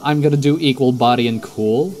 And I'm gonna do equal body and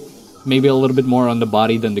cool. Maybe a little bit more on the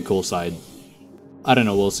body than the cool side. I don't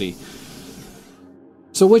know, we'll see.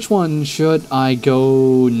 So which one should I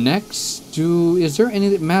go next? Is there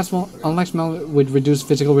any unlocked with reduced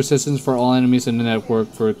physical resistance for all enemies in the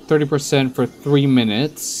network for 30% for 3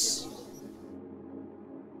 minutes?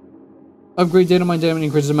 Upgrade data mine damage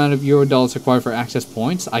increases the amount of Eurodolls required for access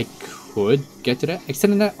points. I could get to that.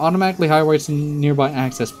 Extending that automatically highlights nearby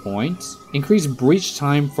access points. Increase breach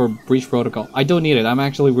time for breach protocol. I don't need it. I'm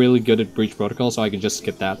actually really good at breach protocol, so I can just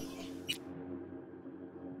skip that.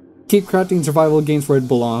 Keep crafting survival games where it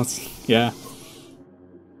belongs. Yeah.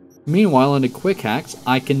 Meanwhile, on the quick hacks,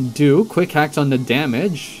 I can do quick hacks on the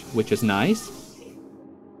damage, which is nice.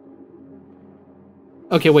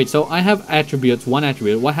 Okay, wait, so I have attributes, one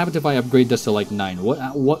attribute. What happens if I upgrade this to like 9?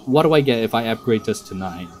 What do I get if I upgrade this to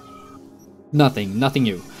 9? Nothing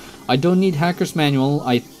new. I don't need Hacker's Manual,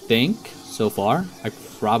 I think, so far.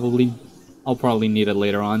 I'll probably need it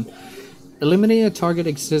later on. Eliminating a target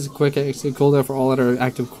exists quick exit cooldown for all other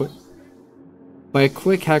active quick. By a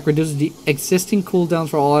quick hack, reduces the existing cooldowns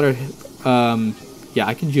for all other. Yeah,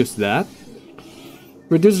 I can use that.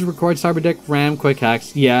 Reduces required cyberdeck RAM quick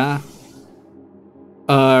hacks. Yeah.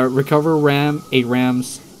 Recover RAM, 8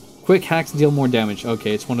 RAMs. Quick hacks deal more damage.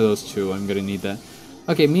 Okay, it's one of those two. I'm gonna need that.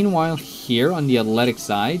 Okay, meanwhile, here on the athletic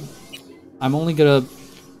side, I'm only gonna.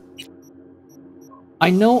 I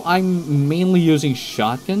know I'm mainly using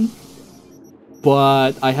shotgun,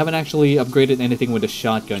 but I haven't actually upgraded anything with a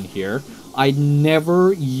shotgun here. I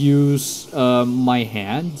never use my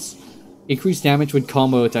hands. Increase damage with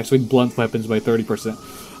combo attacks with blunt weapons by 30%.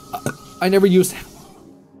 I never used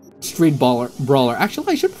Street Brawler.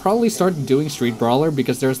 Actually, I should probably start doing Street Brawler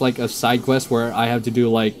because there's like a side quest where I have to do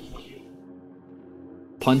like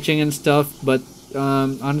punching and stuff. But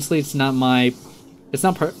honestly, it's not my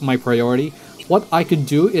priority. What I could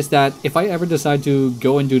do is that if I ever decide to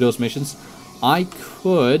go and do those missions, I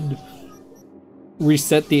could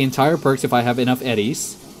reset the entire perks if I have enough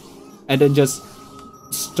eddies, and then just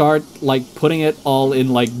start like putting it all in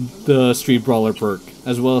like the Street Brawler perk,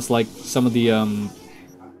 as well as like some of the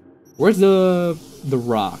where's the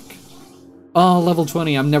rock? Oh, level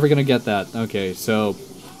 20. I'm never gonna get that. Okay, so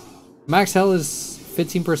max health is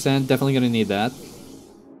 15%. Definitely gonna need that.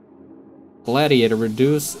 Gladiator,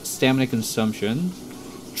 reduce stamina consumption.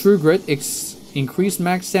 True Grit, increase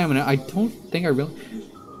max stamina. I don't think I really.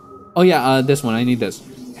 Oh yeah, this one, I need this.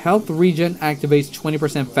 Health regen activates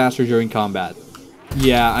 20% faster during combat.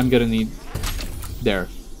 Yeah, I'm gonna need... There.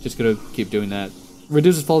 Just gonna keep doing that.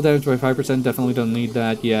 Reduces fall damage by 5%, definitely don't need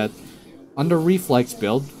that yet. Under reflex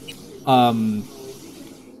build,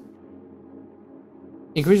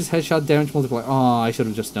 increases headshot damage multiplier. Oh, I should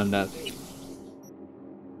have just done that.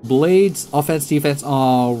 Blades, offense, defense.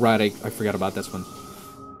 Oh, right, I forgot about this one.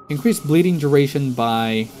 Increase bleeding duration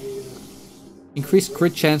by... Increase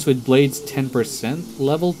crit chance with blades 10%.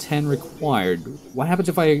 Level 10 required. What happens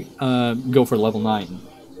if I go for level 9?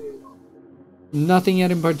 Nothing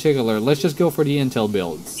yet in particular. Let's just go for the intel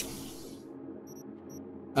builds.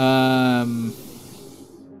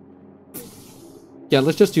 Yeah,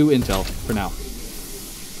 let's just do intel for now.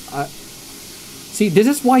 See, this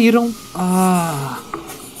is why you don't...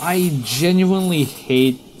 I genuinely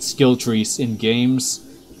hate skill trees in games.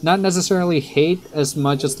 Not necessarily hate as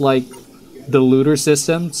much as like the looter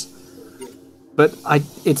systems, but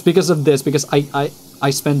it's because of this, because I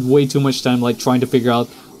spend way too much time like trying to figure out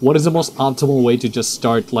what is the most optimal way to just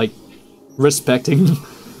start like respecting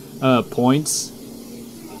points.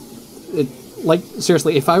 Like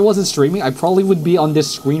seriously, if I wasn't streaming, I probably would be on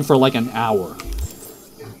this screen for like an hour.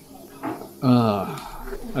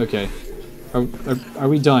 Okay. Are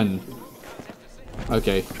we done?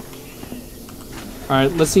 Okay.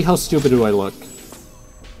 Alright, let's see how stupid do I look.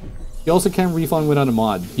 You also can't refund without a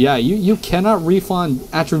mod. Yeah, you cannot refund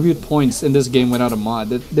attribute points in this game without a mod.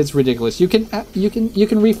 That's ridiculous. You can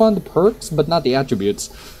refund the perks, but not the attributes.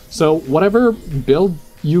 So whatever build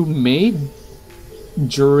you made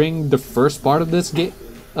during the first part of this game,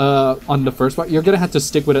 on the first part, you're gonna have to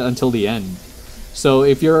stick with it until the end. So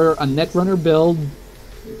if you're a Netrunner build,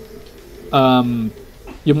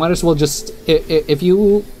 you might as well just if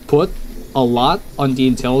you put a lot on the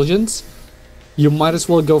intelligence, you might as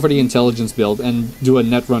well go for the intelligence build and do a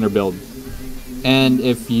netrunner build. And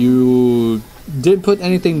if you did put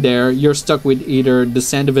anything there, you're stuck with either the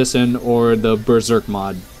Sandivision or the Berserk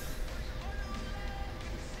mod.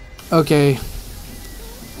 Okay.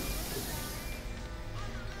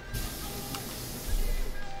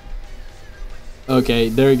 Okay,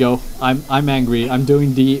 there you go. I'm angry. I'm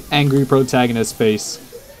doing the angry protagonist face.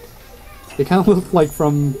 They kind of look like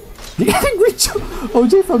from the Angry Joe,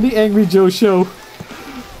 OJ from the Angry Joe show.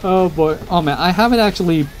 Oh boy. Oh man, I haven't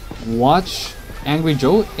actually watched Angry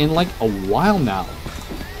Joe in like a while now.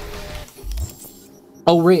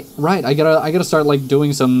 Oh right. I gotta start like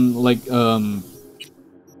doing some like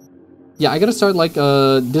yeah, I gotta start like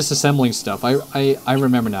disassembling stuff. I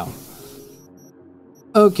remember now.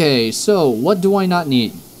 Okay, so what do I not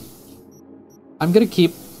need? I'm gonna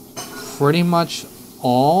keep pretty much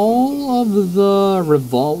all of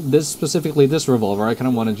the specifically this revolver. I kind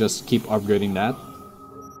of want to just keep upgrading that.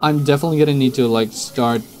 I'm definitely gonna need to like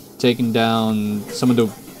start taking down some of the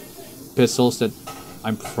pistols that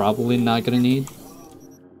I'm probably not gonna need.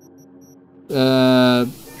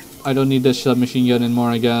 I don't need this submachine gun anymore,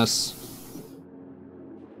 I guess.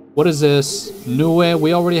 What is this? Nue?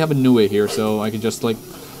 We already have a Nue here, so I can just like...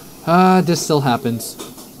 this still happens.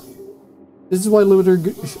 This is why looter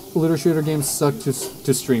shooter games suck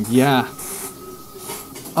to stream. Yeah.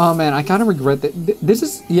 Oh man, I kind of regret that. This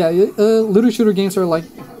is... Yeah, looter shooter games are like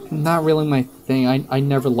not really my thing. I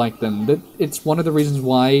never liked them. It's one of the reasons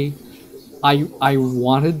why I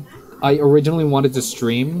originally wanted to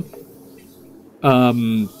stream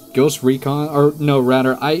Ghost Recon, or no,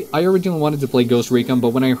 rather, I originally wanted to play Ghost Recon, but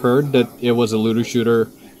when I heard that it was a looter shooter...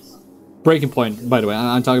 Breaking Point, by the way,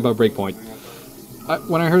 I'm talking about Breakpoint.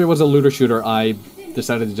 When I heard it was a looter shooter, I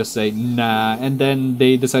decided to just say, nah, and then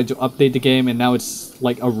they decided to update the game, and now it's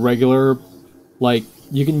like a regular, like,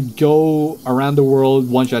 you can go around the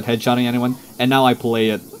world one-shot headshotting anyone, and now I play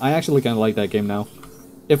it. I actually kind of like that game now.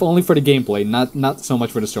 If only for the gameplay, not so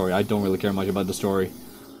much for the story. I don't really care much about the story.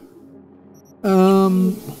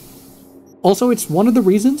 Also, it's one of the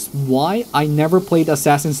reasons why I never played the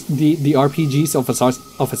RPGs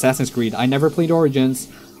of Assassin's Creed. I never played Origins,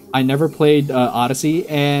 I never played Odyssey,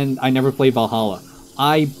 and I never played Valhalla.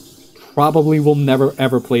 I probably will never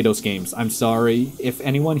ever play those games. I'm sorry. If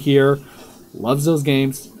anyone here loves those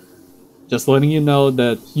games, just letting you know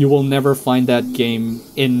that you will never find that game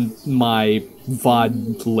in my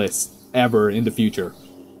VOD list ever in the future.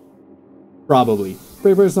 Probably.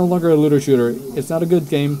 Braver is no longer a looter shooter. It's not a good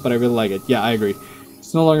game, but I really like it. Yeah, I agree.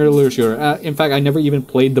 It's no longer a looter shooter. In fact, I never even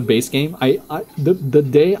played the base game. The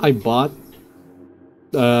day I bought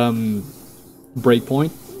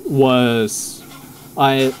Breakpoint was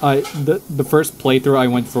the first playthrough I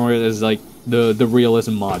went for it is like the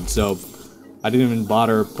realism mod, so I didn't even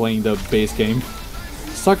bother playing the base game.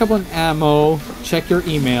 Stock up on ammo. Check your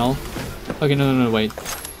email. Okay, no, wait.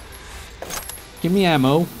 Give me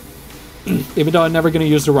ammo. Even though I'm never gonna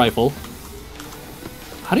use the rifle.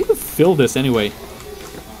 How do you fill this anyway?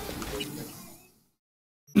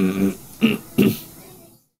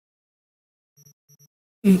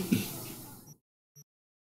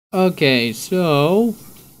 Okay, so...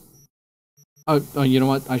 Oh, you know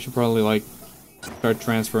what? I should probably, like, start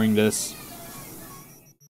transferring this.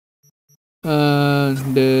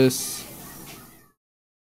 This...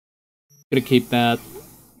 Gonna keep that.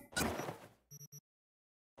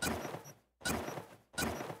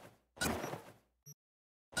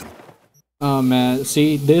 Oh man,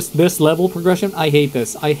 see, this level progression, I hate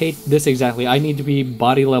this. I hate this exactly. I need to be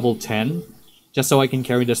body level 10, just so I can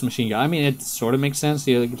carry this machine gun. I mean, it sort of makes sense,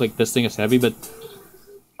 like this thing is heavy, but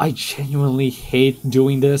I genuinely hate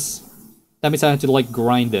doing this. That means I have to, like,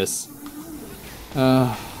 grind this.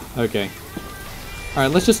 Okay.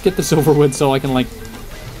 Alright, let's just get this over with so I can, like...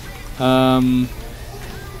 Do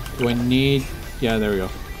I need... Yeah, there we go.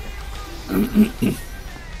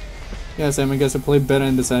 Yeah, Sam, I guess I played better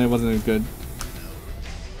and decided it wasn't as good.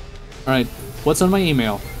 Alright, what's on my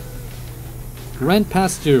email? Rent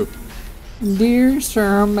past due. Dear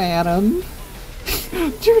Sir, Madam.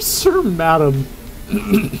 Dear Sir, Madam.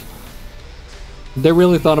 They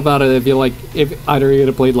really thought about it if either you'd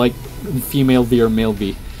have played like female V or male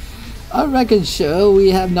V. I reckon so. We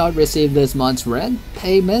have not received this month's rent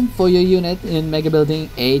payment for your unit in Mega Building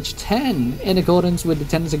H10 in accordance with the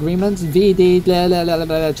tenants agreements VD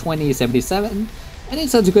 2077. Any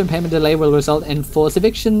subsequent payment delay will result in forced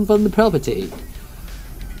eviction from the property.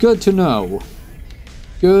 Good to know.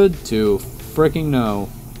 Good to freaking know.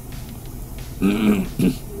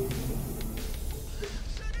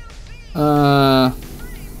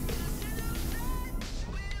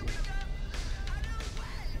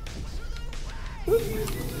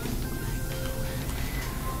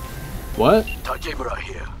 What? Tajimura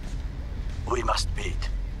here. We must meet.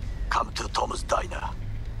 Come to Tom's Diner.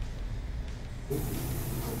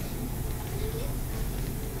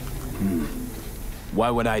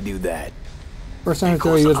 Why would I do that? First time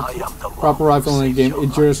I use a proper rifle in the game,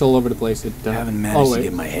 it jars all over the place. I haven't managed to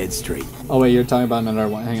get my head straight. Oh wait, you're talking about another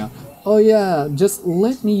one. Hang on. Oh yeah, just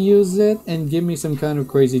let me use it and give me some kind of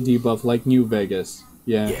crazy debuff like New Vegas.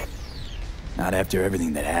 Yeah. Not after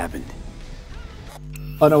everything that happened.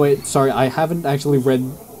 Oh no, wait, sorry, I haven't actually read,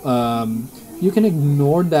 you can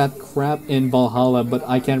ignore that crap in Valhalla, but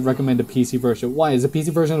I can't recommend the PC version. Why? Is the PC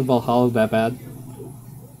version of Valhalla that bad?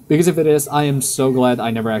 Because if it is, I am so glad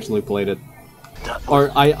I never actually played it.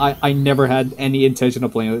 Or I never had any intention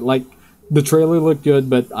of playing it. Like, the trailer looked good,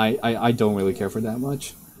 but I don't really care for that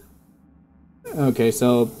much. Okay,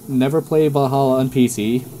 so, never play Valhalla on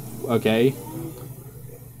PC. Okay.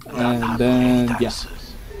 And then, yeah.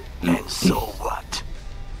 And so what?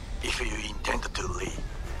 If you intend to leave,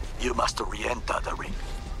 you must re-enter the ring.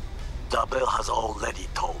 The bell has already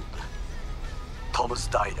tolled. Tom's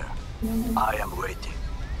Diner. I am waiting.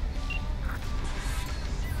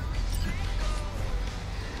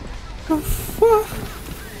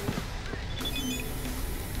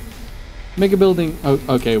 Make a building. Oh,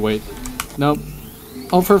 okay, wait. Nope.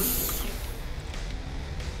 Oh, for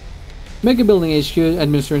Make a building HQ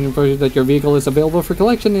administrator informs you that your vehicle is available for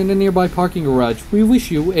collection in a nearby parking garage. We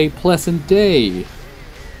wish you a pleasant day.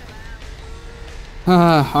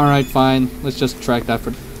 Alright, fine. Let's just track that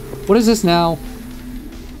for... What is this now?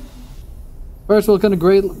 First, we'll kind of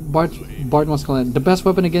great Bart must call it. The best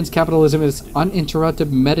weapon against capitalism is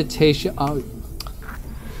uninterrupted meditation.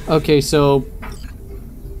 Okay, so...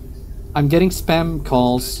 I'm getting spam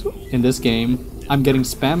calls in this game. I'm getting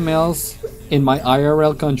spam mails in my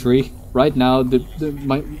IRL country. Right now,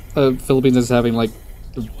 my Philippines is having like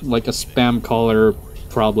a spam caller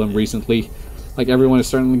problem recently. Like everyone is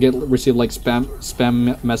starting to receive like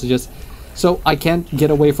spam messages. So I can't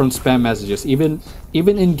get away from spam messages. Even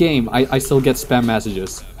in game, I still get spam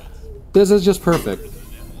messages. This is just perfect.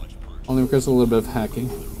 Only requires a little bit of hacking.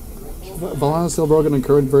 Valhalla is still broken in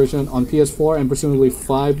current version on PS4 and presumably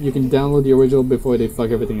 5. You can download the original before they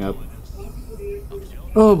fuck everything up.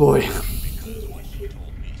 Oh boy.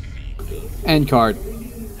 End card.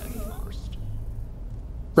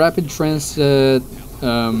 Rapid transit.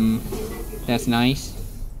 That's nice.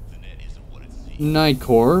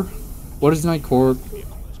 Nightcore. What is Nightcore?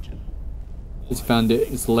 It's found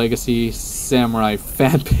its legacy samurai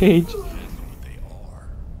fan page.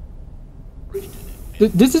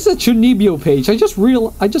 This is a Chunibyo page. I just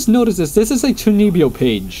noticed this. This is a Chunibyo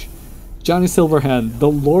page. Johnny Silverhand, the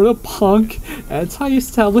Lord of Punk,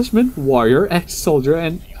 anti-establishment warrior, ex-soldier,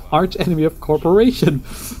 and arch enemy of corporation.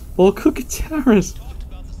 Vocal guitarist.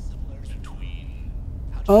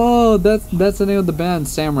 Oh, that's the name of the band.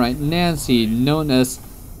 Samurai Nancy, known as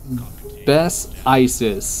Best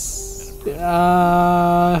Isis.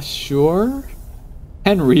 Sure.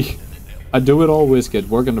 Henry, a do-it-all Wizkid,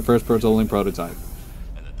 work on the first person prototype.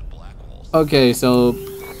 Okay, so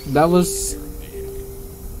that was.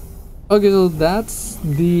 Okay, so that's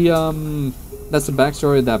the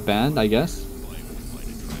backstory of that band, I guess.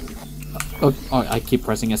 Oh, I keep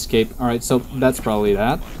pressing escape. Alright, so that's probably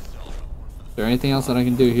that. Is there anything else that I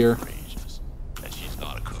can do here?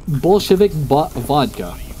 Bolshevik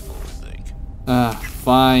vodka.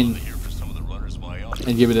 Fine.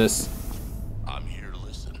 And give me this.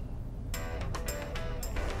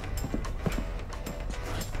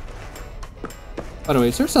 By the way,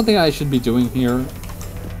 is there something I should be doing here?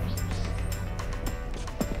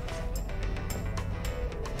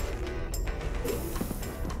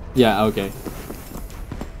 Yeah, okay.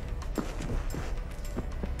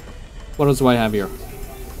 What else do I have here?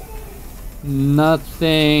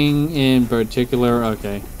 Nothing in particular.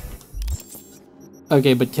 Okay.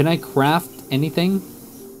 Okay, but can I craft anything?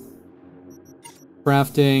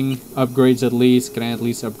 Crafting, upgrades at least. Can I at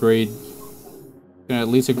least upgrade? Can I at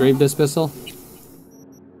least upgrade this pistol?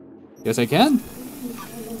 Yes, I can.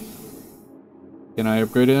 Can I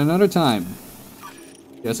upgrade it another time?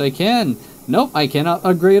 Yes, I can. Nope, I cannot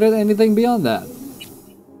upgrade it anything beyond that.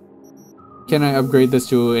 Can I upgrade this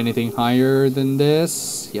to anything higher than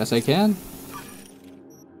this? Yes, I can.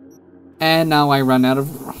 And now I run out of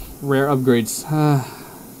rare upgrades.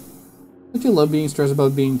 Don't you love being stressed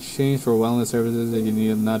about being changed for wellness services that you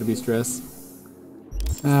need not to be stressed?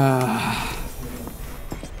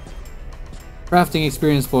 Crafting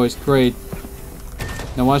experience points, great.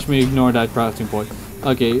 Now watch me ignore that crafting point.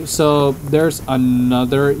 Okay, so there's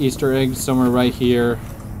another Easter egg somewhere right here.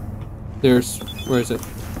 There's... where is it?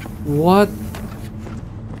 What?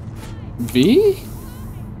 V?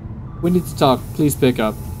 We need to talk. Please pick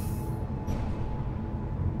up.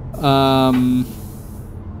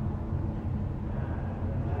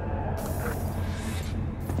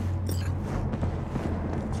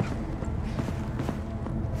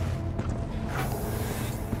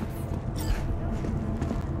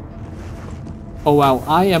 Oh wow,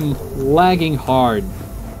 I am lagging hard.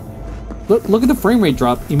 Look at the frame rate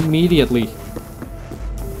drop immediately.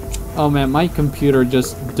 Oh man, my computer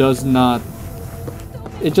just does not...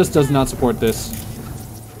 It just does not support this.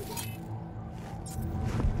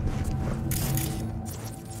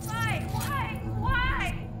 Why?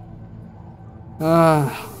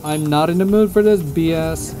 I'm not in the mood for this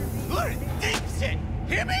BS. Deep shit.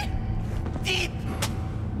 Hear me? Deep.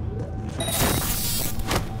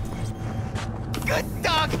 Good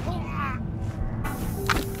dog.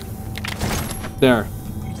 There.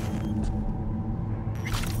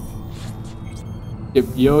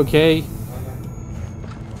 You okay?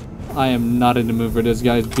 I am not in the mood for this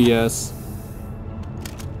guy's BS.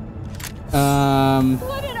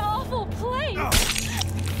 What an awful place!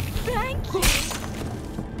 Thank you!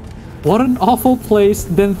 What an awful place,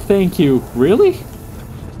 then thank you. Really?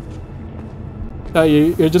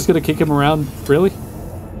 You're just gonna kick him around? Really?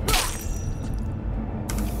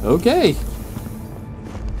 Okay.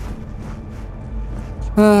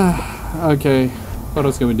 Okay. What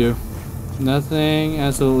else can we do? Nothing.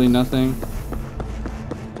 Absolutely nothing.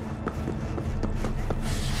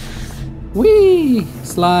 Whee!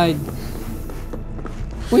 Slide.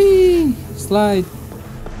 Whee! Slide.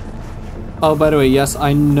 Oh, by the way, yes,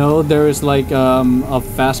 I know there is like a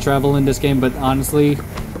fast travel in this game, but honestly,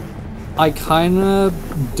 I kinda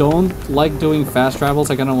don't like doing fast travels.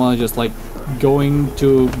 I kinda wanna just like going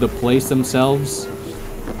to the place themselves.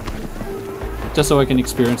 Just so I can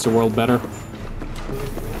experience the world better.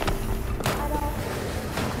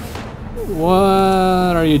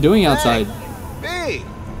 What are you doing outside? Hey, B!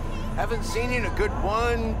 Haven't seen you in a good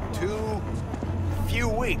 1, 2, few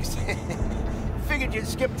weeks. Figured you'd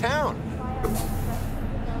skip town.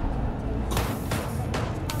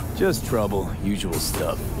 Just trouble, usual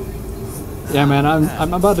stuff. Yeah, man,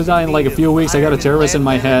 I'm about to die in like a few weeks. I got a terrorist in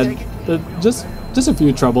my head. Just a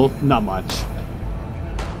few trouble, not much.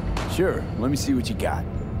 Sure, let me see what you got.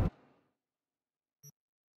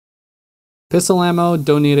 Pistol ammo,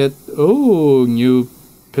 don't need it. Oh, new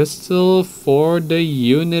pistol for the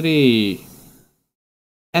Unity.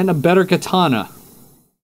 And a better katana.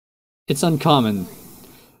 It's uncommon.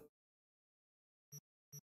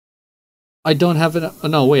 I don't have enough. Oh,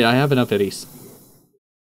 no, wait, I have enough eddies.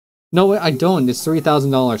 No, wait, I don't. It's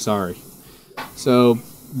 $3,000, sorry. So,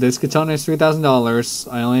 this katana is $3,000.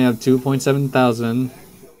 I only have 2.7 thousand.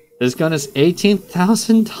 This gun is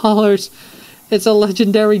 $18,000. It's a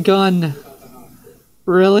legendary gun.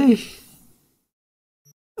 Really?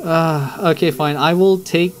 Okay, fine. I will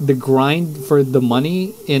take the grind for the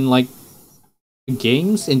money in, like,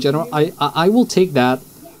 games in general. I will take that.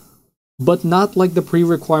 But not, like, the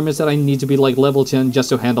pre-requirements that I need to be, like, level 10 just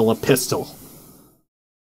to handle a pistol.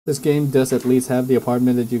 This game does at least have the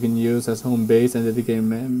apartment that you can use as home base and dedicated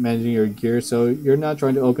managing your gear, so you're not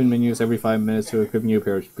trying to open menus every 5 minutes to equip new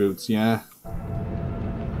pair of boots, yeah?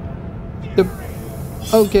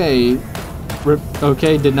 Okay.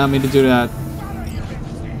 Okay, did not mean to do that.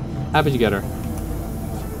 How did you get her?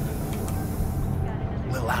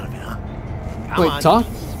 A little out of it, huh? Wait, talk?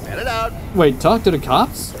 Let it out. Wait, talk to the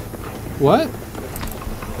cops? What?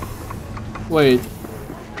 Wait.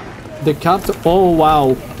 The cops... Oh,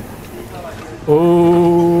 wow.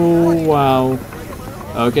 Oh, wow.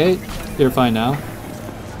 Okay, you're fine now.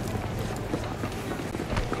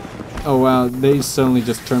 Oh, wow. They suddenly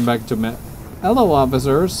just turned back to me. Hello,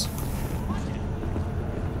 officers.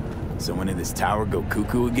 Someone in this tower go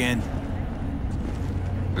cuckoo again?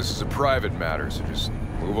 This is a private matter, so just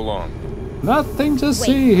move along. Nothing to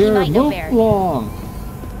see here. Move along.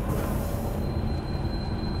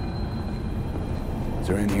 Is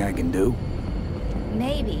there anything I can do?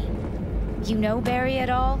 Maybe. You know Barry at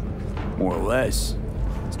all? More or less.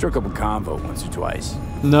 Struck up a convo once or twice.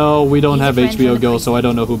 No, we don't have He's a friend HBO from the Go, so I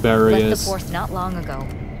don't know who Barry Left is. the force not long ago.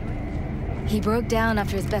 He broke down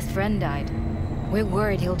after his best friend died. We're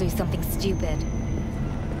worried he'll do something stupid.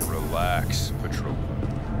 Relax, Patrol.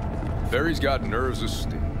 Barry's got nerves of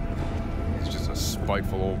steel. He's just a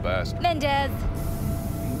spiteful old bastard. Mendez!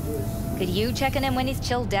 Could you check on him when he's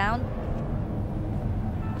chilled down?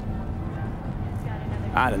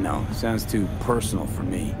 I don't know. Sounds too personal for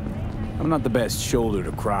me. I'm not the best shoulder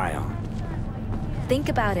to cry on. Think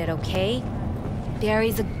about it, okay?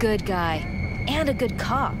 Barry's a good guy. And a good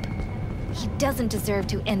cop. He doesn't deserve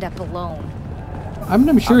to end up alone.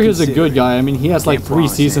 I'm sure he's a good guy. I mean, he has like 3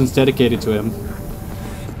 seasons dedicated to him.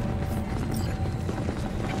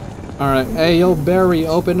 Alright, hey yo Barry,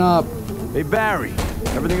 open up. Hey Barry,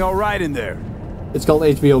 everything alright in there? It's called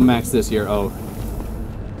HBO Max this year, oh.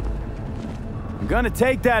 I'm gonna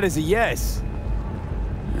take that as a yes.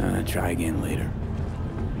 Try again later.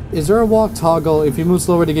 Is there a walk toggle? If you move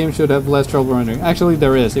slower, the game should have less trouble running. Actually,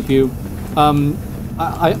 there is. If you,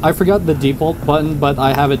 I forgot the default button, but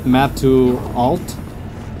I have it mapped to Alt.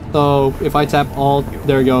 So if I tap Alt,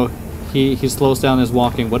 there you go. He slows down his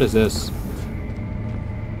walking. What is this?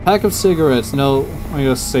 Pack of cigarettes. No, I'm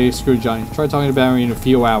gonna say screw Johnny. Try talking to Barry in a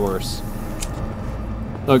few hours.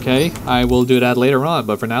 Okay, I will do that later on,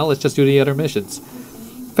 but for now, let's just do the other missions.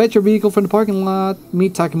 Fetch your vehicle from the parking lot,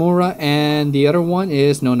 meet Takemura, and the other one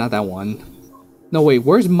is... No, not that one. No, wait,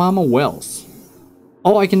 where's Mama Wells?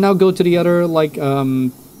 Oh, I can now go to the other, like,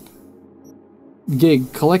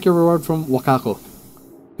 gig. Collect your reward from Wakako.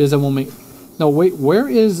 Biz won't make... No, wait, where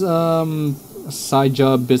is, side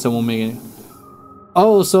job Biz won't make it?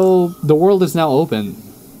 Oh, so the world is now open.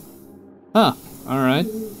 Huh, alright.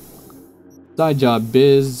 Side job,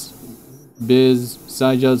 Biz,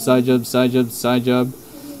 side job, side job, side job, side job.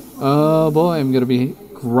 Oh boy, I'm gonna be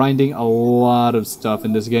grinding a lot of stuff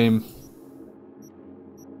in this game.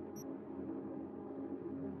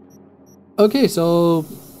 Okay, so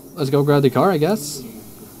let's go grab the car, I guess.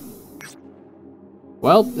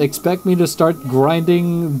 Well, expect me to start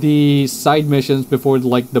grinding the side missions before,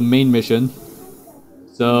 like, the main mission.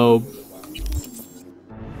 So,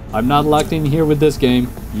 I'm not locked in here with this game.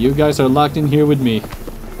 You guys are locked in here with me.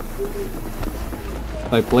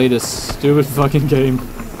 I play this stupid fucking game.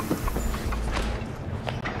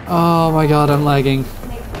 Oh my god, I'm lagging.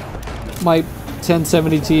 My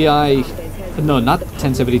 1070 Ti... No, not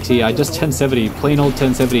 1070 Ti, just 1070. Plain old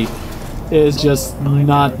 1070 is just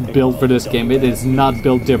not built for this game. It is not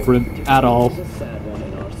built different at all.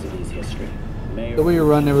 The way you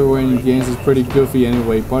run everywhere in games is pretty goofy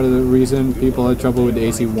anyway. Part of the reason people have trouble with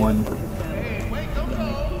AC1.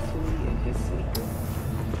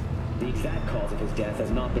 The exact cause of his death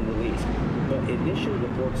has not been released, but initial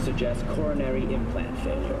reports suggest coronary implant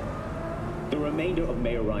failure. The remainder of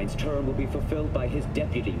Mayor Ryan's term will be fulfilled by his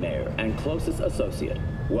deputy mayor and closest associate,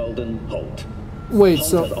 Weldon Holt. Wait, Holt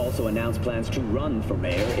so... has also announced plans to run for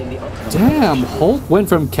mayor in the upcoming... Damn, Holt went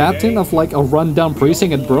from captain of like a rundown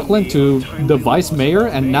precinct in Brooklyn to the vice mayor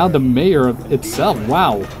and now the mayor itself.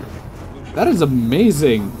 Wow. That is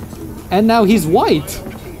amazing. And now he's white.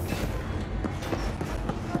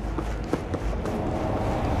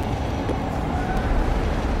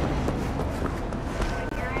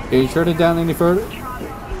 Can you turn it down any further?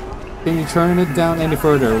 Can you turn it down any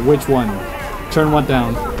further? Which one? Turn what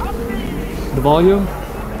down? The volume?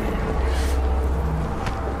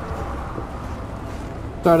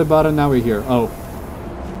 Started bottom, now we're here. Oh.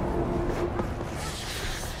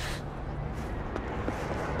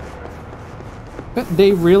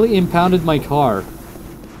 They really impounded my car.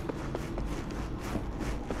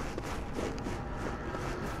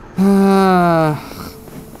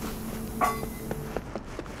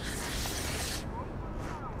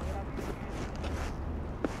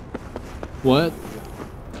 What?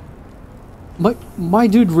 My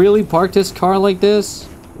dude really parked his car like this?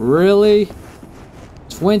 Really?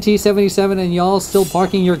 2077 and y'all still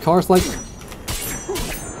parking your cars like...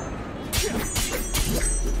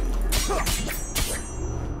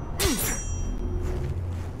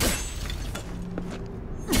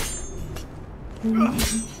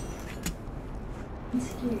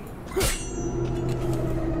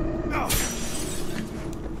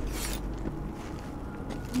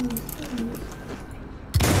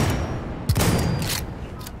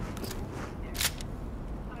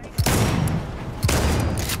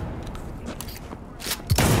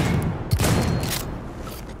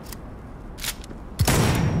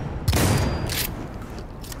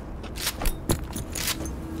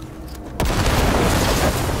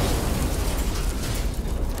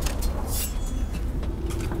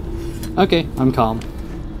 Okay, I'm calm.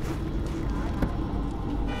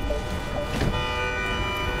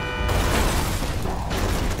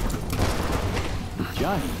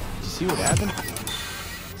 Johnny, did you see what happened?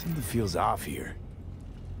 Something feels off here.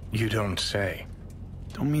 You don't say.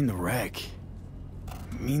 Don't mean the wreck. I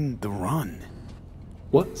mean the run.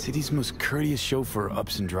 What? City's most courteous chauffeur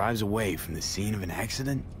ups and drives away from the scene of an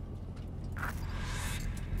accident.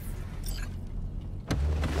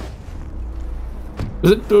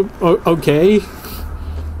 Is it okay?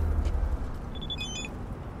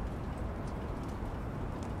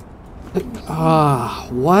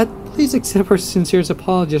 What? Please accept our sincerest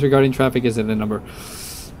apologies regarding traffic incident number.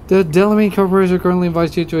 The Delamine Corporation currently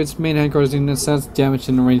invites you to its main headquarters in assess damage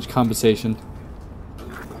and arrange compensation.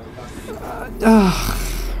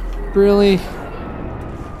 Really?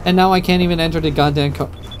 And now I can't even enter the goddamn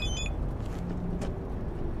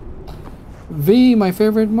V, my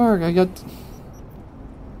favorite mark. I got...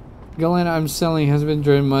 Galena I'm selling has been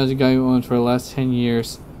driven by the guy who owns for the last 10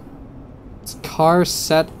 years. It's car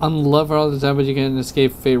set unloved all the time, but you can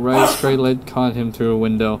escape fate. Right, straight leg caught him through a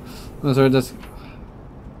window. No, sorry, that's...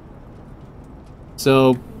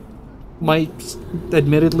 So, my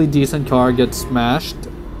admittedly decent car gets smashed,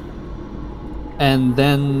 and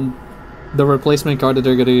then the replacement car that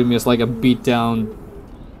they're gonna give me is like a beat down,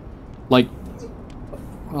 like,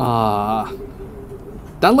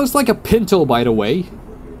 that looks like a Pinto, by the way.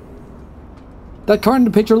 That car in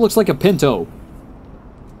the picture looks like a Pinto.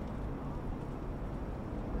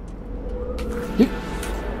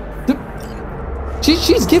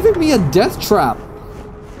 She's giving me a death trap.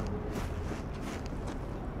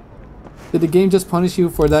 Did the game just punish you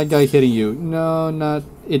for that guy hitting you? No, not...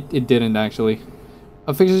 It didn't, actually.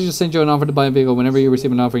 A fixer just sent you an offer to buy a vehicle. Whenever you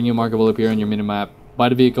receive an offer, a new marker will appear on your minimap. Buy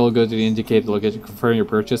the vehicle, go to the indicated location, confirm your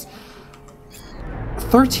purchase.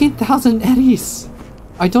 13,000 eddies!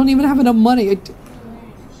 I don't even have enough money.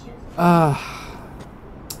 I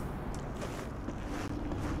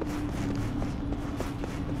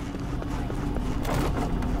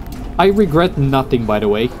regret nothing, by the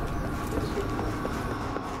way.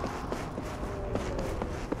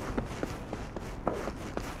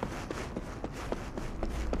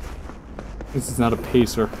 This is not a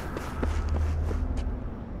pacer.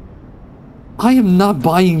 I am not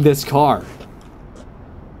buying this car.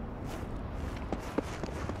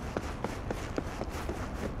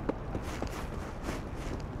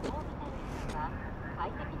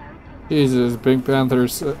 Jesus, Pink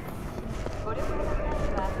Panthers.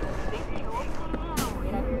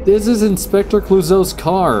 This is Inspector Clouseau's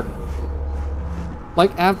car.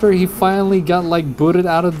 Like, after he finally got, like, booted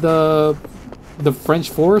out of the French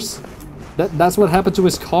force, that's what happened to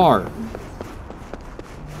his car.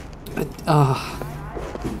 But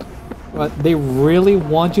they really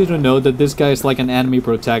want you to know that this guy is like an anime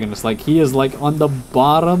protagonist. Like, he is like on the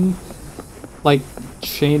bottom, like,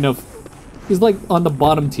 chain of... He's like on the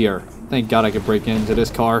bottom tier. Thank God I could break into this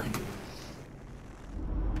car.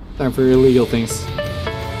 Time for illegal things.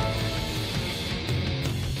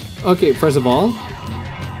 Okay, first of all...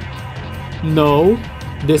 No,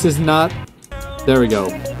 this is not... There we go.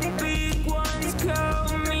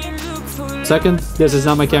 Second, this is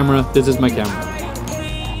not my camera, this is my camera.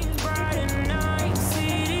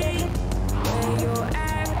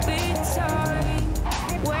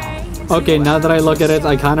 Okay, now that I look at it,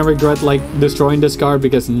 I kind of regret, like, destroying this car,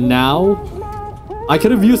 because now I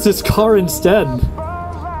could have used this car instead.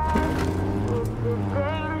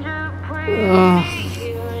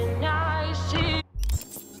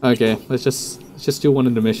 Okay, let's just do one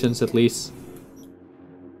of the missions at least.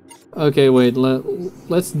 Okay, wait,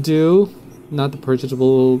 let's do not the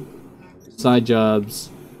purchasable side jobs.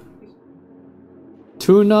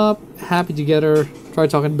 Tune up, happy together, try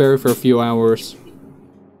talking to Barry for a few hours.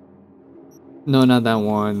 No, not that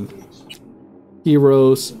one.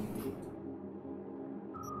 Heroes.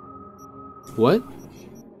 What?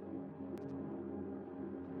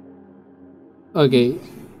 Okay.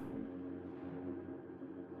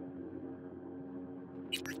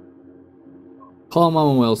 Call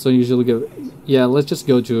Mama Well, so usually go... Yeah, let's just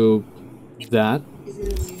go to that.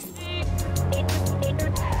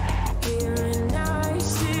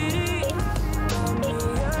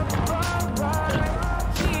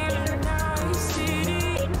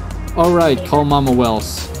 Alright, call Mama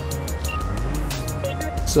Wells.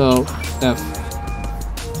 So, F.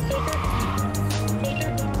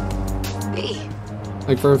 B.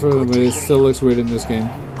 Like, first one, but it still looks weird in this game.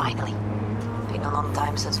 Finally. Been a long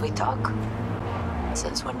time since we talked.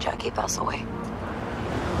 Since when Jackie passed away.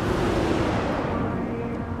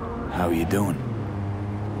 How are you doing?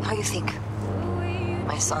 How you think?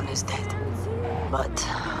 My son is dead. But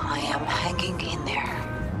I am hanging in there.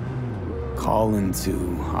 Calling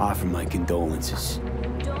to offer my condolences.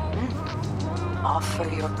 Offer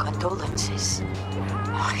your condolences.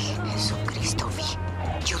 Ay, Jesucristo, V.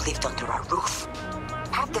 You lived under our roof.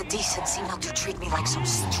 Have the decency not to treat me like some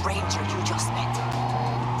stranger you just met.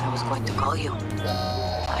 I was going to call you.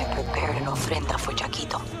 I prepared an ofrenda for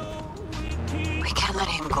Jaquito. We can't let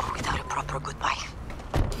him go without a proper goodbye.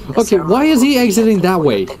 Okay, why is he exiting that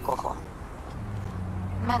way?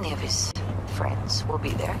 Many of his friends will be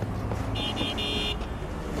there.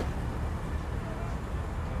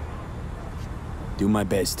 Do my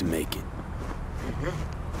best to make it.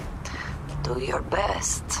 Do your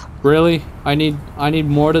best. Really? I need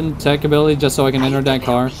more than tech ability just so I can enter that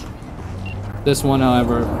car. This one,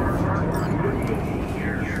 however.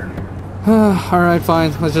 Alright,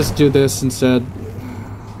 fine. Let's just do this instead.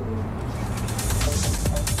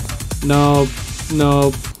 Nope.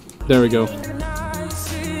 Nope. There we go.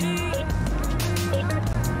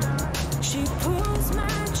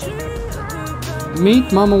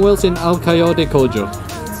 Meet Mama Wells in El Coyote Kojo.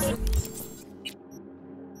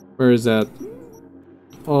 Where is that?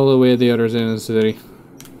 All the way at the other end of the city.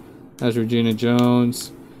 That's Regina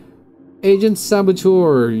Jones. Agent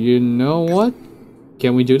Saboteur, you know what?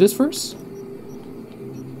 Can we do this first?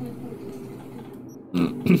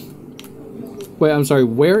 Wait, I'm sorry.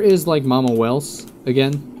 Where is, like, Mama Wells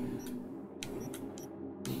again?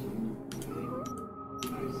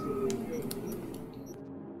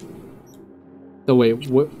 Oh, wait.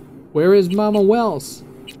 Where is Mama Wells?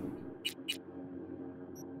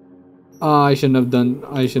 I shouldn't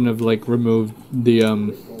have, like, removed the,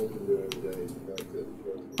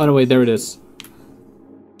 Oh, no, wait. There it is.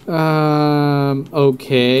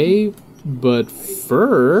 Okay. But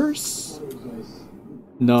first...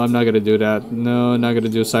 No, I'm not gonna do that. No, I'm not gonna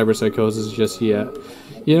do Cyber Psychosis just yet.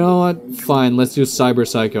 You know what? Fine, let's do Cyber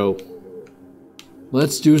Psycho.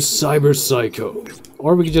 Let's do Cyber Psycho.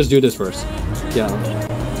 Or we could just do this first. Yeah.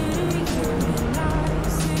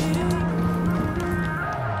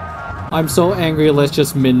 I'm so angry, let's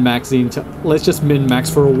just min-max the let's just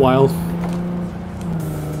min-max for a while.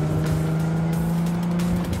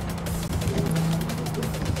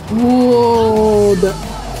 Whoa!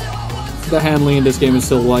 The handling in this game is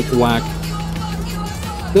still like whack.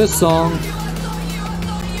 This song.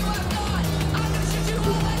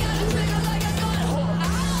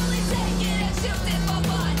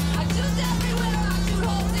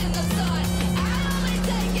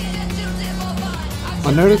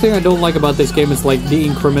 Another thing I don't like about this game is like the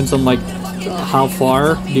increments on like how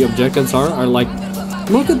far the objectives are like,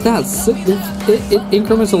 look at that, it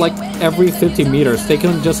increments of like every 50 meters. They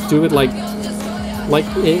can just do it like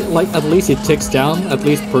at least it ticks down at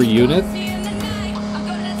least per unit.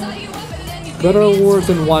 Better awards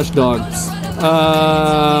than Watch Dogs.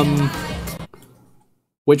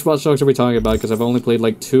 Which Watch Dogs are we talking about? Because I've only played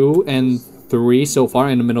like 2 and 3 so far,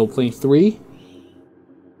 in the middle of playing 3.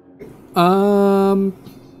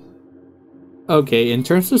 Okay, in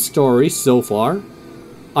terms of story so far,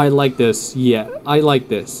 I like this. Yeah, I like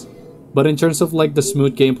this. But in terms of like the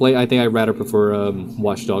smooth gameplay, I think I'd rather prefer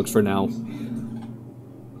Watch Dogs for now.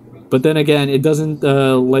 But then again, it doesn't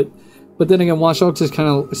but then again, Watch Dogs is kind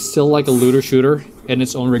of still like a looter shooter in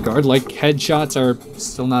its own regard. Like headshots are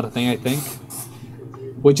still not a thing, I think,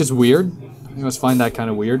 which is weird. I always find that kind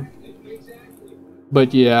of weird.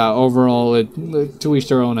 But yeah, overall, to each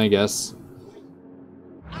their own, I guess.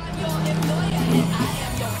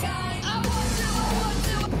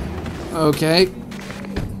 Okay.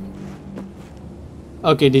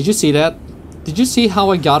 Okay, did you see that? Did you see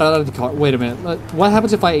how I got out of the car? Wait a minute. What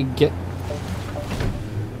happens if I get...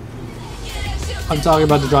 I'm talking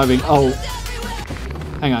about the driving. Oh.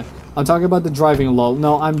 Hang on. I'm talking about the driving, lol.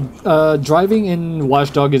 No, I'm driving in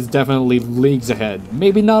Watch Dogs is definitely leagues ahead.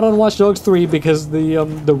 Maybe not on Watch Dogs 3 because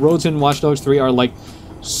the roads in Watch Dogs 3 are like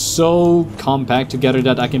so compact together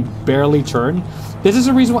that I can barely turn. This is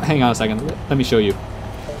the reason why. Hang on a second. Let me show you.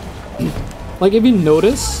 Like if you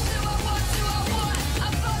notice.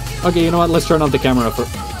 Okay, you know what? Let's turn off the camera for.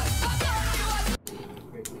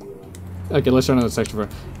 Okay, let's turn on the section for.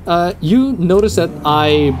 You notice that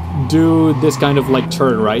I do this kind of like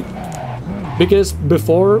turn, right? Because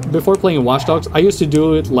before playing Watch Dogs, I used to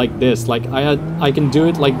do it like this. Like I can do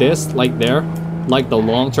it like this, like there, like the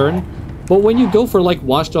long turn. But when you go for like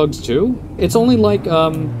Watch Dogs 2, it's only like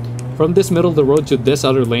from this middle of the road to this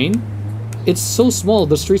other lane. It's so small.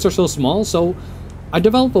 The streets are so small. So I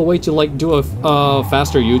developed a way to like do a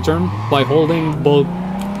faster U-turn by holding both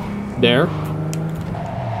there.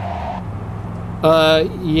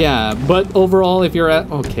 Yeah, but overall, if you're at...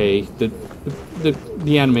 Okay,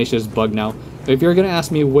 the animation is bugged now. If you're gonna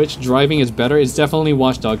ask me which driving is better, it's definitely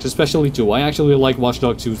Watch Dogs, especially 2. I actually like Watch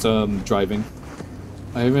Dogs 2's driving.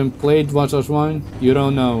 I haven't played Watch Dogs 1, you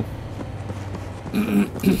don't know.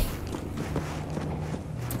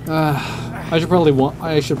 I should probably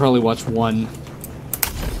watch 1.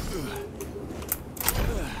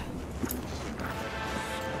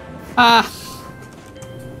 Ah!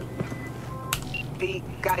 B,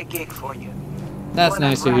 got a gig for you. That's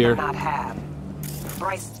nice to hear. Not have.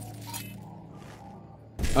 Bryce.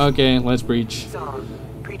 Okay, let's breach.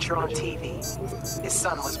 Preacher on TV. His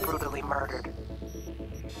son was brutally murdered.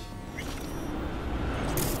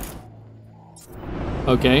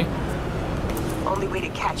 Okay. Only way to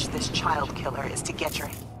catch this child killer is to get your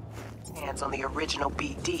hands on the original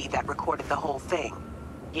BD that recorded the whole thing.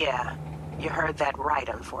 Yeah, you heard that right,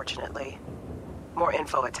 unfortunately. More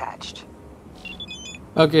info attached.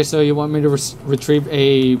 Okay, so you want me to retrieve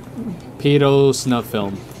a pedo snuff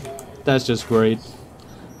film. That's just great.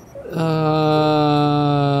 Don't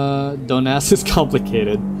ask, it's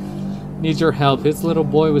complicated. Needs your help. His little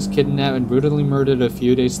boy was kidnapped and brutally murdered a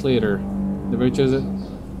few days later. The virtues.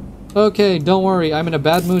 Okay, don't worry. I'm in a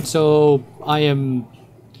bad mood, so I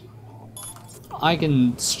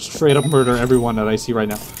can straight up murder everyone that I see right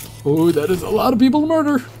now. Ooh, that is a lot of people to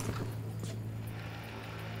murder.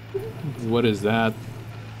 What is that?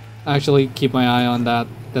 Actually, keep my eye on that.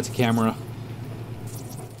 That's a camera.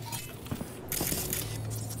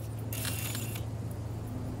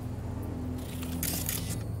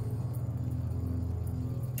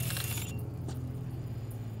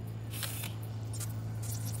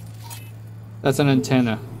 That's an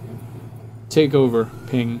antenna. Take over,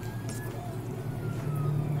 ping.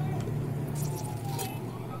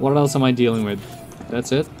 What else am I dealing with?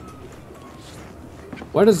 That's it?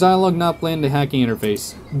 Why does dialogue not play in the hacking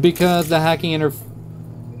interface? Because the hacking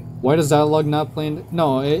Why does dialogue not play in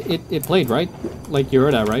No, it played, right? Like, you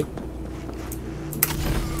heard that, right?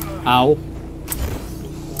 Ow.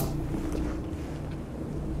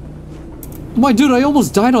 My dude, I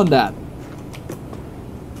almost died on that!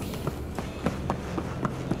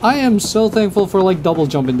 I am so thankful for, like, double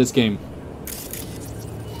jump in this game.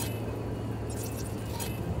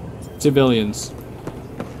 Civilians.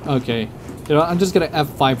 Okay. You know, I'm just gonna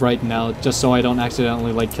F5 right now, just so I don't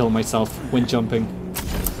accidentally, like, kill myself when jumping.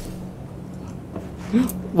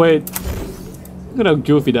 Wait. Look at how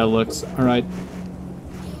goofy that looks. Alright.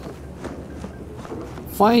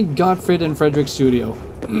 Find Gottfried and Frederick's studio.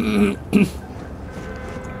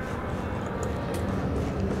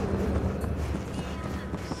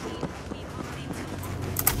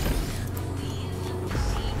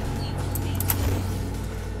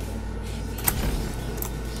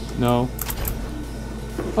 No.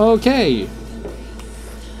 Okay.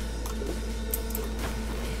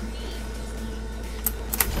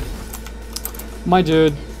 My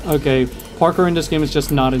dude. Okay. Parkour in this game is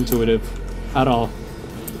just not intuitive. At all.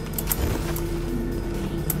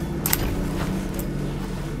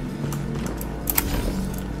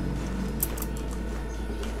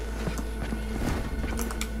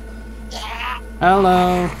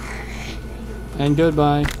 Hello. And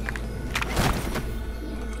goodbye.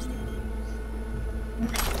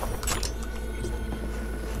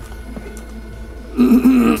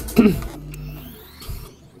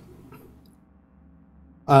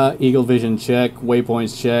 Eagle vision check,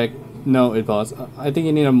 waypoints check. No, it paused. I think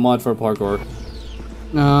you need a mod for parkour.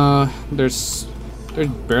 There's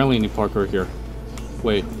barely any parkour here.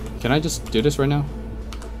 Wait, can I just do this right now?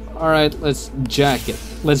 Alright, let's jack it.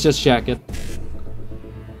 Let's just jack it.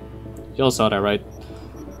 Y'all saw that, right?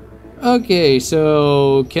 Okay,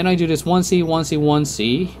 so can I do this 1C, 1C,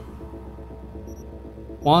 1C?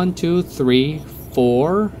 1, 2, 3,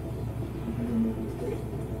 4.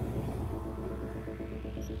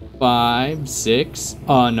 5, 6.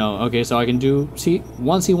 Oh no. Okay, so I can do 1C,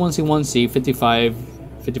 1C, 1C, 55,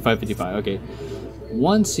 55, 55. Okay.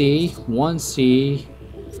 1C, 1C,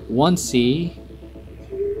 1C.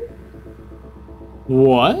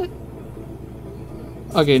 What?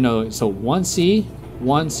 Okay, no. So 1C,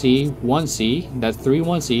 1C, 1C. That's 3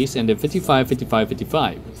 1Cs, and then 55, 55,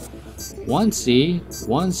 55. 1C,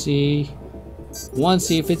 1C,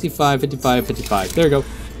 1C, 55, 55, 55. There you go.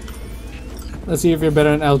 Let's see if you're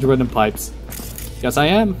better than algebra than pipes. Yes, I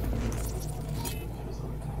am.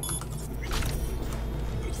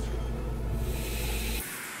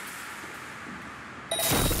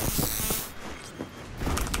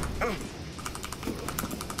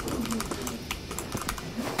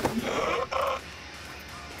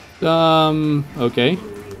 Okay.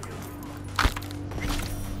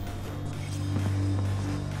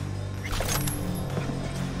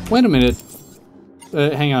 Wait a minute.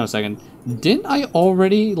 Hang on a second. Didn't I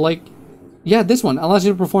already, like... Yeah, this one allows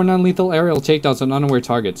you to perform non-lethal aerial takedowns on unaware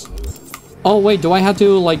targets. Oh, wait, do I have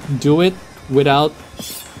to, like, do it without...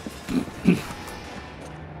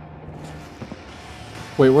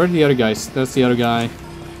 Wait, where are the other guys? That's the other guy.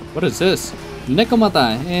 What is this?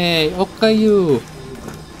 Nekomata! Hey, Okayu!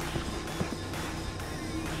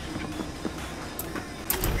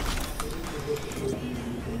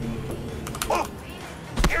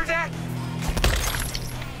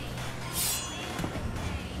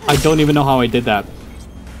 I don't even know how I did that.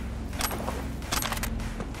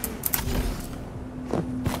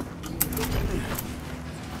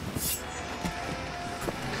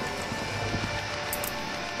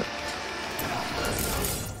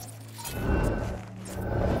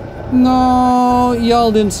 No,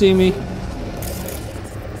 y'all didn't see me.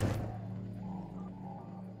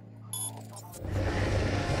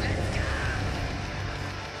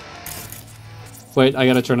 Wait, I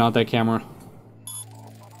gotta turn out that camera.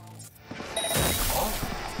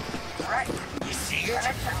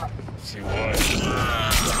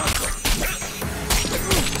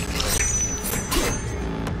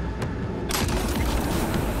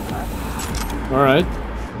 Alright.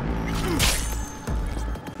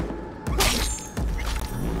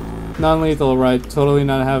 Non-lethal, right? Totally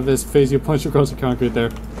not have his face you punch across the concrete there.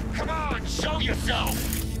 Come on, show yourself!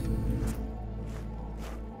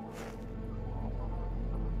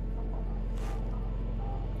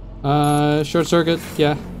 Short circuit,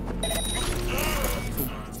 yeah.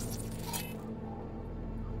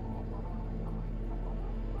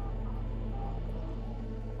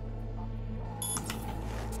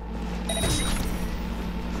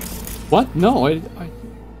 What? No, I...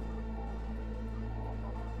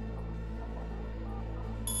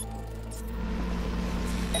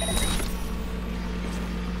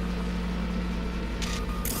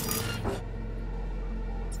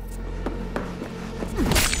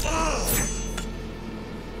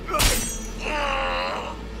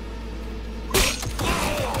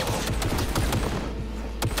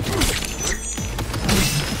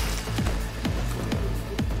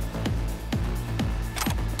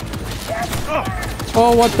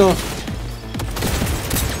 Oh, what the?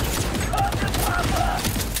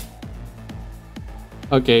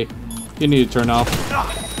 Okay, you need to turn off.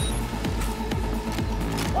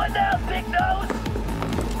 What now, big nose?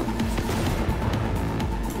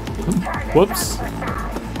 Whoops.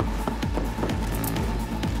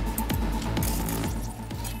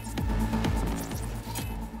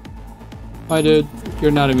 Hi, dude.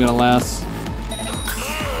 You're not even gonna last.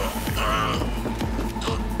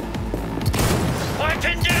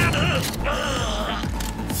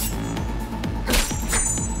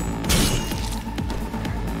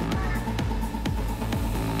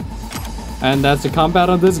 And that's the combat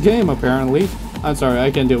of this game, apparently. I'm sorry, I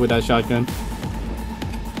can't deal with that shotgun.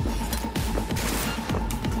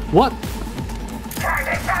 What?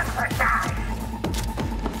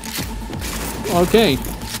 Okay.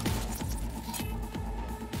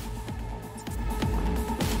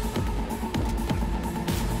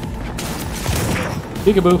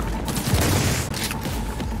 Peekaboo.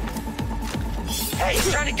 Hey,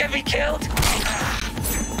 you trying to get me killed?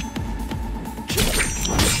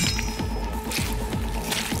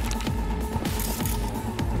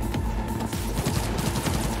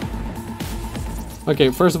 Okay,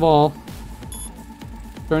 first of all,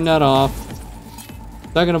 turn that off.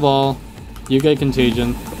 Second of all, you get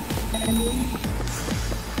contagion.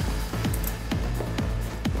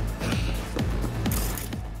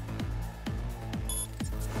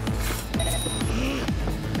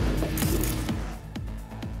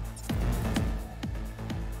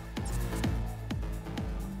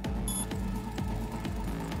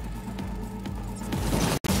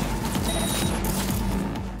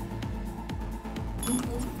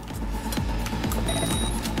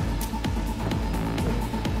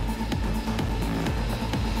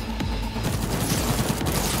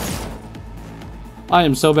 I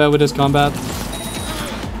am so bad with this combat.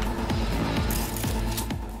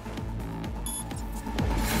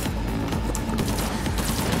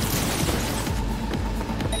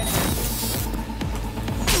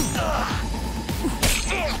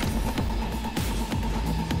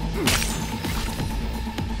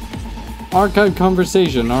 Archive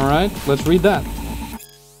conversation, alright? Let's read that.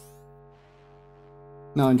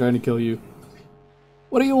 Now I'm trying to kill you.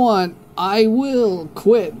 What do you want? I will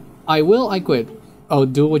quit. I quit. Oh,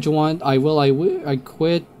 do what you want. I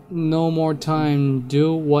quit. No more time.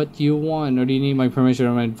 Do what you want. Or do you need my permission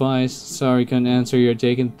or my advice? Sorry, couldn't answer. You're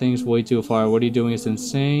taking things way too far. What are you doing? It's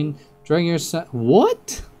insane. Dragging your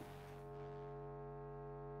what?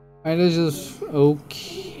 Alright, let's just...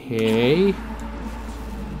 Okay.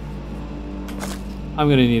 I'm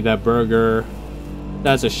gonna need that burger.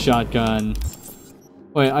 That's a shotgun.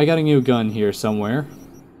 Wait, I got a new gun here somewhere.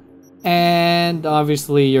 And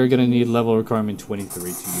obviously you're gonna need level requirement 23 to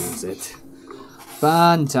use it.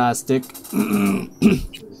 Fantastic.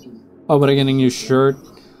 Oh, but I get a new shirt.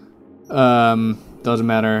 Doesn't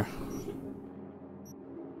matter.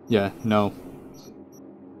 Yeah, no.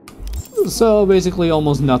 So basically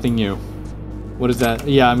almost nothing new. What is that?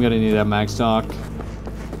 Yeah, I'm gonna need that max stock.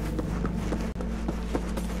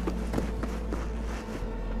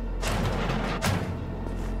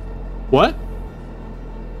 What?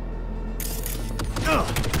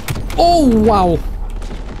 Oh, wow.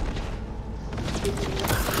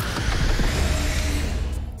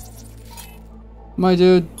 My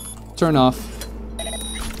dude, turn off.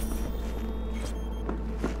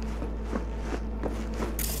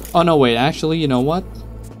 Oh no, wait, actually, you know what?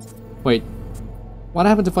 Wait, what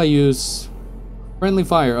happens if I use friendly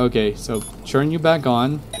fire? Okay, so turn you back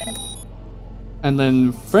on. And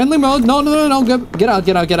then friendly mode, no, get out.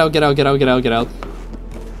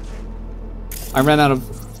 I ran out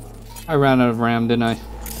of RAM, didn't I?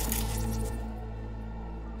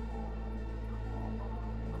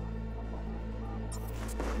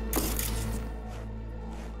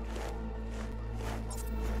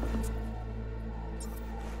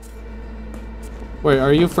 Wait,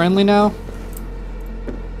 are you friendly now?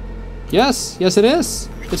 Yes, yes it is.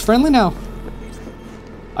 It's friendly now.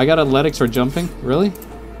 I got athletics for jumping? Really?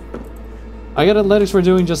 I got athletics for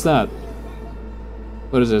doing just that.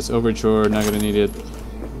 What is this? Overture, not gonna need it.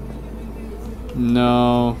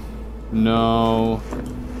 No. No.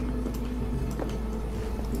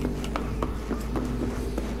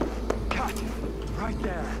 Cut! Right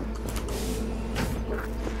there.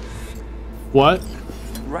 What?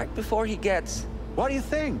 Right before he gets... What do you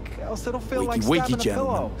think? Else it'll feel like wakey, stabbing a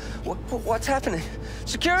gentlemen. pillow. What's happening?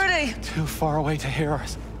 Security! Too far away to hear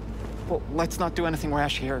us. Well, let's not do anything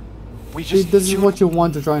rash here. We See, just... this is what you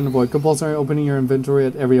want to try and avoid. Compulsory opening your inventory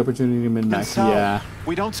at every opportunity to min-max. Yeah.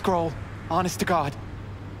 We don't scroll. Honest to God.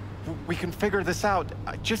 We can figure this out.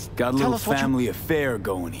 Just Got a tell little us what family affair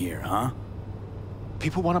going here, huh?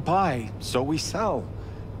 People want to buy, so we sell.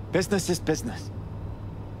 Business is business.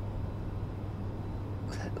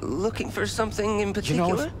 Looking for something in particular?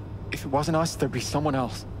 You know, if it wasn't us, there'd be someone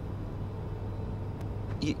else.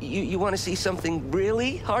 You want to see something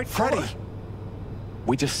really hardcore? Freddy!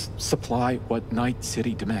 We just supply what Night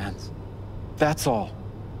City demands. That's all.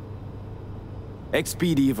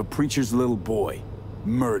 XPD of a preacher's little boy.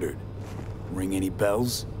 Murdered. Ring any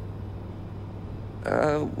bells?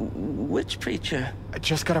 Which preacher? I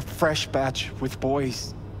just got a fresh batch with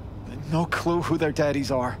boys. No clue who their daddies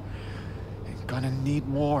are. Gonna need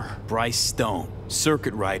more. Bryce Stone,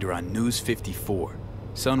 circuit rider on News 54.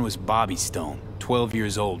 Son was Bobby Stone, 12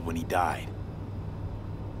 years old when he died.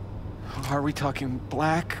 Are we talking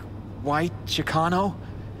black, white, Chicano?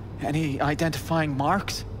 Any identifying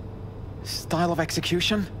marks? Style of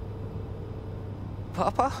execution?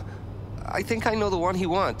 Papa? I think I know the one he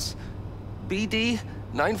wants. BD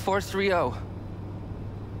 9430.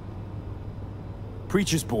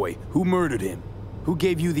 Preacher's boy, who murdered him? Who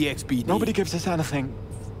gave you the XPD? Nobody gives us anything.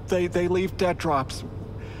 They leave dead drops.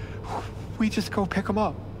 We just go pick them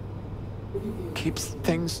up. Keeps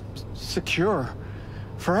things secure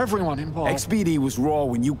for everyone involved. XPD was raw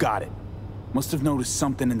when you got it. Must have noticed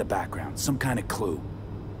something in the background, some kind of clue.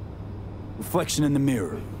 Reflection in the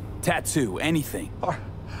mirror, tattoo, anything.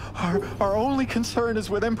 Our only concern is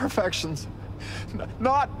with imperfections,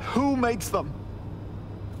 not who makes them.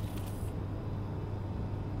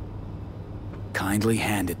 Kindly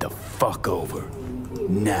hand it the fuck over.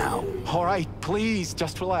 Now. All right, please,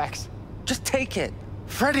 just relax. Just take it.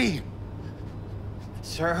 Freddy!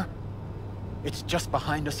 Sir, it's just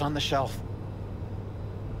behind us on the shelf.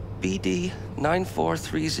 BD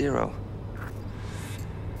 9430.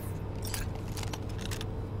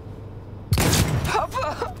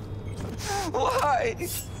 Papa! Why?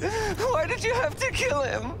 Why did you have to kill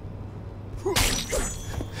him?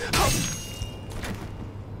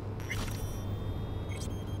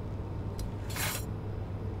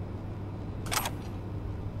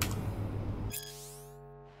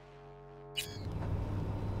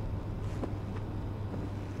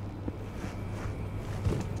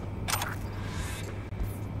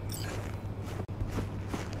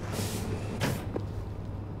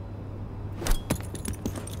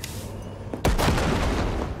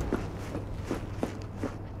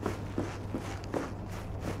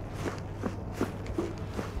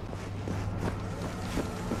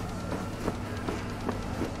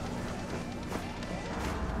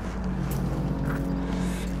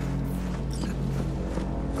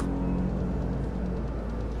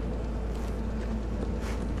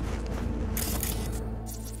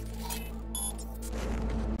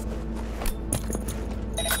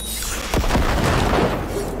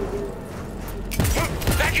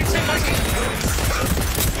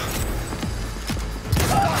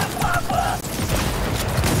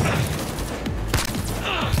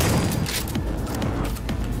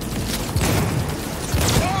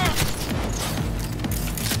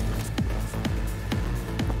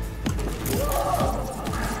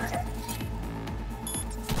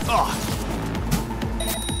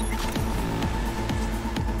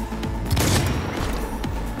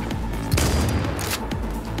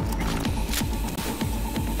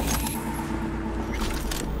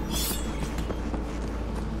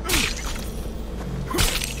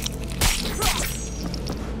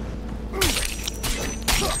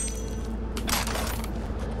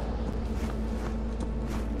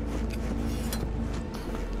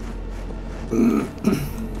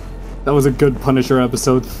 That was a good Punisher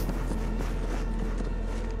episode.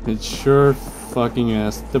 It sure fucking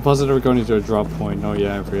is. Deposit recording to a drop point. Oh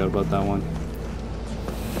yeah, I forgot about that one.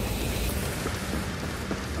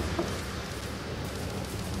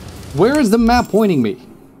 Where is the map pointing me?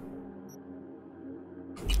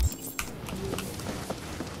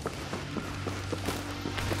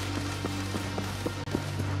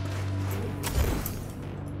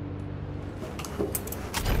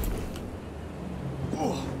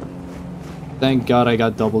 Thank God I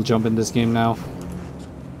got double jump in this game now.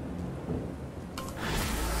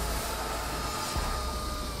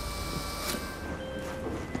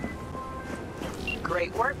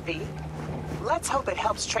 Great work, V. Let's hope it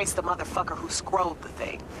helps trace the motherfucker who scrolled the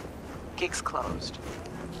thing. Gig's closed.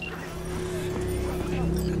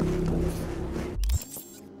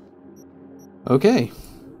 Okay.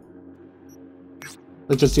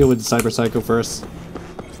 Let's just deal with the Cyber Psycho first.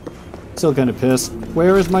 Still kind of pissed.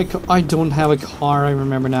 Where is my car? I don't have a car, I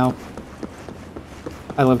remember now.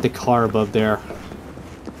 I left the car above there.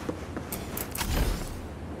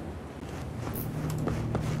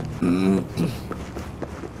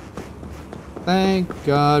 Thank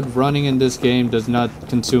God running in this game does not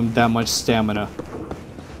consume that much stamina.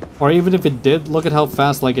 Or even if it did, look at how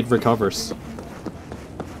fast like it recovers.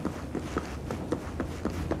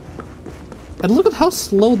 And look at how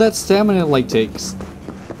slow that stamina like takes.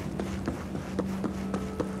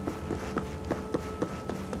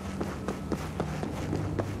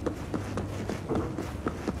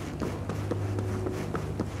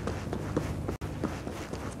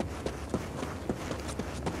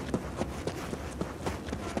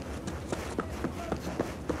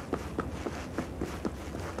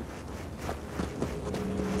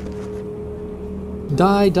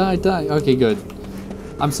 Die, die, die. Okay, good.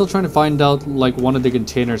 I'm still trying to find out like one of the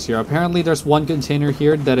containers here. Apparently there's one container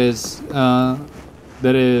here that is a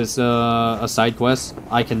side quest.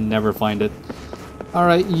 I can never find it.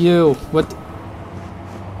 Alright, you. What?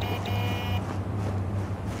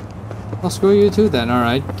 I'll screw you too then,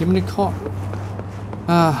 alright. Give me the car.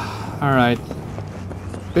 Alright.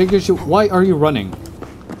 Figures you. Why are you running?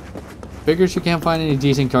 Figures you can't find any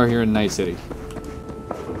decent car here in Night City.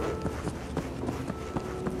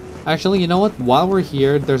 Actually, you know what? While we're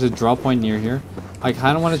here, there's a drop point near here. I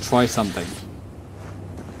kind of want to try something.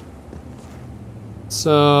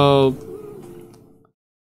 So...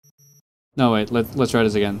 No, wait. Let's try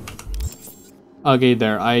this again. Okay,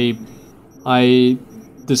 there. I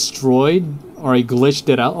destroyed, or I glitched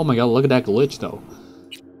it out. Oh my god, look at that glitch, though.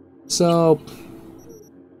 So...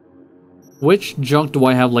 Which junk do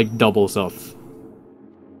I have, like, doubles of?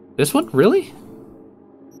 This one? Really?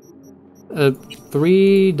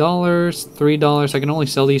 $3, $3. I can only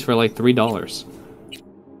sell these for like $3.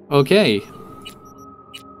 Okay.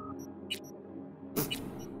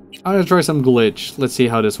 I'm gonna try some glitch. Let's see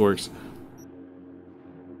how this works.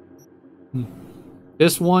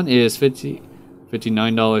 This one is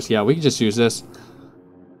 $59. Yeah, we can just use this.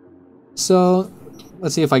 So,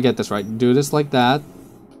 let's see if I get this right. Do this like that.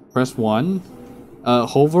 Press 1.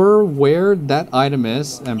 Hover where that item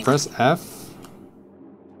is and press F.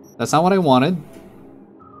 That's not what I wanted.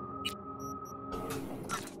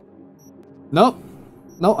 Nope.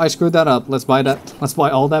 No, I screwed that up. Let's buy that. Let's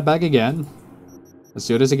buy all that back again. Let's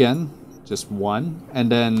do this again. Just 1.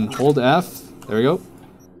 And then hold F. There we go.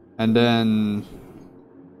 And then...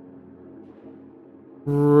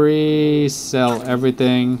 resell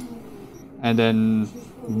everything. And then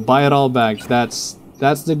buy it all back. That's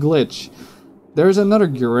the glitch. There's another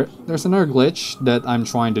glitch that I'm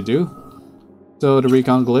trying to do. So the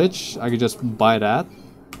recon glitch, I could just buy that,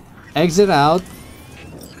 exit out,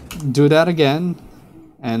 do that again,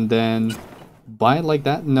 and then buy it like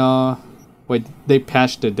that. No, wait, they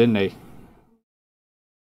patched it, didn't they?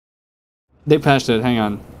 They patched it, hang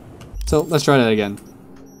on. So let's try that again.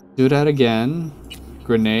 Do that again,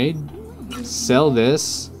 grenade, sell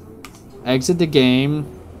this, exit the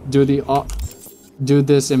game, do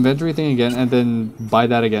this inventory thing again, and then buy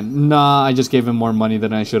that again. Nah, I just gave him more money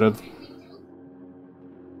than I should have.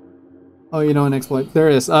 Oh, you know an exploit? There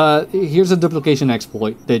is. Here's a duplication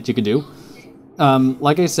exploit that you can do.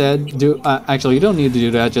 Like I said, actually you don't need to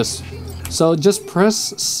do that. Just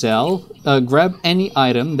press sell. Grab any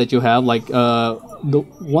item that you have, like the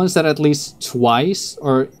ones that at least twice,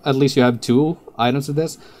 or at least you have 2 items of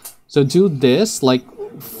this. So do this like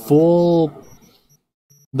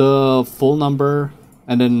the full number,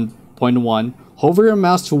 and then 0.1. Hover your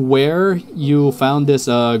mouse to where you found this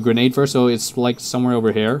grenade first. So it's like somewhere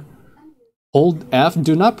over here. Hold F,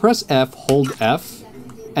 do not press F, hold F,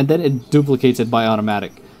 and then it duplicates it by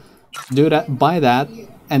automatic. Do that, buy that,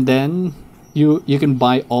 and then you can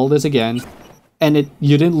buy all this again, and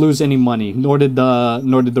you didn't lose any money, nor did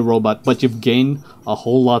the robot, but you've gained a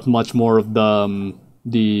whole lot much more of the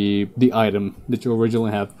item that you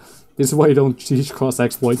originally have. This is why you don't teach cross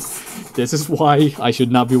exploits. This is why I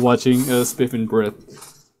should not be watching Spiff and Brith.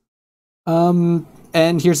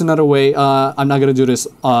 And here's another way. I'm not gonna do this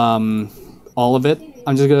all of it.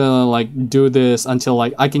 I'm just gonna like do this until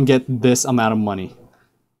like I can get this amount of money.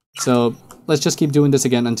 So let's just keep doing this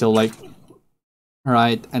again until like,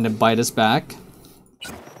 alright, and then buy this back.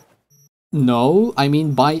 No, I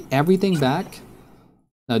mean buy everything back.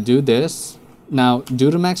 Now do this. Now do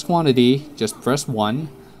the max quantity, just press 1.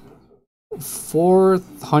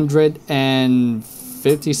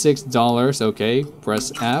 $456, okay,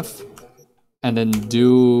 press F. And then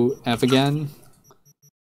do F again.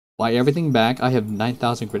 Buy everything back. I have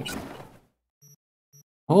 9,000 credits.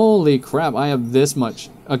 Holy crap, I have this much.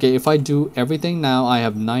 Okay, if I do everything now, I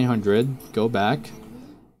have 900. Go back.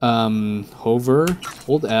 Hover,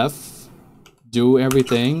 hold F. Do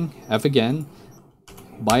everything. F again.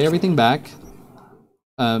 Buy everything back.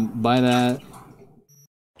 Buy that.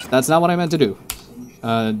 That's not what I meant to do.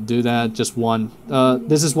 Do that, just 1.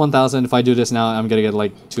 This is 1,000. If I do this now, I'm gonna get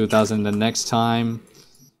like 2,000 the next time.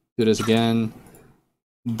 Do this again.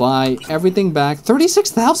 Buy everything back.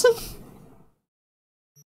 36,000?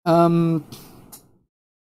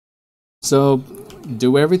 So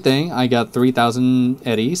do everything. I got 3,000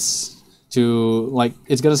 eddies to like,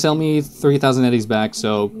 it's gonna sell me 3,000 eddies back,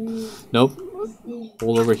 so nope.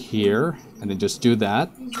 Hold over here and then just do that.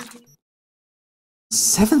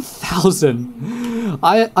 7,000!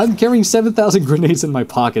 I'm carrying 7,000 grenades in my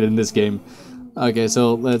pocket in this game. Okay,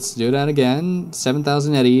 so let's do that again.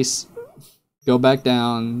 7,000 eddies. Go back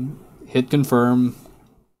down. Hit confirm.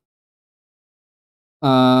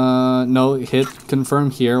 No, hit confirm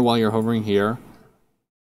here while you're hovering here.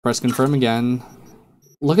 Press confirm again.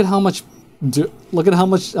 Look at how much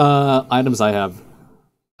items I have.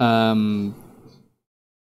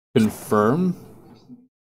 Confirm.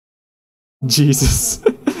 Jesus.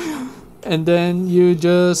 And then you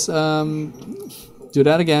just do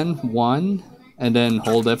that again. 1, and then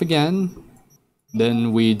hold F again.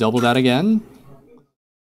 Then we double that again.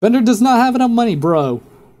 Vendor does not have enough money, bro.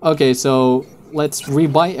 Okay, so let's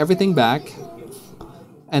rebuy everything back.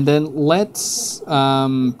 And then let's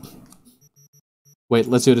wait,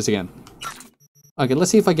 let's do this again. Okay, let's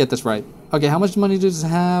see if I get this right. Okay, how much money does it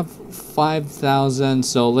have? 5,000.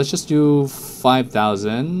 So let's just do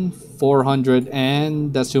 5,400,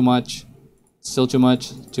 and that's too much. Still too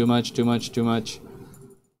much. Too much. Too much. Too much.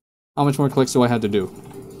 How much more clicks do I have to do?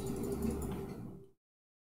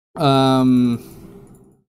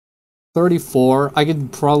 34. I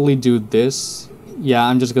could probably do this. Yeah,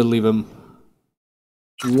 I'm just gonna leave him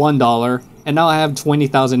 $1, and now I have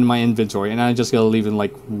 20,000 in my inventory, and I'm just gonna leave him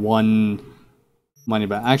like 1 money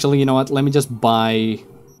back. Actually, you know what? Let me just buy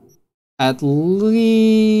at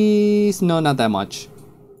least, no, not that much.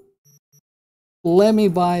 Let me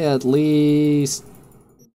buy at least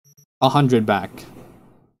 100 back.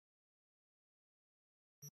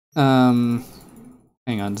 Hang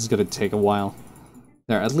on, this is gonna take a while.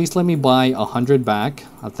 There, at least let me buy 100 back,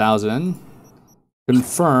 1,000.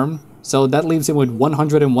 Confirm. So that leaves him with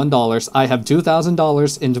 $101. I have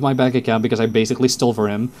 $2,000 into my bank account because I basically stole for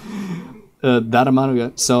him. That amount of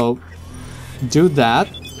it. So do that,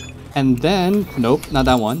 and then nope, not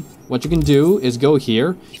that one. What you can do is go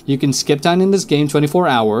here. You can skip time in this game 24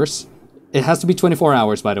 hours. It has to be 24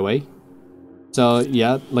 hours, by the way. So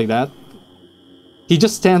yeah, like that. He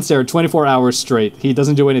just stands there 24 hours straight. He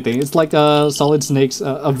doesn't do anything. It's like a solid snakes,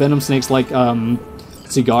 a venom snakes like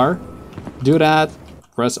cigar. Do that.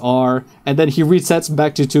 Press R, and then he resets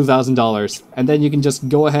back to $2,000, and then you can just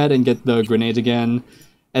go ahead and get the grenade again,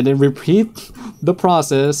 and then repeat the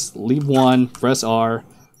process. Leave 1, press R,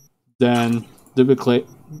 then duplicate.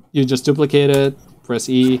 You just duplicate it, press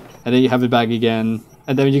E, and then you have it back again,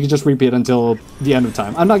 and then you can just repeat until the end of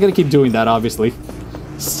time. I'm not gonna keep doing that, obviously.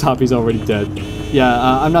 Stop, he's already dead.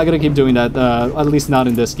 Yeah, I'm not gonna keep doing that. At least not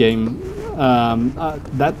in this game.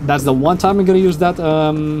 That's the one time I'm gonna use that.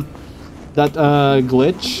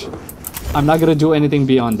 Glitch. I'm not gonna do anything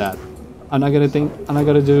beyond that. I'm not gonna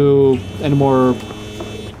do any more.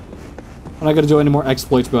 I'm not gonna do any more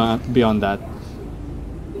exploits beyond that.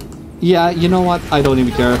 Yeah, you know what? I don't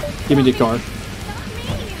even care. Give me the car.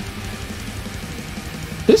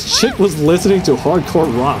 This chick was listening to hardcore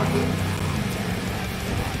rock.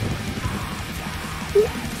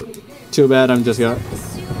 Too bad I'm just gonna.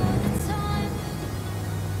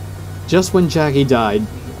 Just when Jackie died,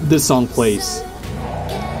 this song plays.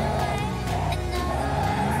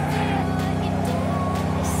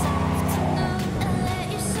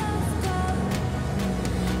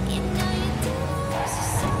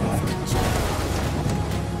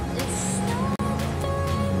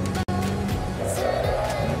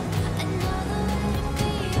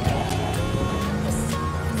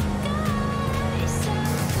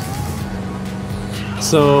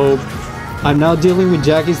 So, I'm now dealing with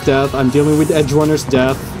Jackie's death, I'm dealing with Edgerunner's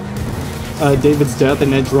death, David's death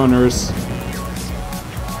and Edgerunners.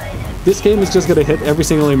 This game is just gonna hit every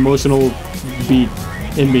single emotional beat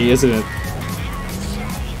in me, isn't it?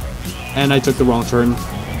 And I took the wrong turn.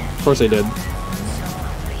 Of course I did.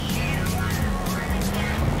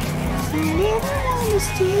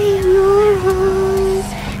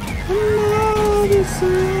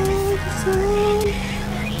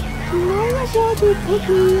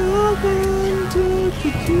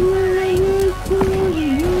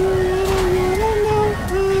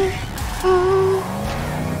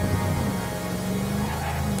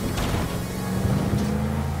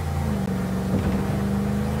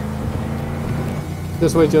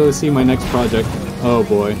 Just wait till you see my next project. Oh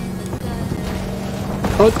boy.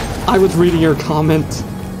 Oh, I was reading your comment.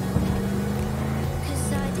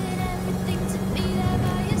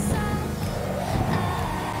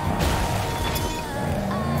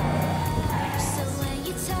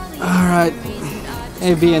 Alright.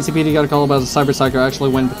 Hey V, NCPD got a call about the Cyber Psycho actually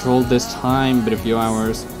went patrol this time, but a few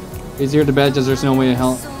hours. He's here to bed just there's no way to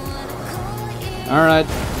help. Alright.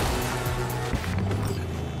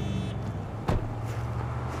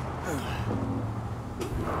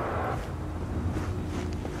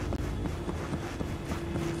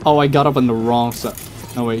 Oh, I got up on the wrong side.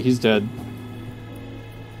 Oh wait, he's dead.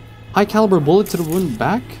 High caliber bullet to the wound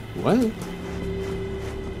back? What?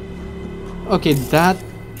 Okay, that...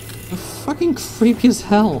 fucking creepy as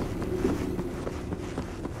hell.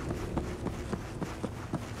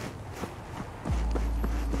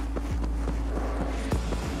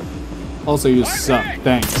 Also, you suck.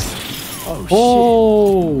 Thanks.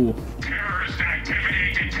 Oh, shit. Terrorist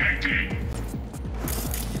activity detected.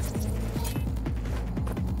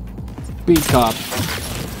 Beat cop.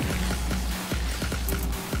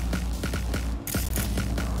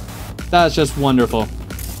 That's just wonderful.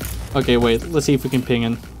 Okay, wait. Let's see if we can ping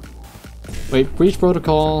in. Wait, breach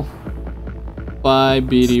protocol by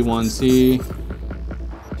BD1C.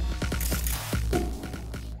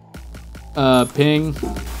 Ping.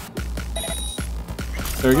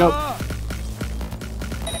 There we go.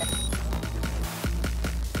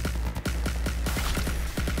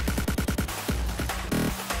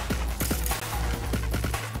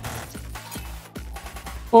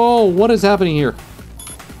 Oh, what is happening here?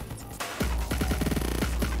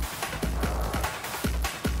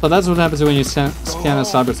 So that's what happens when you scan a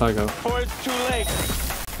Cyber Psycho. Before it's too late.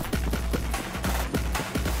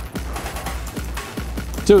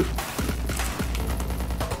 Dude.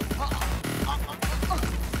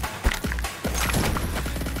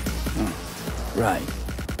 Right.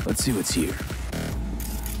 Let's see what's here.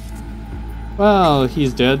 Well,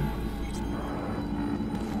 he's dead.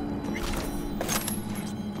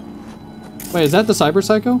 Wait, is that the Cyber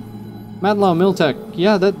Psycho? Matlow Miltech.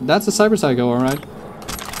 Yeah, that's the Cyber Psycho, alright.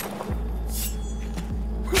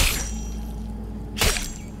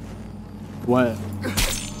 What?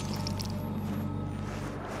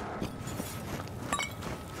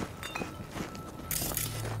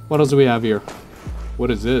 What else do we have here?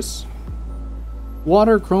 What is this?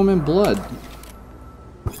 Water, chrome, and blood.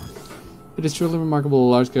 It is truly remarkable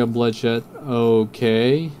large-scale bloodshed.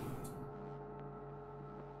 Okay.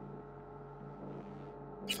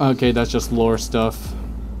 Okay, that's just lore stuff.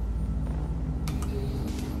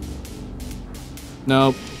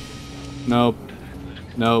 Nope. Nope.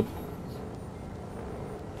 Nope.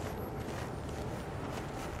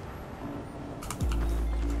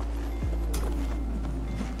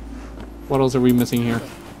 What else are we missing here?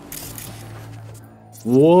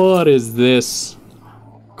 What is this?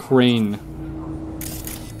 Crane.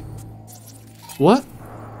 What?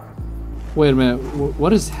 Wait a minute.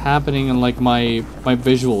 What is happening in like my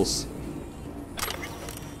visuals?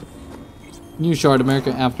 New shard,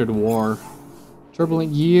 America after the war.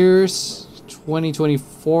 Turbulent years.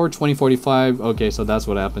 2024, 2045. Okay, so that's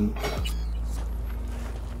what happened.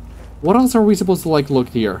 What else are we supposed to like look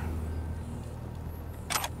here?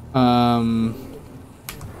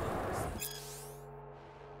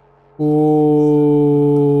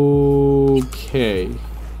 Okay.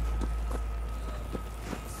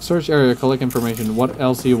 Search area, collect information. What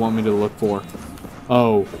else do you want me to look for?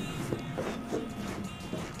 Oh.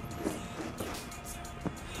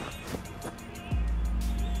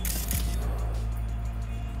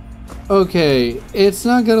 Okay, it's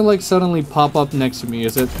not gonna like suddenly pop up next to me,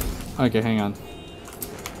 is it? Okay, hang on.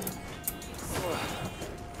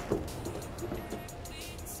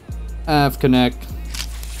 Av connect.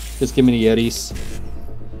 Just give me the Yetis.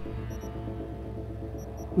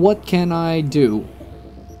 What can I do?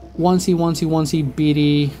 1C, 1C, 1C,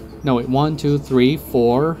 BD. No, wait. 1, 2, 3,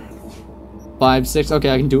 4. 5, 6.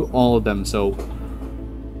 Okay, I can do all of them. So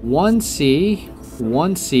 1C,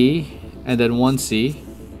 1C, and then 1C.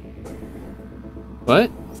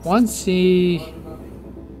 What? 1C,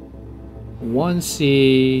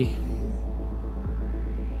 1C,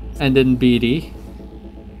 and then BD.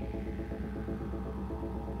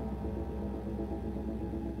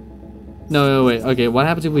 No, wait. Okay, what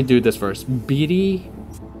happens if we do this first? BD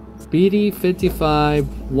 55,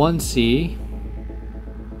 1C,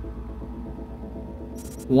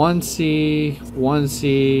 1C,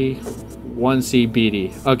 1C, 1C,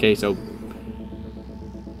 BD. Okay, so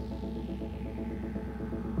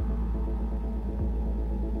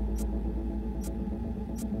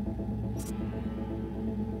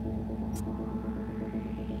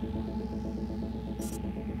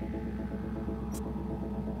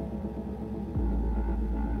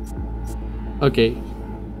okay.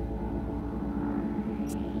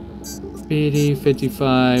 BD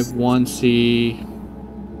 55, 1C,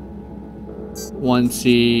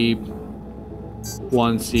 1C,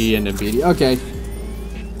 1C, and then BD. Okay.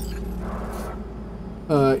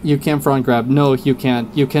 You can't front grab. No, you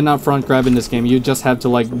can't. You cannot front grab in this game. You just have to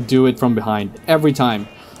like do it from behind every time.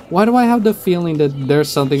 Why do I have the feeling that there's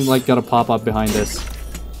something like gotta pop up behind this?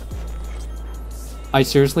 I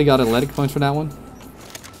seriously got athletic points for that one?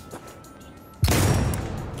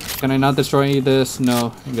 Can I not destroy this?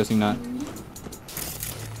 No, I'm guessing not.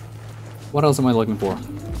 What else am I looking for?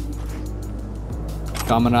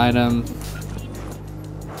 Common item.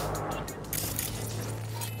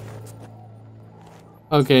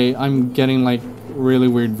 Okay, I'm getting like really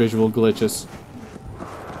weird visual glitches.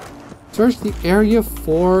 Search the area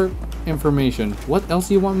for information. What else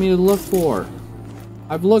do you want me to look for?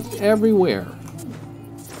 I've looked everywhere.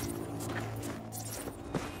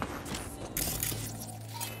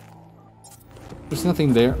 There's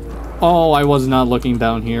nothing there. Oh, I was not looking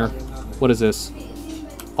down here. What is this?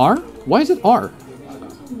 R? Why is it R?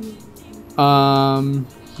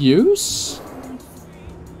 Use?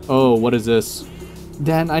 Oh, what is this?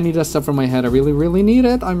 Dan, I need that stuff from my head. I really need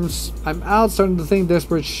it. I'm out starting to think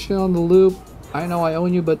desperate shit on the loop. I know I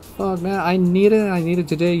own you, but fuck, man, I need it. I need it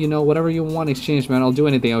today. You know, whatever you want exchange, man. I'll do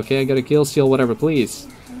anything, okay? I gotta kill, steal, whatever, please.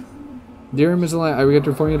 Dear Ms. Eli, I regret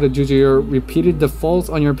to inform you that due to your repeated defaults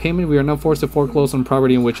on your payment, we are now forced to foreclose on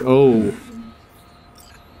property in which... Oh.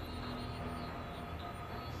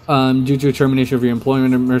 Due to termination of your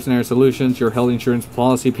employment and mercenary solutions, your health insurance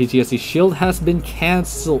policy, PTSD shield, has been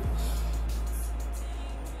cancelled.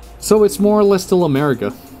 So it's more or less still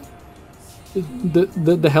America.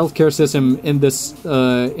 The healthcare system in this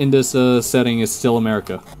setting is still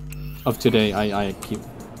America of today. I keep.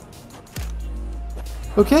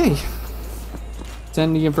 Okay.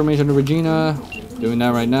 Send the information to Regina. Doing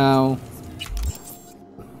that right now.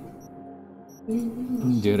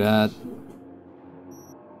 Do that.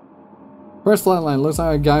 First flatline. Looks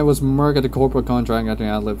like a guy was murked at the corporate contract after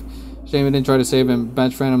outlive. Shame I didn't try to save him.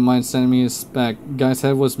 Batch friend of mine sent me his spec. Guy's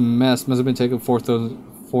head was messed. Must have been taken 4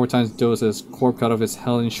 times doses. Corp cut off his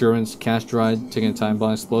health insurance. Cash dried. Taking time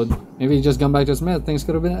by explode. Maybe he just gone back to his med. Things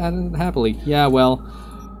could have been ended happily. Yeah, well,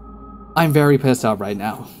 I'm very pissed off right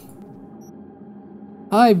now.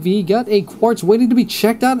 Hi V, got a quartz waiting to be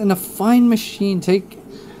checked out in a fine machine.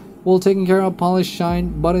 Taken care of, polished,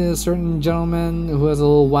 shine. But a certain gentleman who has a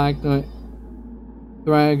little whack.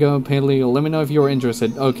 Right, go pay legal. Let me know if you're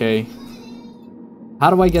interested. Okay. How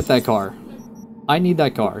do I get that car? I need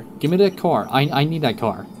that car. Give me that car. I need that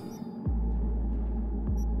car.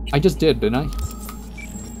 I just did, didn't I?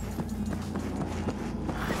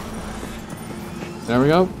 There we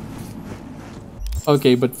go.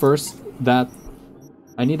 Okay, but first,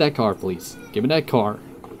 I need that car, please. Give me that car.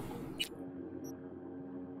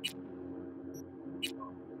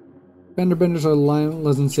 Fender benders are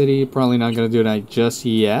Pleasant City. Probably not gonna do that just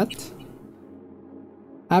yet.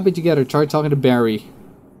 Happy together. Try talking to Barry.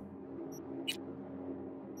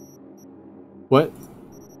 What?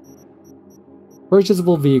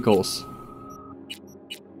 Purchasable vehicles.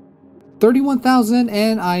 31,000,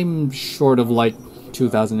 and I'm short of like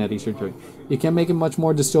 2,000 at Eastern Trade. You can't make it much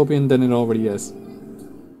more dystopian than it already is.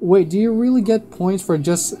 Wait, do you really get points for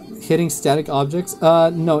just hitting static objects?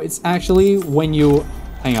 No, it's actually when you...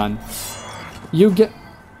 Hang on. You get...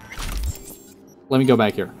 Let me go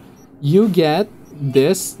back here. You get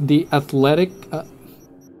this, the athletic...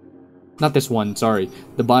 not this one, sorry.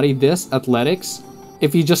 The body, this, athletics,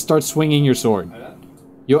 if you just start swinging your sword.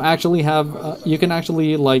 You actually have... you can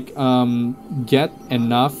actually, like, get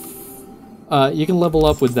enough... you can level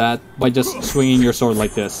up with that by just swinging your sword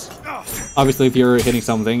like this. Obviously, if you're hitting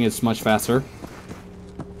something, it's much faster.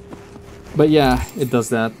 But yeah, it does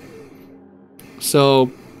that. So,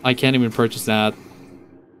 I can't even purchase that.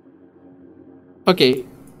 Okay,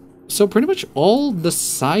 so pretty much all the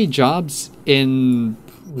side jobs in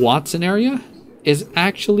Watson area is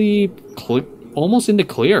actually almost in the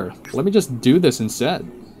clear. Let me just do this instead.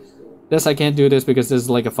 This, I can't do this because this is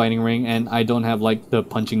like a fighting ring and I don't have like the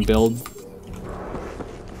punching build.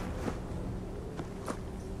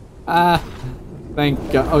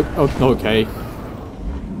 Thank God. Okay.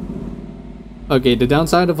 Okay, the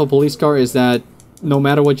downside of a police car is that no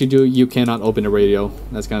matter what you do, you cannot open the radio.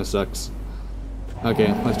 That kind of sucks.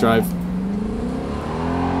 Okay, let's drive.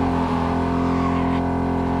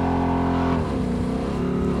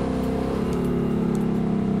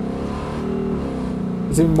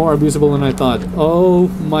 It's even more abusable than I thought. Oh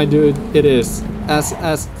my dude, it is.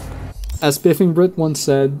 As Spiffing Brit once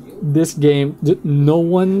said, this game, no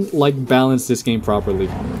one like balanced this game properly.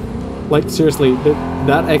 Like seriously,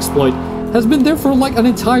 that exploit has been there for like an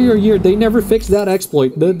entire year. They never fixed that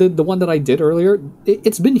exploit. The one that I did earlier,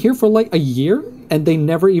 it's been here for like a year and they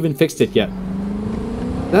never even fixed it yet.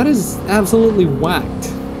 That is absolutely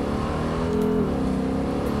whacked.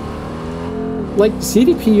 Like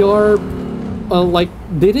CDPR, like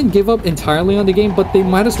they didn't give up entirely on the game, but they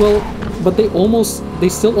might as well. But they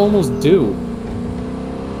still almost do.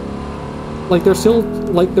 Like there's still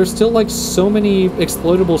like so many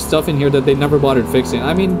exploitable stuff in here that they never bothered fixing.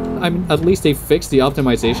 I mean at least they fixed the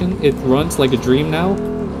optimization. It runs like a dream now,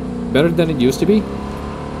 better than it used to be.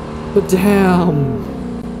 But damn,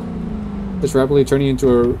 it's rapidly turning into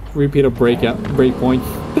a repeat of Breakpoint.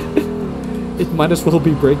 It might as well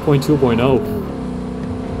be Breakpoint 2.0.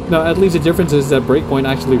 Now at least the difference is that Breakpoint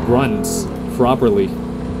actually runs properly.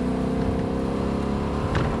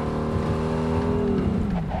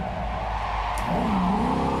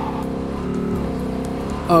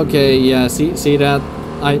 Okay, yeah, see that?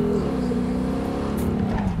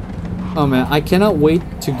 Oh man, I cannot wait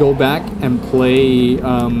to go back and play,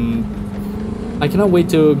 I cannot wait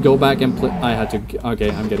to go back and play. I had to,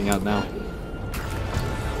 okay, I'm getting out now.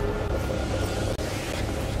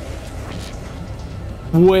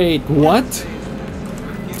 Wait, what?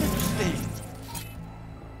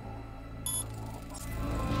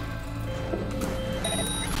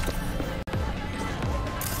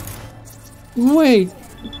 Wait.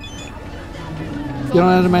 You don't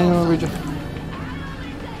have the manual region.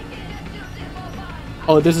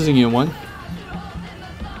 Oh, this is a new one.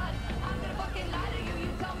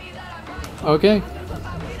 Okay.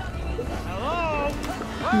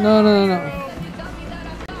 No.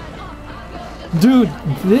 Dude,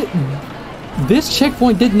 this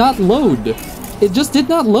checkpoint did not load. It just did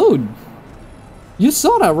not load. You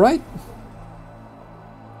saw that, right?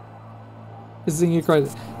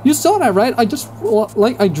 You saw that, right? I just,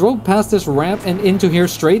 like, I drove past this ramp and into here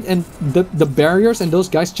straight, and the barriers and those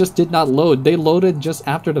guys just did not load. They loaded just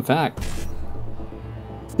after the fact.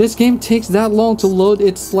 This game takes that long to load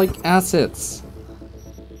its, like, assets.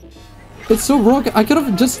 It's so broken. I could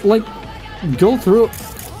have just, like, go through.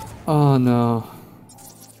 Oh, no.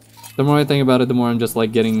 The more I think about it, the more I'm just,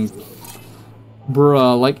 like, getting...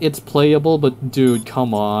 Bruh, like, it's playable, but dude,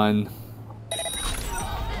 come on.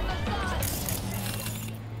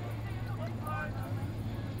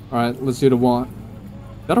 Alright, let's do the one.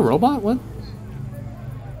 Is that a robot? What?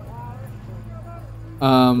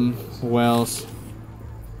 Who else?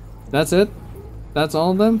 That's it? That's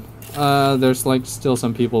all of them? There's like still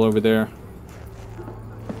some people over there.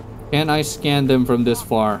 Can I scan them from this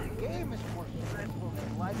far?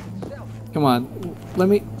 Come on, let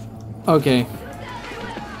me... Okay.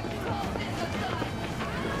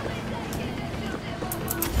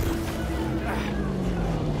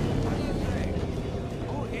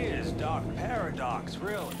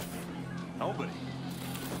 Really? Nobody.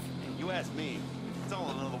 You ask me. It's all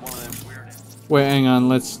another one of them weirdest. Wait, hang on.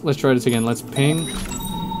 Let's try this again. Let's ping.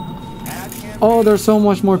 Oh, there's so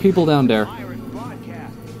much more people down there.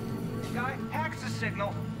 Guy hacks the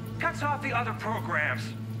signal, cuts off the other programs.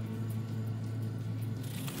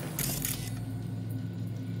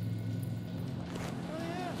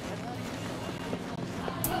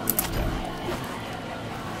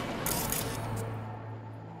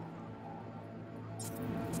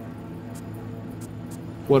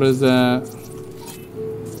 What is that?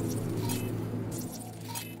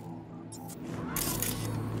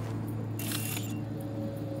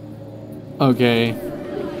 Okay.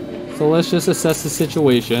 So let's just assess the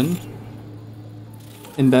situation.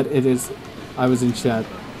 And that it is... I was in chat.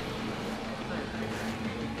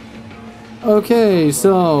 Okay,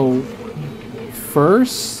 so...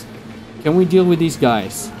 First, can we deal with these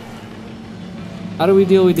guys? How do we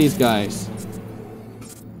deal with these guys?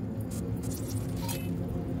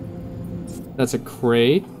 That's a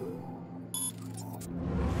crate.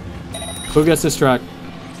 Who gets distracted?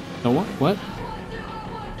 No one? What?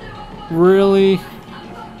 Really?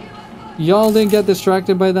 Y'all didn't get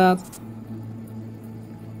distracted by that?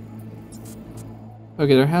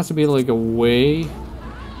 Okay, there has to be like a way.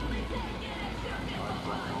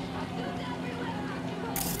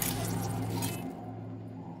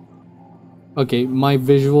 Okay, my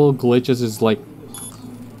visual glitches is like...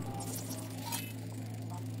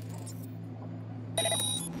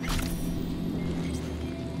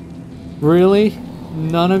 Really?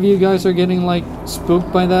 None of you guys are getting like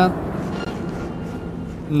spooked by that?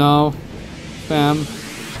 No. Fam.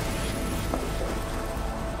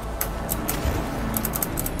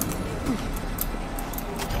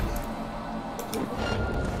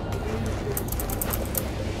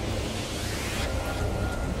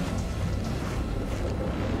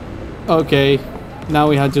 Okay, now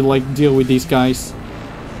we had to like deal with these guys.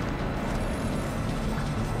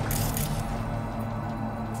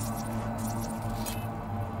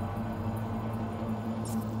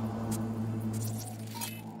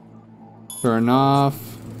 Turn off.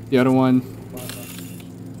 The other one.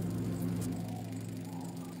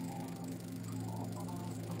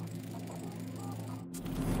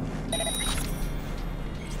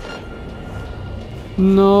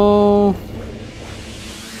 No.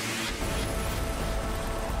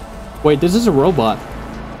 Wait, this is a robot.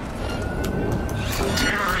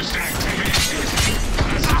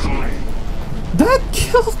 That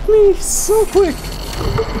killed me so quick.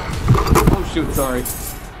 Oh shoot, sorry.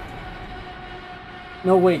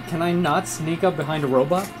 No, wait, can I not sneak up behind a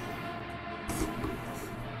robot?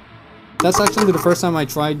 That's actually the first time I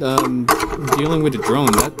tried dealing with a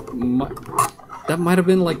drone. That might have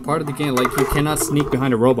been like part of the game. Like, you cannot sneak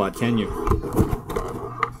behind a robot, can you?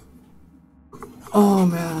 Oh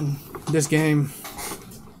man, this game.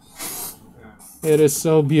 It is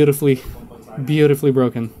so beautifully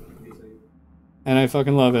broken. And I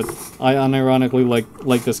fucking love it. I unironically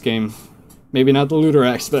like this game. Maybe not the looter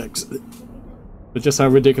aspects, but just how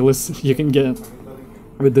ridiculous you can get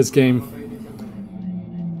with this game.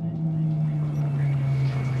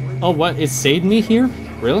 Oh, what? It saved me here?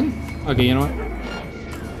 Really? Okay, you know what?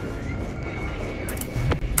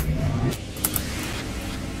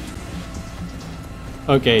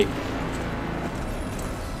 Okay.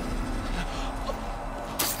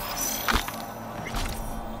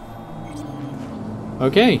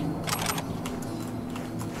 Okay.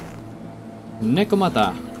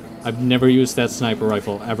 Nekomata. I've never used that sniper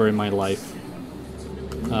rifle ever in my life.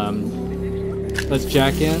 Let's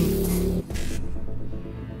jack in.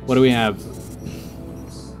 What do we have?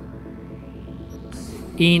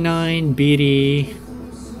 E9, BD,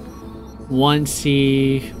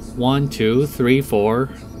 1C, 1, 2, 3, 4,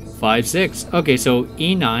 5, 6. Okay, so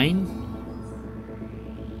E9.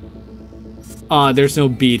 There's no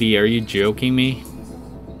BD. Are you joking me?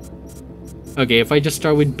 Okay, if I just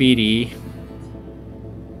start with BD.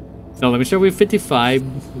 No, let me start with 55,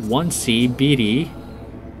 1C, BD.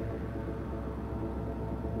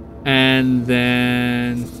 And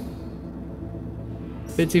then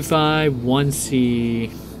 55,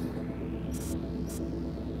 1C.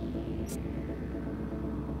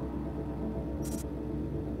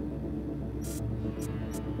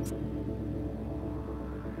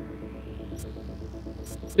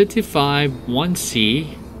 .55,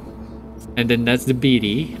 1C, and then that's the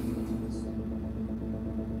BD,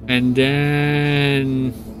 and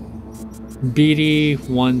then BD,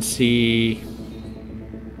 1C,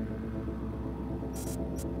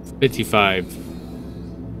 55.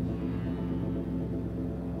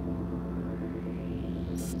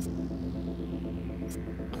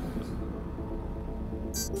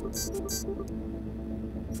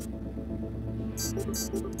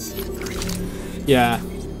 Yeah.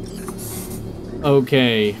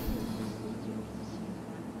 Okay.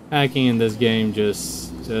 Hacking in this game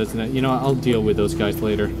just doesn't... You know what, I'll deal with those guys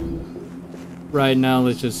later. Right now,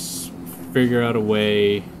 let's just figure out a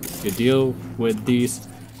way to deal with these.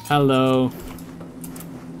 Hello.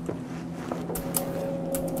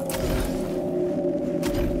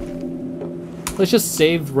 Let's just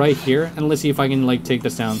save right here, and let's see if I can, like, take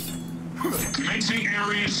this down. Commencing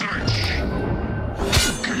area search.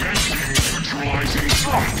 Commencing neutralizing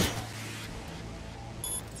threat.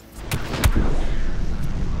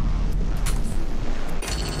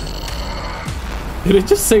 Did it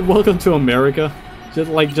just say welcome to America?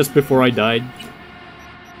 Just before I died.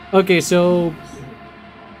 Okay, so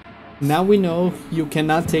now we know you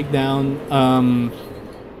cannot take down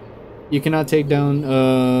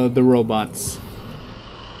the robots.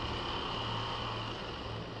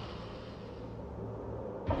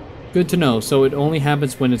 Good to know, so it only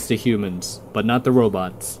happens when it's the humans, but not the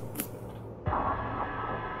robots.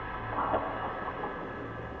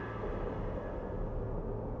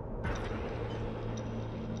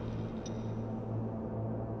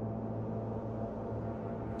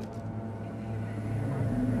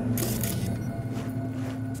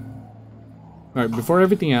 Alright, before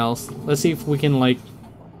everything else, let's see if we can, like...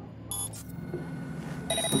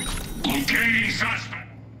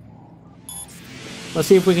 Let's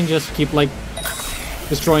see if we can just keep, like,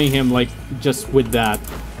 destroying him, like, just with that.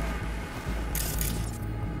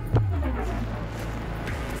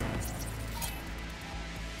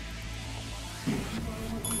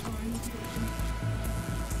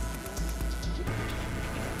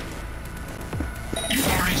 You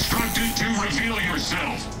are instructed to reveal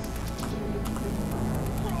yourself.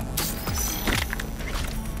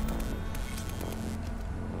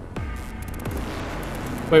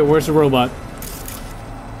 Wait, where's the robot?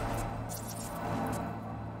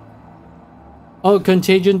 Oh,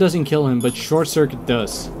 contagion doesn't kill him, but short circuit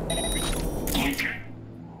does.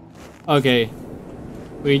 Okay.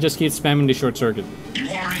 We just keep spamming the short circuit. You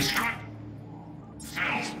are instructed.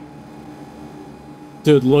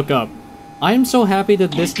 Dude, look up. I am so happy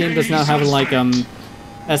that this game does not have like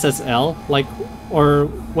SSL, like, or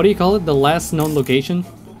what do you call it? The last known location?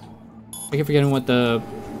 I keep forgetting what the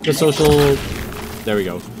social. There we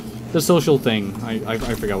go. The social thing. I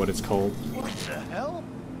forgot what it's called. What the hell?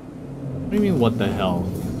 What do you mean, what the hell?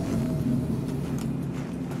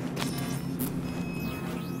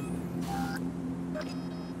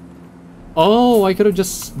 Oh, I could have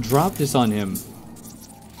just dropped this on him.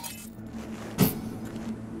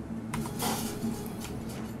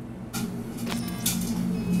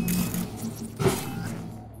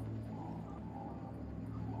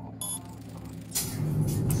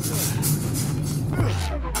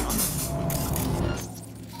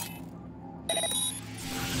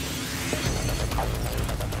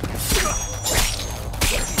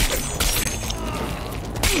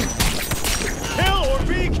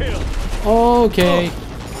 Okay.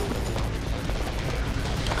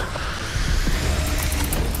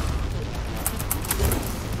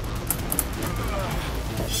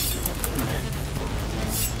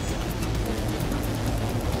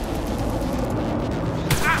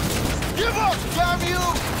 Give up, damn you!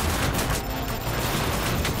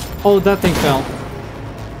 Oh, that thing fell.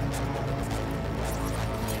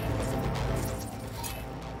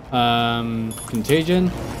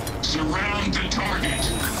 Contagion. Surround the target.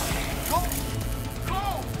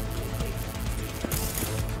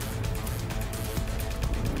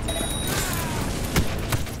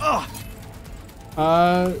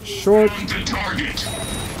 Short.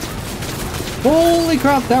 Holy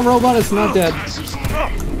crap, that robot is not dead.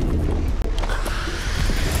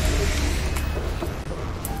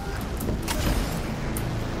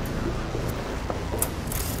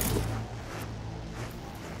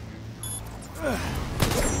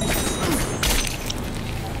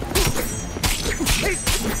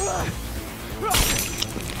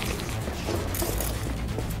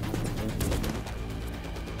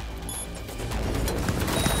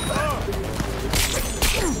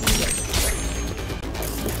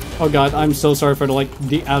 Oh god, I'm so sorry for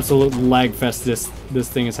the absolute lag fest this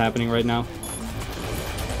thing is happening right now.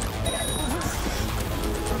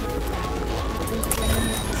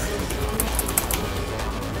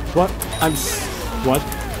 What?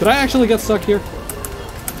 What? Did I actually get stuck here?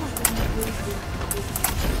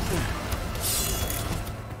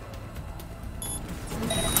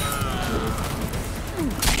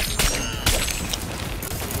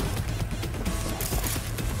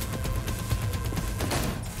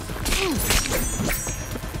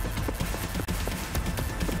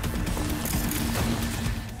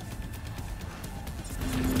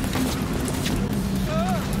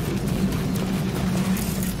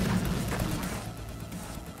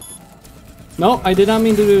 No, I did not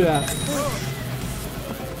mean to do that.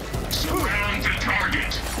 Surround the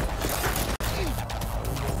target.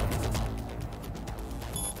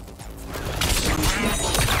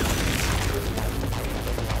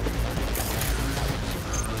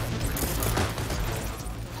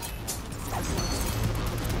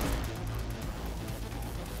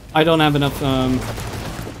 I don't have enough,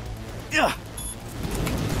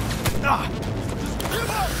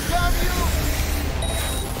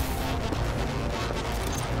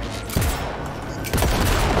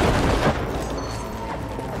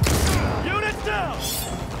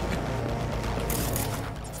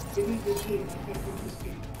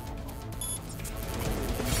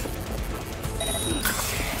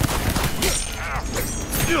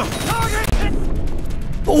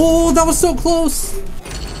 Oh, that was so close!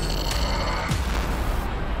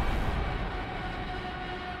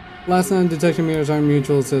 Last time detection mirrors are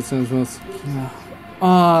mutual assistance with.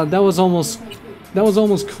 Yeah. That was almost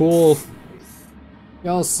cool.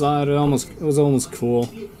 Y'all saw it. It was almost cool.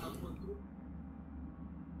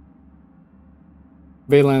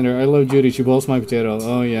 Baylander, I love Judy. She blows my potato.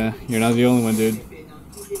 Oh yeah, you're not the only one, dude.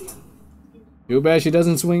 Too bad she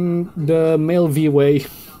doesn't swing the male V way.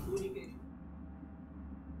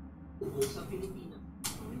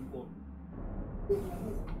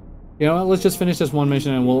 You know what, let's just finish this one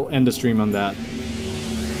mission and we'll end the stream on that.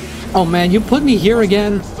 Oh man, you put me here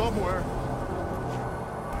again?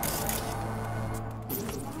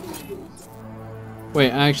 Wait,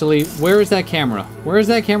 actually, where is that camera? Where is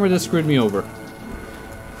that camera that screwed me over?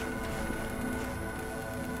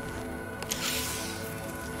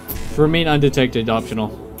 Remain undetected, optional.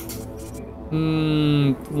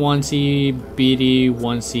 1C BD,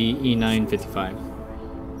 1C E955.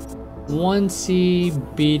 1C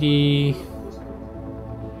BD,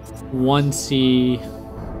 1C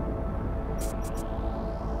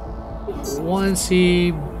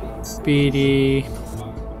 1C BD,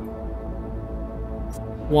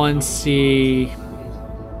 1C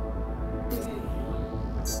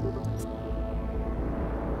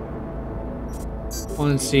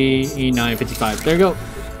 1C E955. There you go.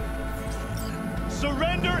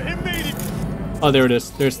 Surrender immediately. Oh, there it is.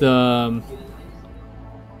 There's the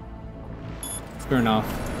turn off.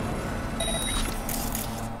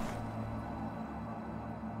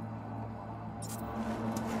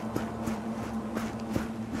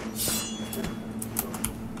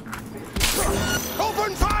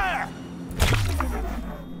 Open fire!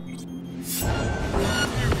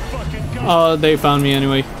 Oh, they found me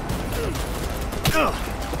anyway.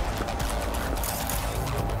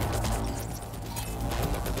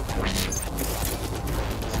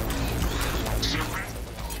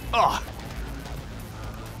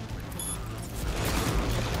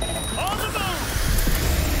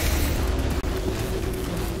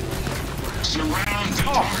 Surround the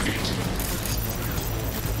target.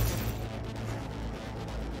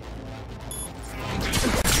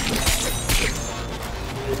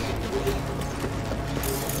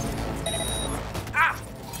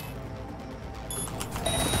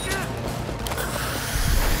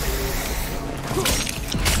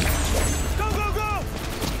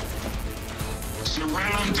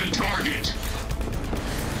 Surround the target.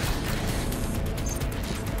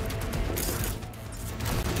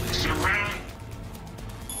 Surround.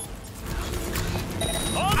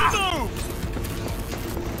 On the move!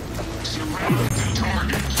 Surround the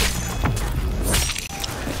target.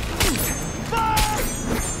 Fire!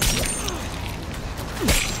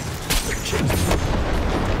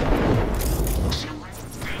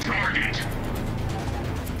 Surround the target.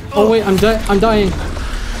 Oh wait, I'm dying.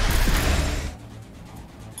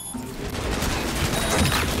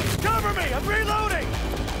 Cover me! I'm reloading!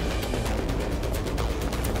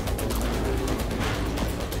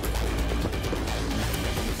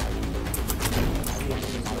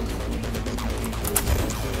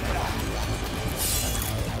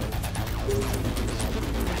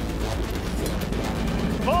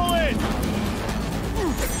 Pull it!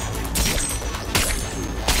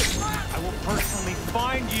 I will personally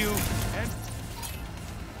find you and...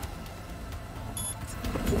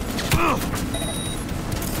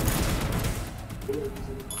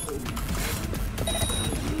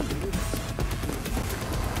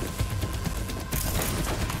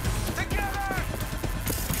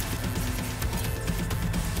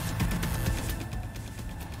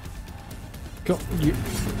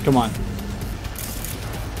 Come on.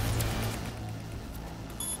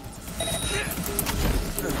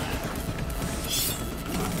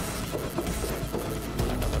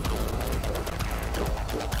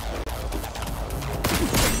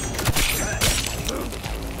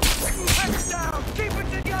 Heads down! Keep it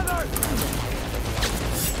together!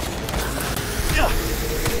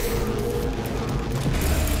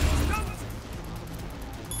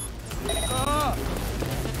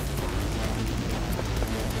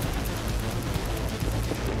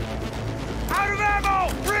 Out of ammo!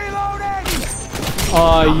 Reloading!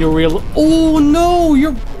 You're real. Oh no,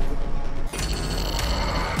 you're.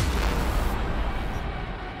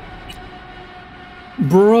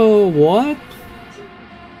 Bro, what?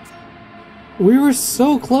 We were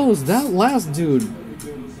so close. That last dude.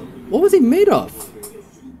 What was he made of?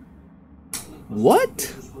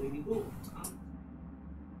 What?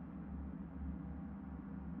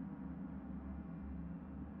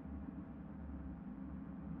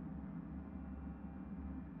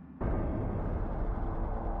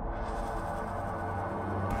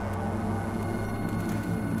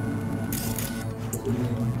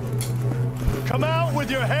 Come out with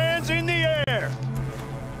your hands in the air.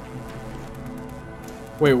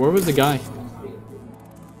 Wait, where was the guy?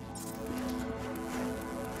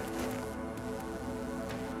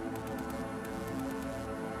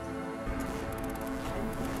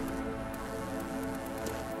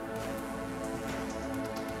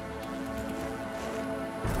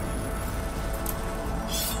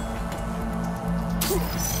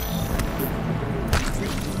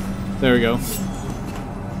 There we go.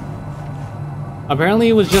 Apparently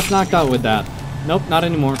he was just knocked out with that. Nope, not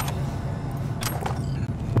anymore.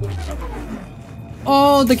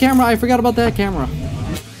 Oh, the camera! I forgot about that camera.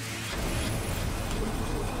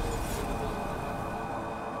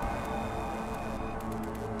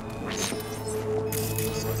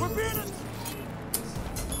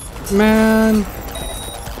 Man.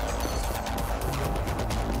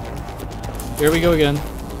 Here we go again.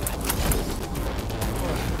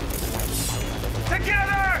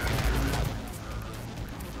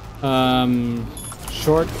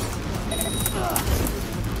 Short.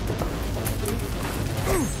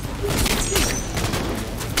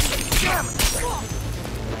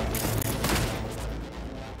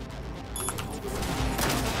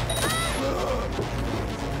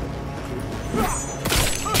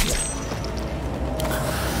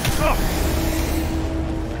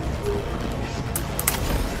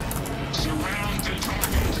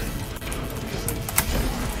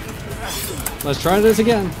 Let's try this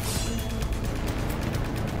again.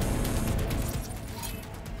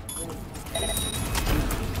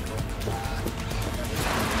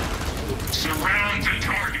 Surround the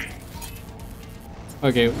target.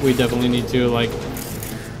 Okay, we definitely need to like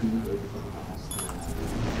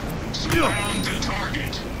surround the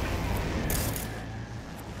target.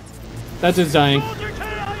 That's just dying.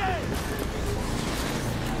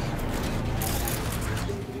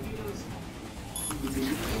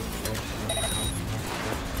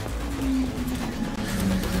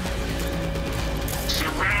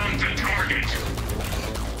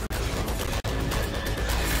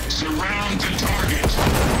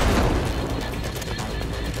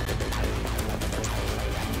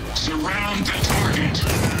 Surround the target.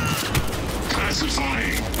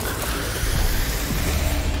 Classifying.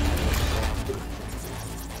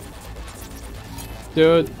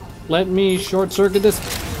 Dude, let me short circuit this.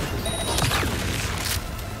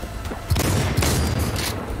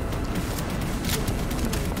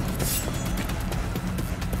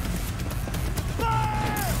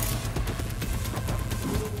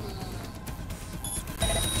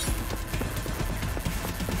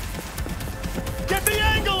 Get the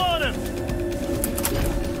angle on him!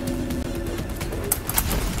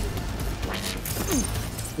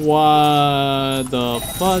 What the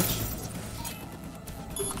fudge?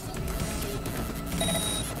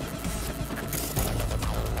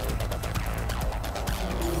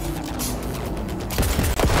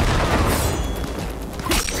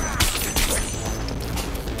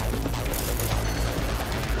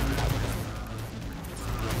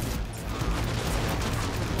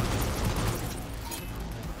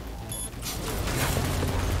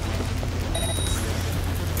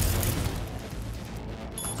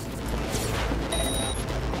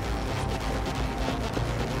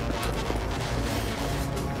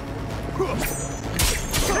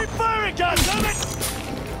 Keep firing, goddammit!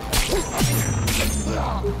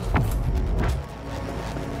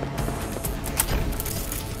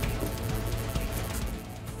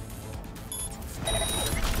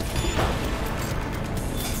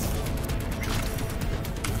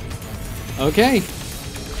 Okay.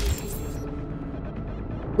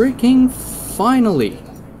 Freaking finally.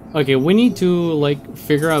 Okay, we need to like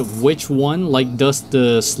figure out which one like does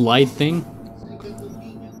the slide thing.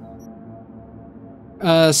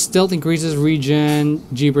 Stealth increases regen,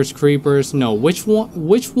 Jeepers Creepers. No, which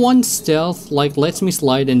one stealth like lets me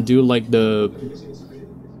slide and do like the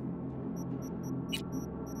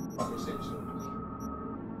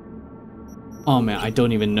Oh man, I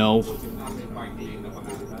don't even know.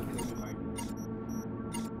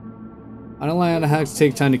 I don't like how the hacks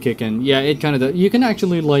take time to kick in. Yeah, it kind of does. You can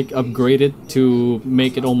actually like upgrade it to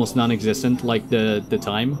make it almost non-existent, like the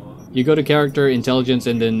time. You go to character, intelligence,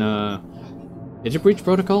 and then is it breach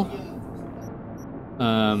protocol?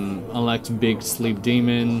 Unlocks big sleep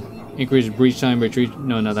demon. Increase breach time, retreat.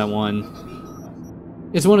 No, not that one.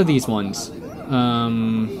 It's one of these ones.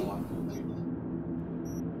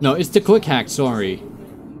 No, it's the quick hack, sorry.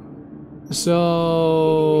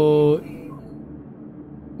 So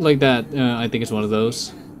like that, I think it's one of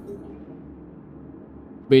those.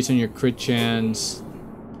 Based on your crit chance,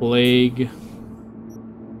 plague,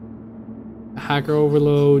 hacker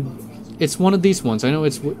overload, It's one of these ones. I know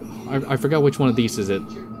it's... I forgot which one of these is it.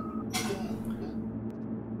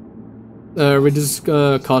 Reduce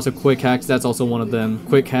cost of quick hacks. That's also one of them.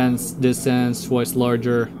 Quick hands distance twice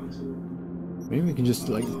larger. Maybe we can just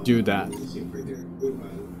like do that.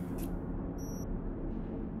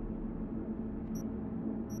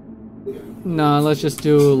 Nah, let's just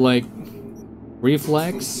do like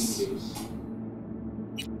reflex.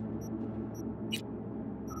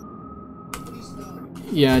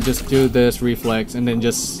 Yeah, just do this reflex and then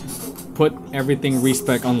just put everything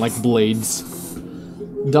respec on like blades.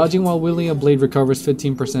 Dodging while wielding a blade recovers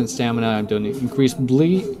 15% stamina. I'm doing it. Increase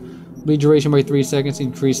bleed duration by 3 seconds.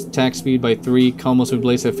 Increase attack speed by 3. Combos with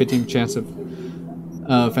blades have 15% chance of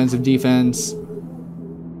offensive defense.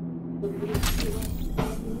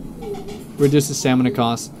 Reduces stamina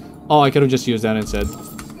cost. Oh, I could have just used that instead.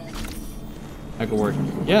 That could work.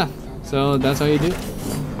 Yeah, so that's how you do it.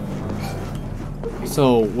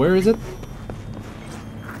 So, where is it?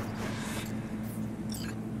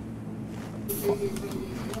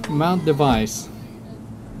 Mount device.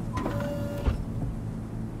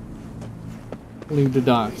 Leave the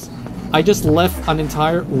docks. I just left an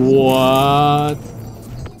entire... What?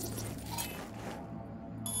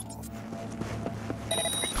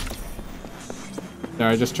 There,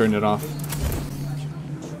 I just turned it off.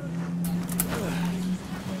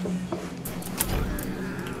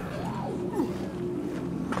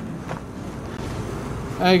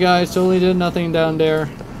 Hey guys, totally did nothing down there.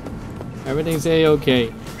 Everything's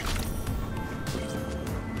A-okay.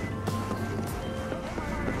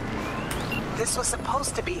 This was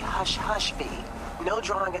supposed to be hush-hush, V. No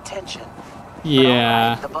drawing attention.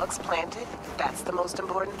 Yeah. But the bug's planted. That's the most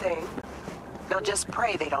important thing. Now just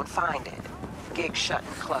pray they don't find it. Gig shut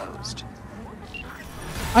and closed.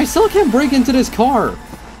 I still can't break into this car.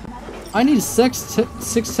 I need six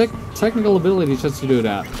technical abilities just to do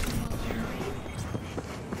that.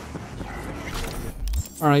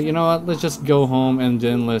 Alright, you know what? Let's just go home and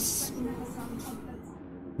then let's...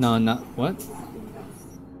 No, not... What?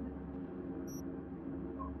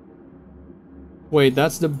 Wait,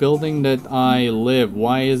 that's the building that I live.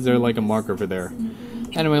 Why is there like a marker for there?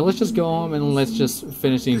 Anyway, let's just go home and let's just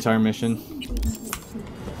finish the entire mission.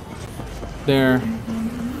 There.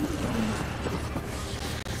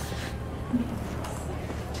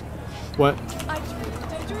 What?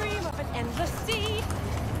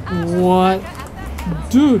 What?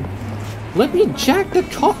 Dude, let me jack the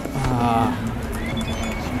car.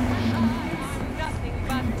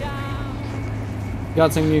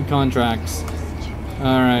 Got some new contracts.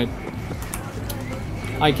 Alright.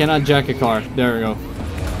 I cannot jack a car. There we go.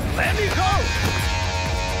 Let me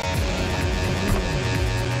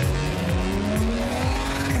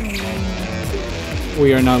go!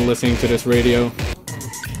 We are not listening to this radio.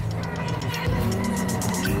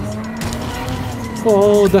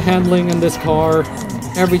 Oh, the handling in this car.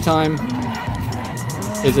 Every time.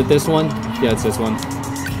 Is it this one? Yeah, it's this one.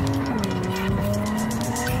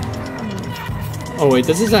 Oh wait,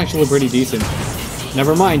 this is actually pretty decent.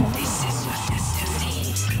 Never mind.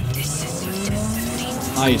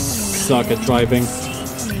 I suck at driving.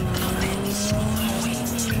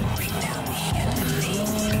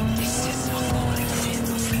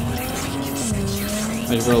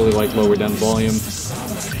 I really like lower down volume.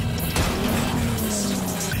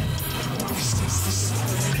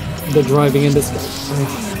 The driving in this...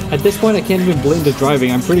 At this point I can't even blame the driving.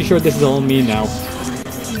 I'm pretty sure this is all me now.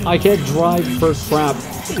 I can't drive for crap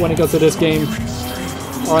when it comes to this game.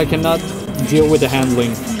 Or I cannot deal with the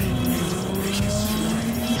handling.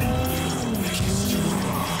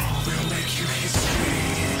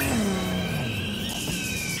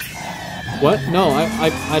 What? No,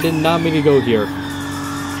 I did not mean to go here.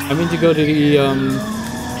 I mean to go to the,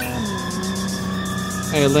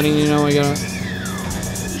 Hey, letting you know I gotta...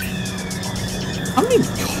 How many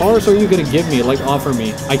cars are you gonna give me, like offer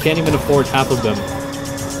me? I can't even afford half of them.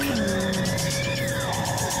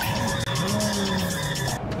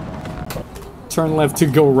 Turn left to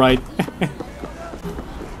go right.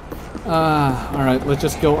 Alright, let's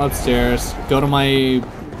just go upstairs. Go to my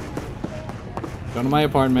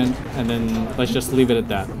apartment, and then let's just leave it at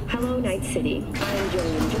that. Hello, Night City. I'm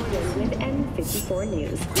Julian Jordan with N54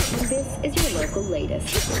 News, and this is your local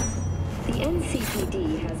latest. The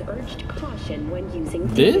NCPD has urged caution when using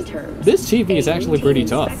data terms. This TV is actually pretty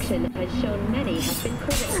tough. Inspection has shown many have been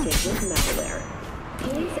corrupted with malware.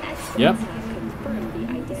 Police experts Yep. have confirmed the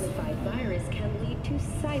identified virus can lead to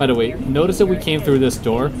cyber. By the way, notice that we came through this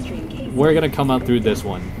door. We're gonna come out through this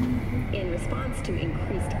one. In response to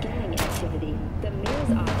increased gang activity, the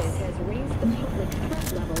mayor's office has raised the public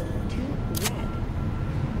threat level to red.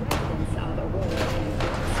 Residents of Aurora and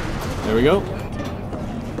Bronx and There we go.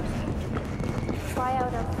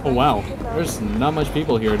 Oh wow, there's not much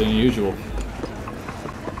people here than usual.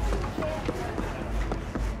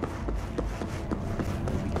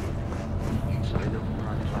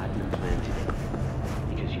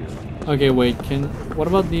 Okay, wait, what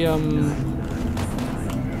about the,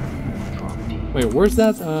 wait, where's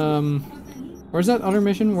that other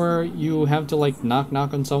mission where you have to, like, knock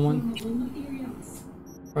on someone?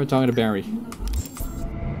 Or talking to Barry?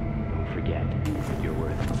 Don't forget, you're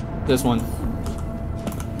worth it. This one.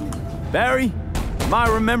 Barry? Am I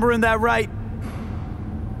remembering that right?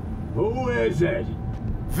 Who is it?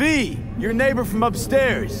 V, your neighbor from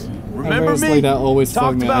upstairs. Remember me? Like that always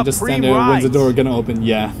fucked me. I just stand there, when's the door gonna open?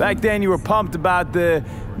 Yeah. Back then you were pumped about the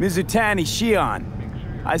Mizutani Shion.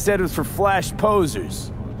 I said it was for flash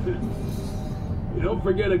posers. You don't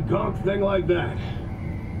forget a gonk thing like that.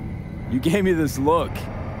 You gave me this look.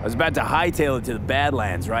 I was about to hightail it to the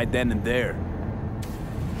Badlands right then and there.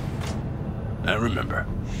 I remember.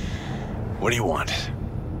 What do you want?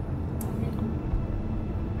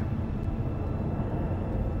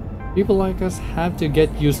 People like us have to get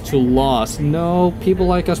used to loss. No, people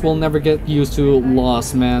like us will never get used to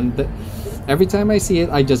loss, man. Every time I see it,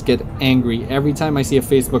 I just get angry. Every time I see a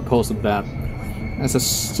Facebook post of that. That's a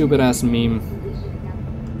stupid-ass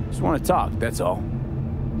meme. Just want to talk, that's all.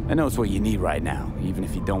 I know it's what you need right now, even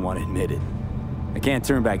if you don't want to admit it. I can't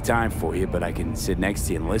turn back time for you, but I can sit next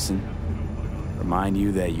to you and listen. Remind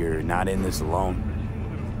you that you're not in this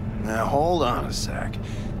alone. Now hold on a sec.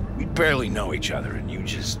 We barely know each other and you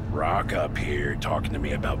just rock up here talking to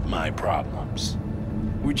me about my problems.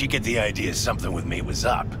 Where'd you get the idea something with me was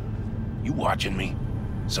up? You watching me?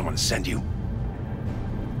 Someone send you?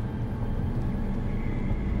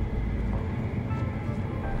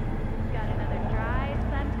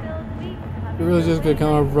 You really just could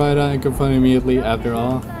come up right out and confront immediately after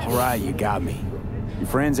all. Alright, you got me. Your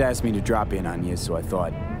friends asked me to drop in on you, so I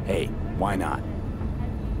thought, hey, why not?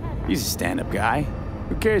 He's a stand-up guy.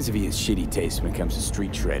 Who cares if he has shitty taste when it comes to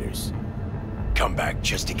street shredders? Come back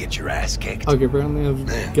just to get your ass kicked? Okay, apparently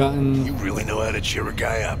I've gotten... You really know how to cheer a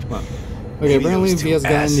guy up. Well, okay, apparently he has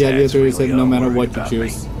gotten the idea through. He said no matter what you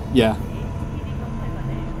choose. Yeah.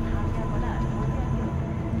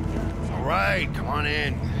 Alright, come on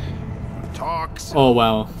in. Talk. Oh,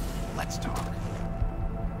 wow. Let's talk.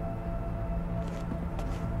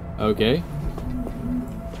 Okay.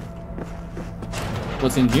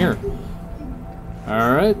 What's in here?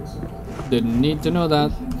 Alright. Didn't need to know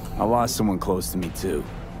that. I lost someone close to me too.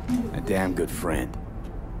 A damn good friend.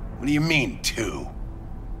 What do you mean, two?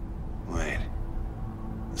 Wait.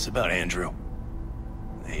 This about Andrew?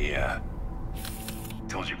 They,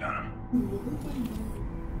 told you about him.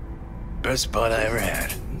 Best bud I ever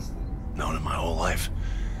had. Known him my whole life.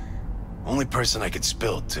 Only person I could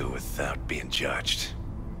spill it to without being judged.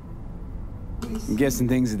 I'm guessing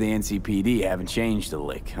things at the NCPD haven't changed a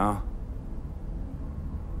lick, huh?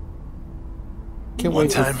 Can't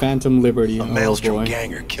wait for Phantom Liberty. A Maelstrom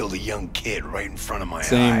ganger killed a young kid right in front of my eyes.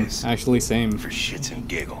 Same, actually same. For shits and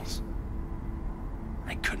giggles.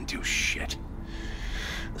 I couldn't do shit.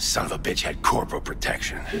 The son of a bitch had corporal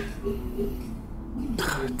protection.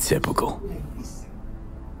 Typical.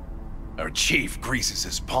 Our chief greases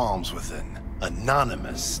his palms with an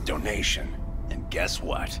anonymous donation. And guess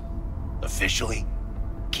what? Officially,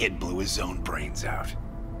 kid blew his own brains out.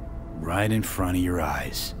 Right in front of your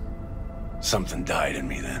eyes. Something died in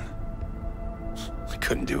me then. I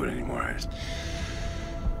couldn't do it anymore.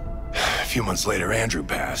 A few months later, Andrew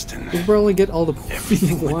passed, and you probably get all the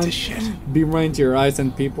everything went to shit. Beam right into your eyes,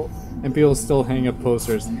 and people still hang up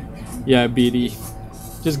posters. Yeah, BD.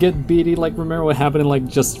 Just get BD. Like, remember what happened in like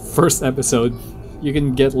just first episode? You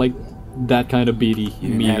can get like that kind of BD you didn't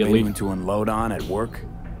immediately. Have anyone to unload on at work?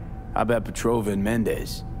 How about Petrova and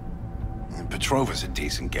Mendez? And Petrova's a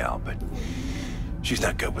decent gal, but she's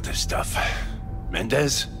not good with this stuff.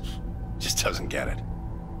 Mendez just doesn't get it.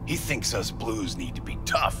 He thinks us blues need to be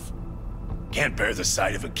tough. Can't bear the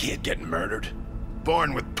sight of a kid getting murdered.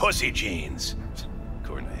 Born with pussy genes,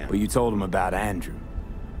 according to him. But you told him about Andrew.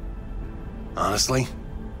 Honestly,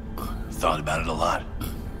 thought about it a lot.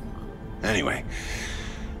 Anyway,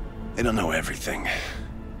 they don't know everything.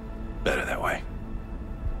 Better that way.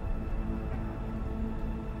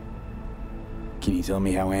 Can you tell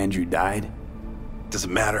me how Andrew died?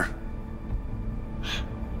 Doesn't matter.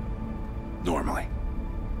 Normally.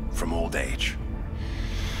 From old age.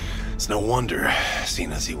 It's no wonder,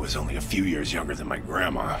 seeing as he was only a few years younger than my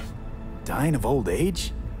grandma. Dying of old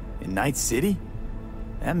age? In Night City?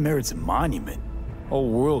 That merits a monument. Whole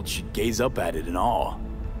world should gaze up at it in awe.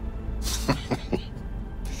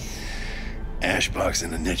 hash box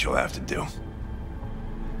and a niche will have to do.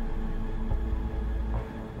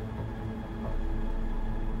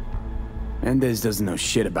 Mendez doesn't know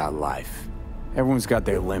shit about life. Everyone's got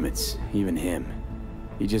their limits, even him.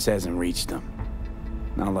 He just hasn't reached them.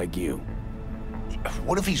 Not like you.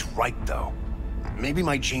 What if he's right, though? Maybe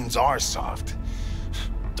my genes are soft.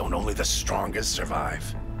 Don't only the strongest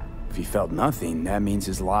survive? If he felt nothing, that means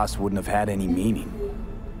his loss wouldn't have had any meaning.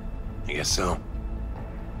 I guess so.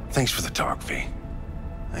 Thanks for the talk, V.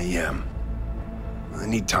 I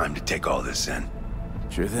need time to take all this in.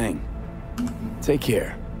 Sure thing. Take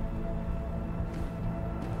care.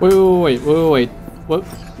 Wait.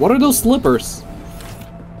 What are those slippers?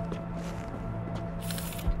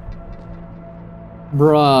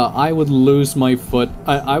 Bruh, I would lose my foot.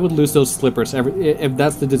 I would lose those slippers. If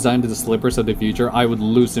that's the design of the slippers of the future, I would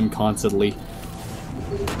lose them constantly.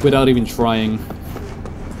 Without even trying.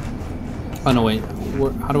 Oh no, wait.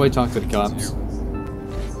 How do I talk to the cops?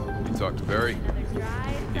 You talked to Barry?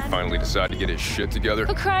 He finally decided to get his shit together?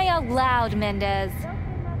 For crying out loud, Mendez.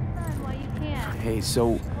 Hey,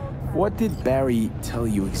 so what did Barry tell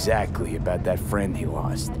you exactly about that friend he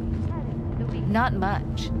lost? Not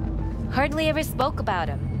much. Hardly ever spoke about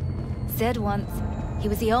him. Said once he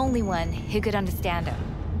was the only one who could understand him.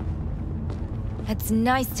 It's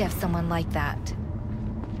nice to have someone like that.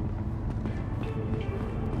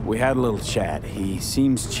 We had a little chat. He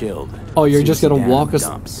seems chilled. Oh, you're just gonna walk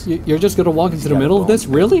us? You're just gonna walk into the middle of this?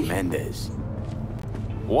 Really? Mendez.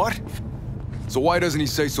 What? So why doesn't he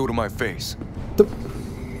say so to my face?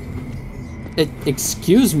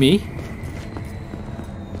 Excuse me?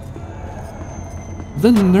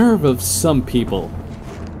 The nerve of some people.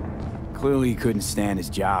 Clearly he couldn't stand his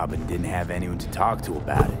job and didn't have anyone to talk to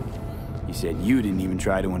about it. He said you didn't even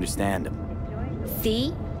try to understand him.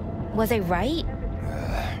 See? Was I right?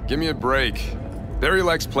 Give me a break. Barry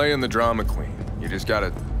likes playing the drama queen. You just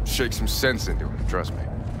gotta shake some sense into him, trust me.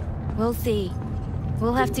 We'll see.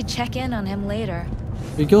 We'll have to check in on him later.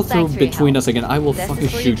 If you go through between us again, I will fucking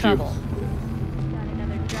shoot you.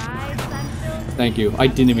 Thank you. I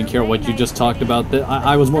didn't even care what you just talked about.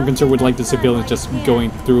 I was more concerned with like the civilians just going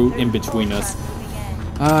through in between us.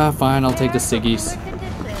 Fine, I'll take the ciggies.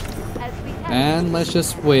 And let's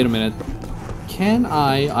just wait a minute. Can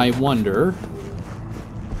I wonder...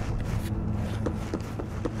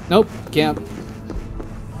 Nope, can't.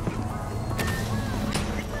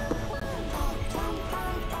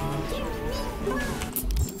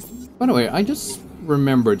 By the way, I just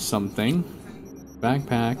remembered something.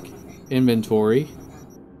 Backpack, inventory.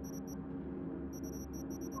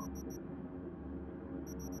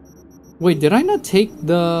 Wait, did I not take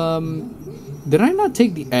the... Did I not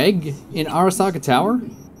take the egg in Arasaka Tower?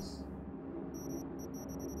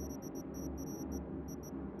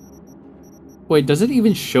 Wait, does it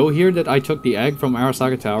even show here that I took the egg from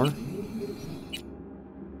Arasaka Tower?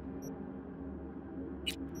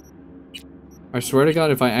 I swear to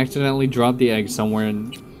God, if I accidentally drop the egg somewhere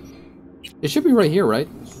in... It should be right here, right?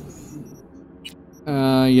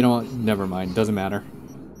 You know what? Never mind. Doesn't matter.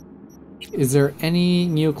 Is there any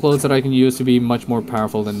new clothes that I can use to be much more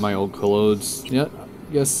powerful than my old clothes? Yeah,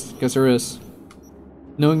 guess there is.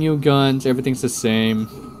 No new guns. Everything's the same.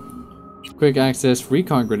 Quick access.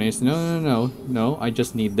 Recon grenades. No. I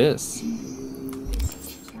just need this.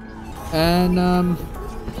 And,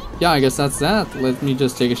 yeah, I guess that's that. Let me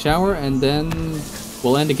just take a shower and then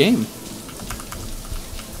we'll end the game.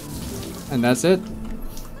 And that's it.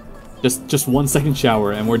 Just 1 second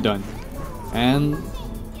shower and we're done. And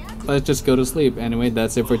let's just go to sleep. Anyway,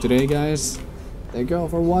 that's it for today, guys. Thank you all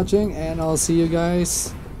for watching, and I'll see you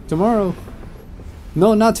guys tomorrow.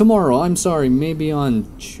 No, not tomorrow. I'm sorry. Maybe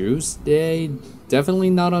on Tuesday. Definitely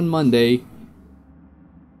not on Monday.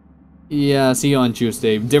 Yeah, see you on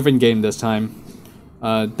Tuesday. Different game this time.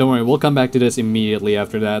 Don't worry, we'll come back to this immediately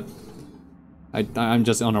after that. I'm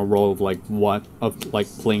just on a roll of like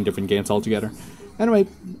playing different games altogether. Anyway,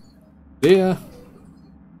 yeah.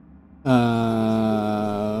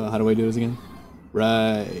 How do I do this again?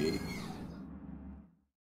 Right.